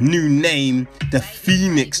 new name, the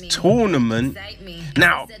Phoenix Tournament.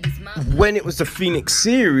 Now, when it was the Phoenix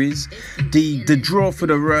Series, the draw for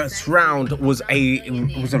the first round was a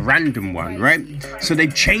random one, right? So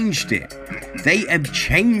they've changed it.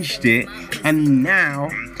 And now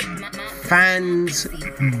fans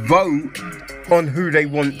vote on who they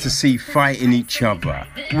want to see fighting each other.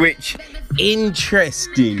 Which,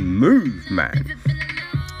 interesting move, man.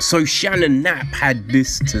 So Shannon Knapp had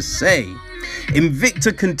this to say: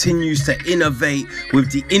 Invicta continues to innovate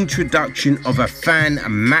with the introduction of a fan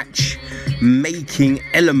match-making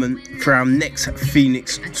element for our next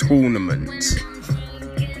Phoenix tournament.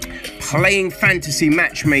 Playing fantasy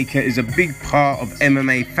matchmaker is a big part of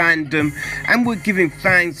MMA fandom, and we're giving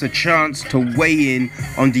fans a chance to weigh in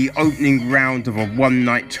on the opening round of a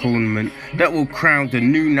one-night tournament that will crown the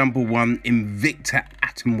new #1 Invicta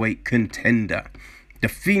atomweight contender. The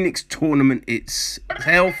Phoenix tournament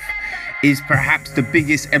itself is perhaps the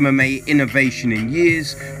biggest MMA innovation in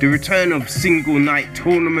years. The return of single night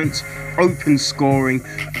tournaments, open scoring,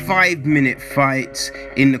 5-minute fights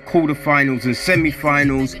in the quarterfinals and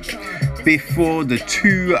semifinals before the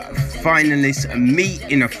two finalists meet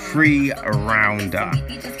in a 3-rounder.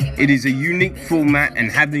 It is a unique format,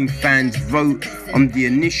 and having fans vote on the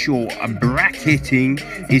initial bracketing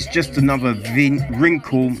is just another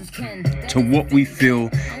wrinkle to what we feel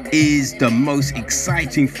is the most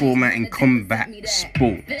exciting format in combat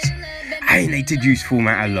sports. And they did use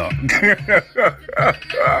format a lot. You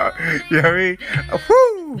know what I mean?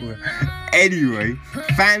 Woo! Anyway,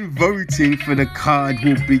 fan voting for the card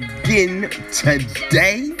will begin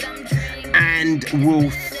today and will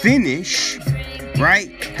finish, right?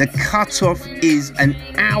 The cutoff is an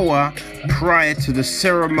hour prior to the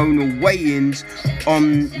ceremonial weigh-ins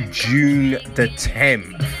on June the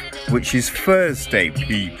 10th, which is Thursday,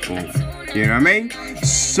 people. You know what I mean?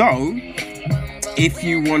 So, if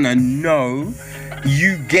you want to know,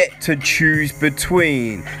 you get to choose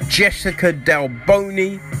between Jessica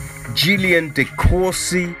Delboni, Gillian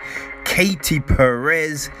DeCourcy, Katie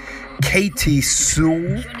Perez, Katie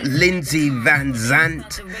Sewell, Lindsay Van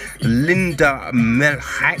Zant, Linda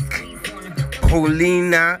Melhack,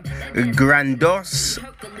 Paulina Grandos,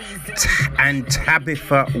 and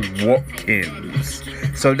Tabitha Watkins.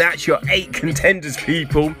 So that's your 8 contenders,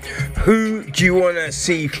 people. Who do you want to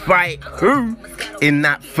see fight who in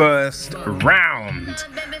that first round?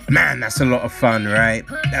 Man, that's a lot of fun, right?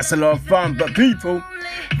 That's a lot of fun. But people,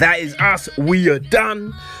 that is us. We are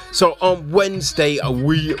done. So on Wednesday,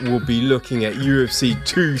 we will be looking at UFC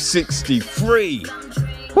 263.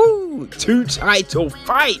 Woo! 2 title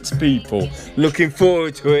fights, people. Looking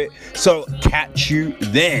forward to it. So catch you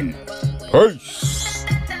then. Peace.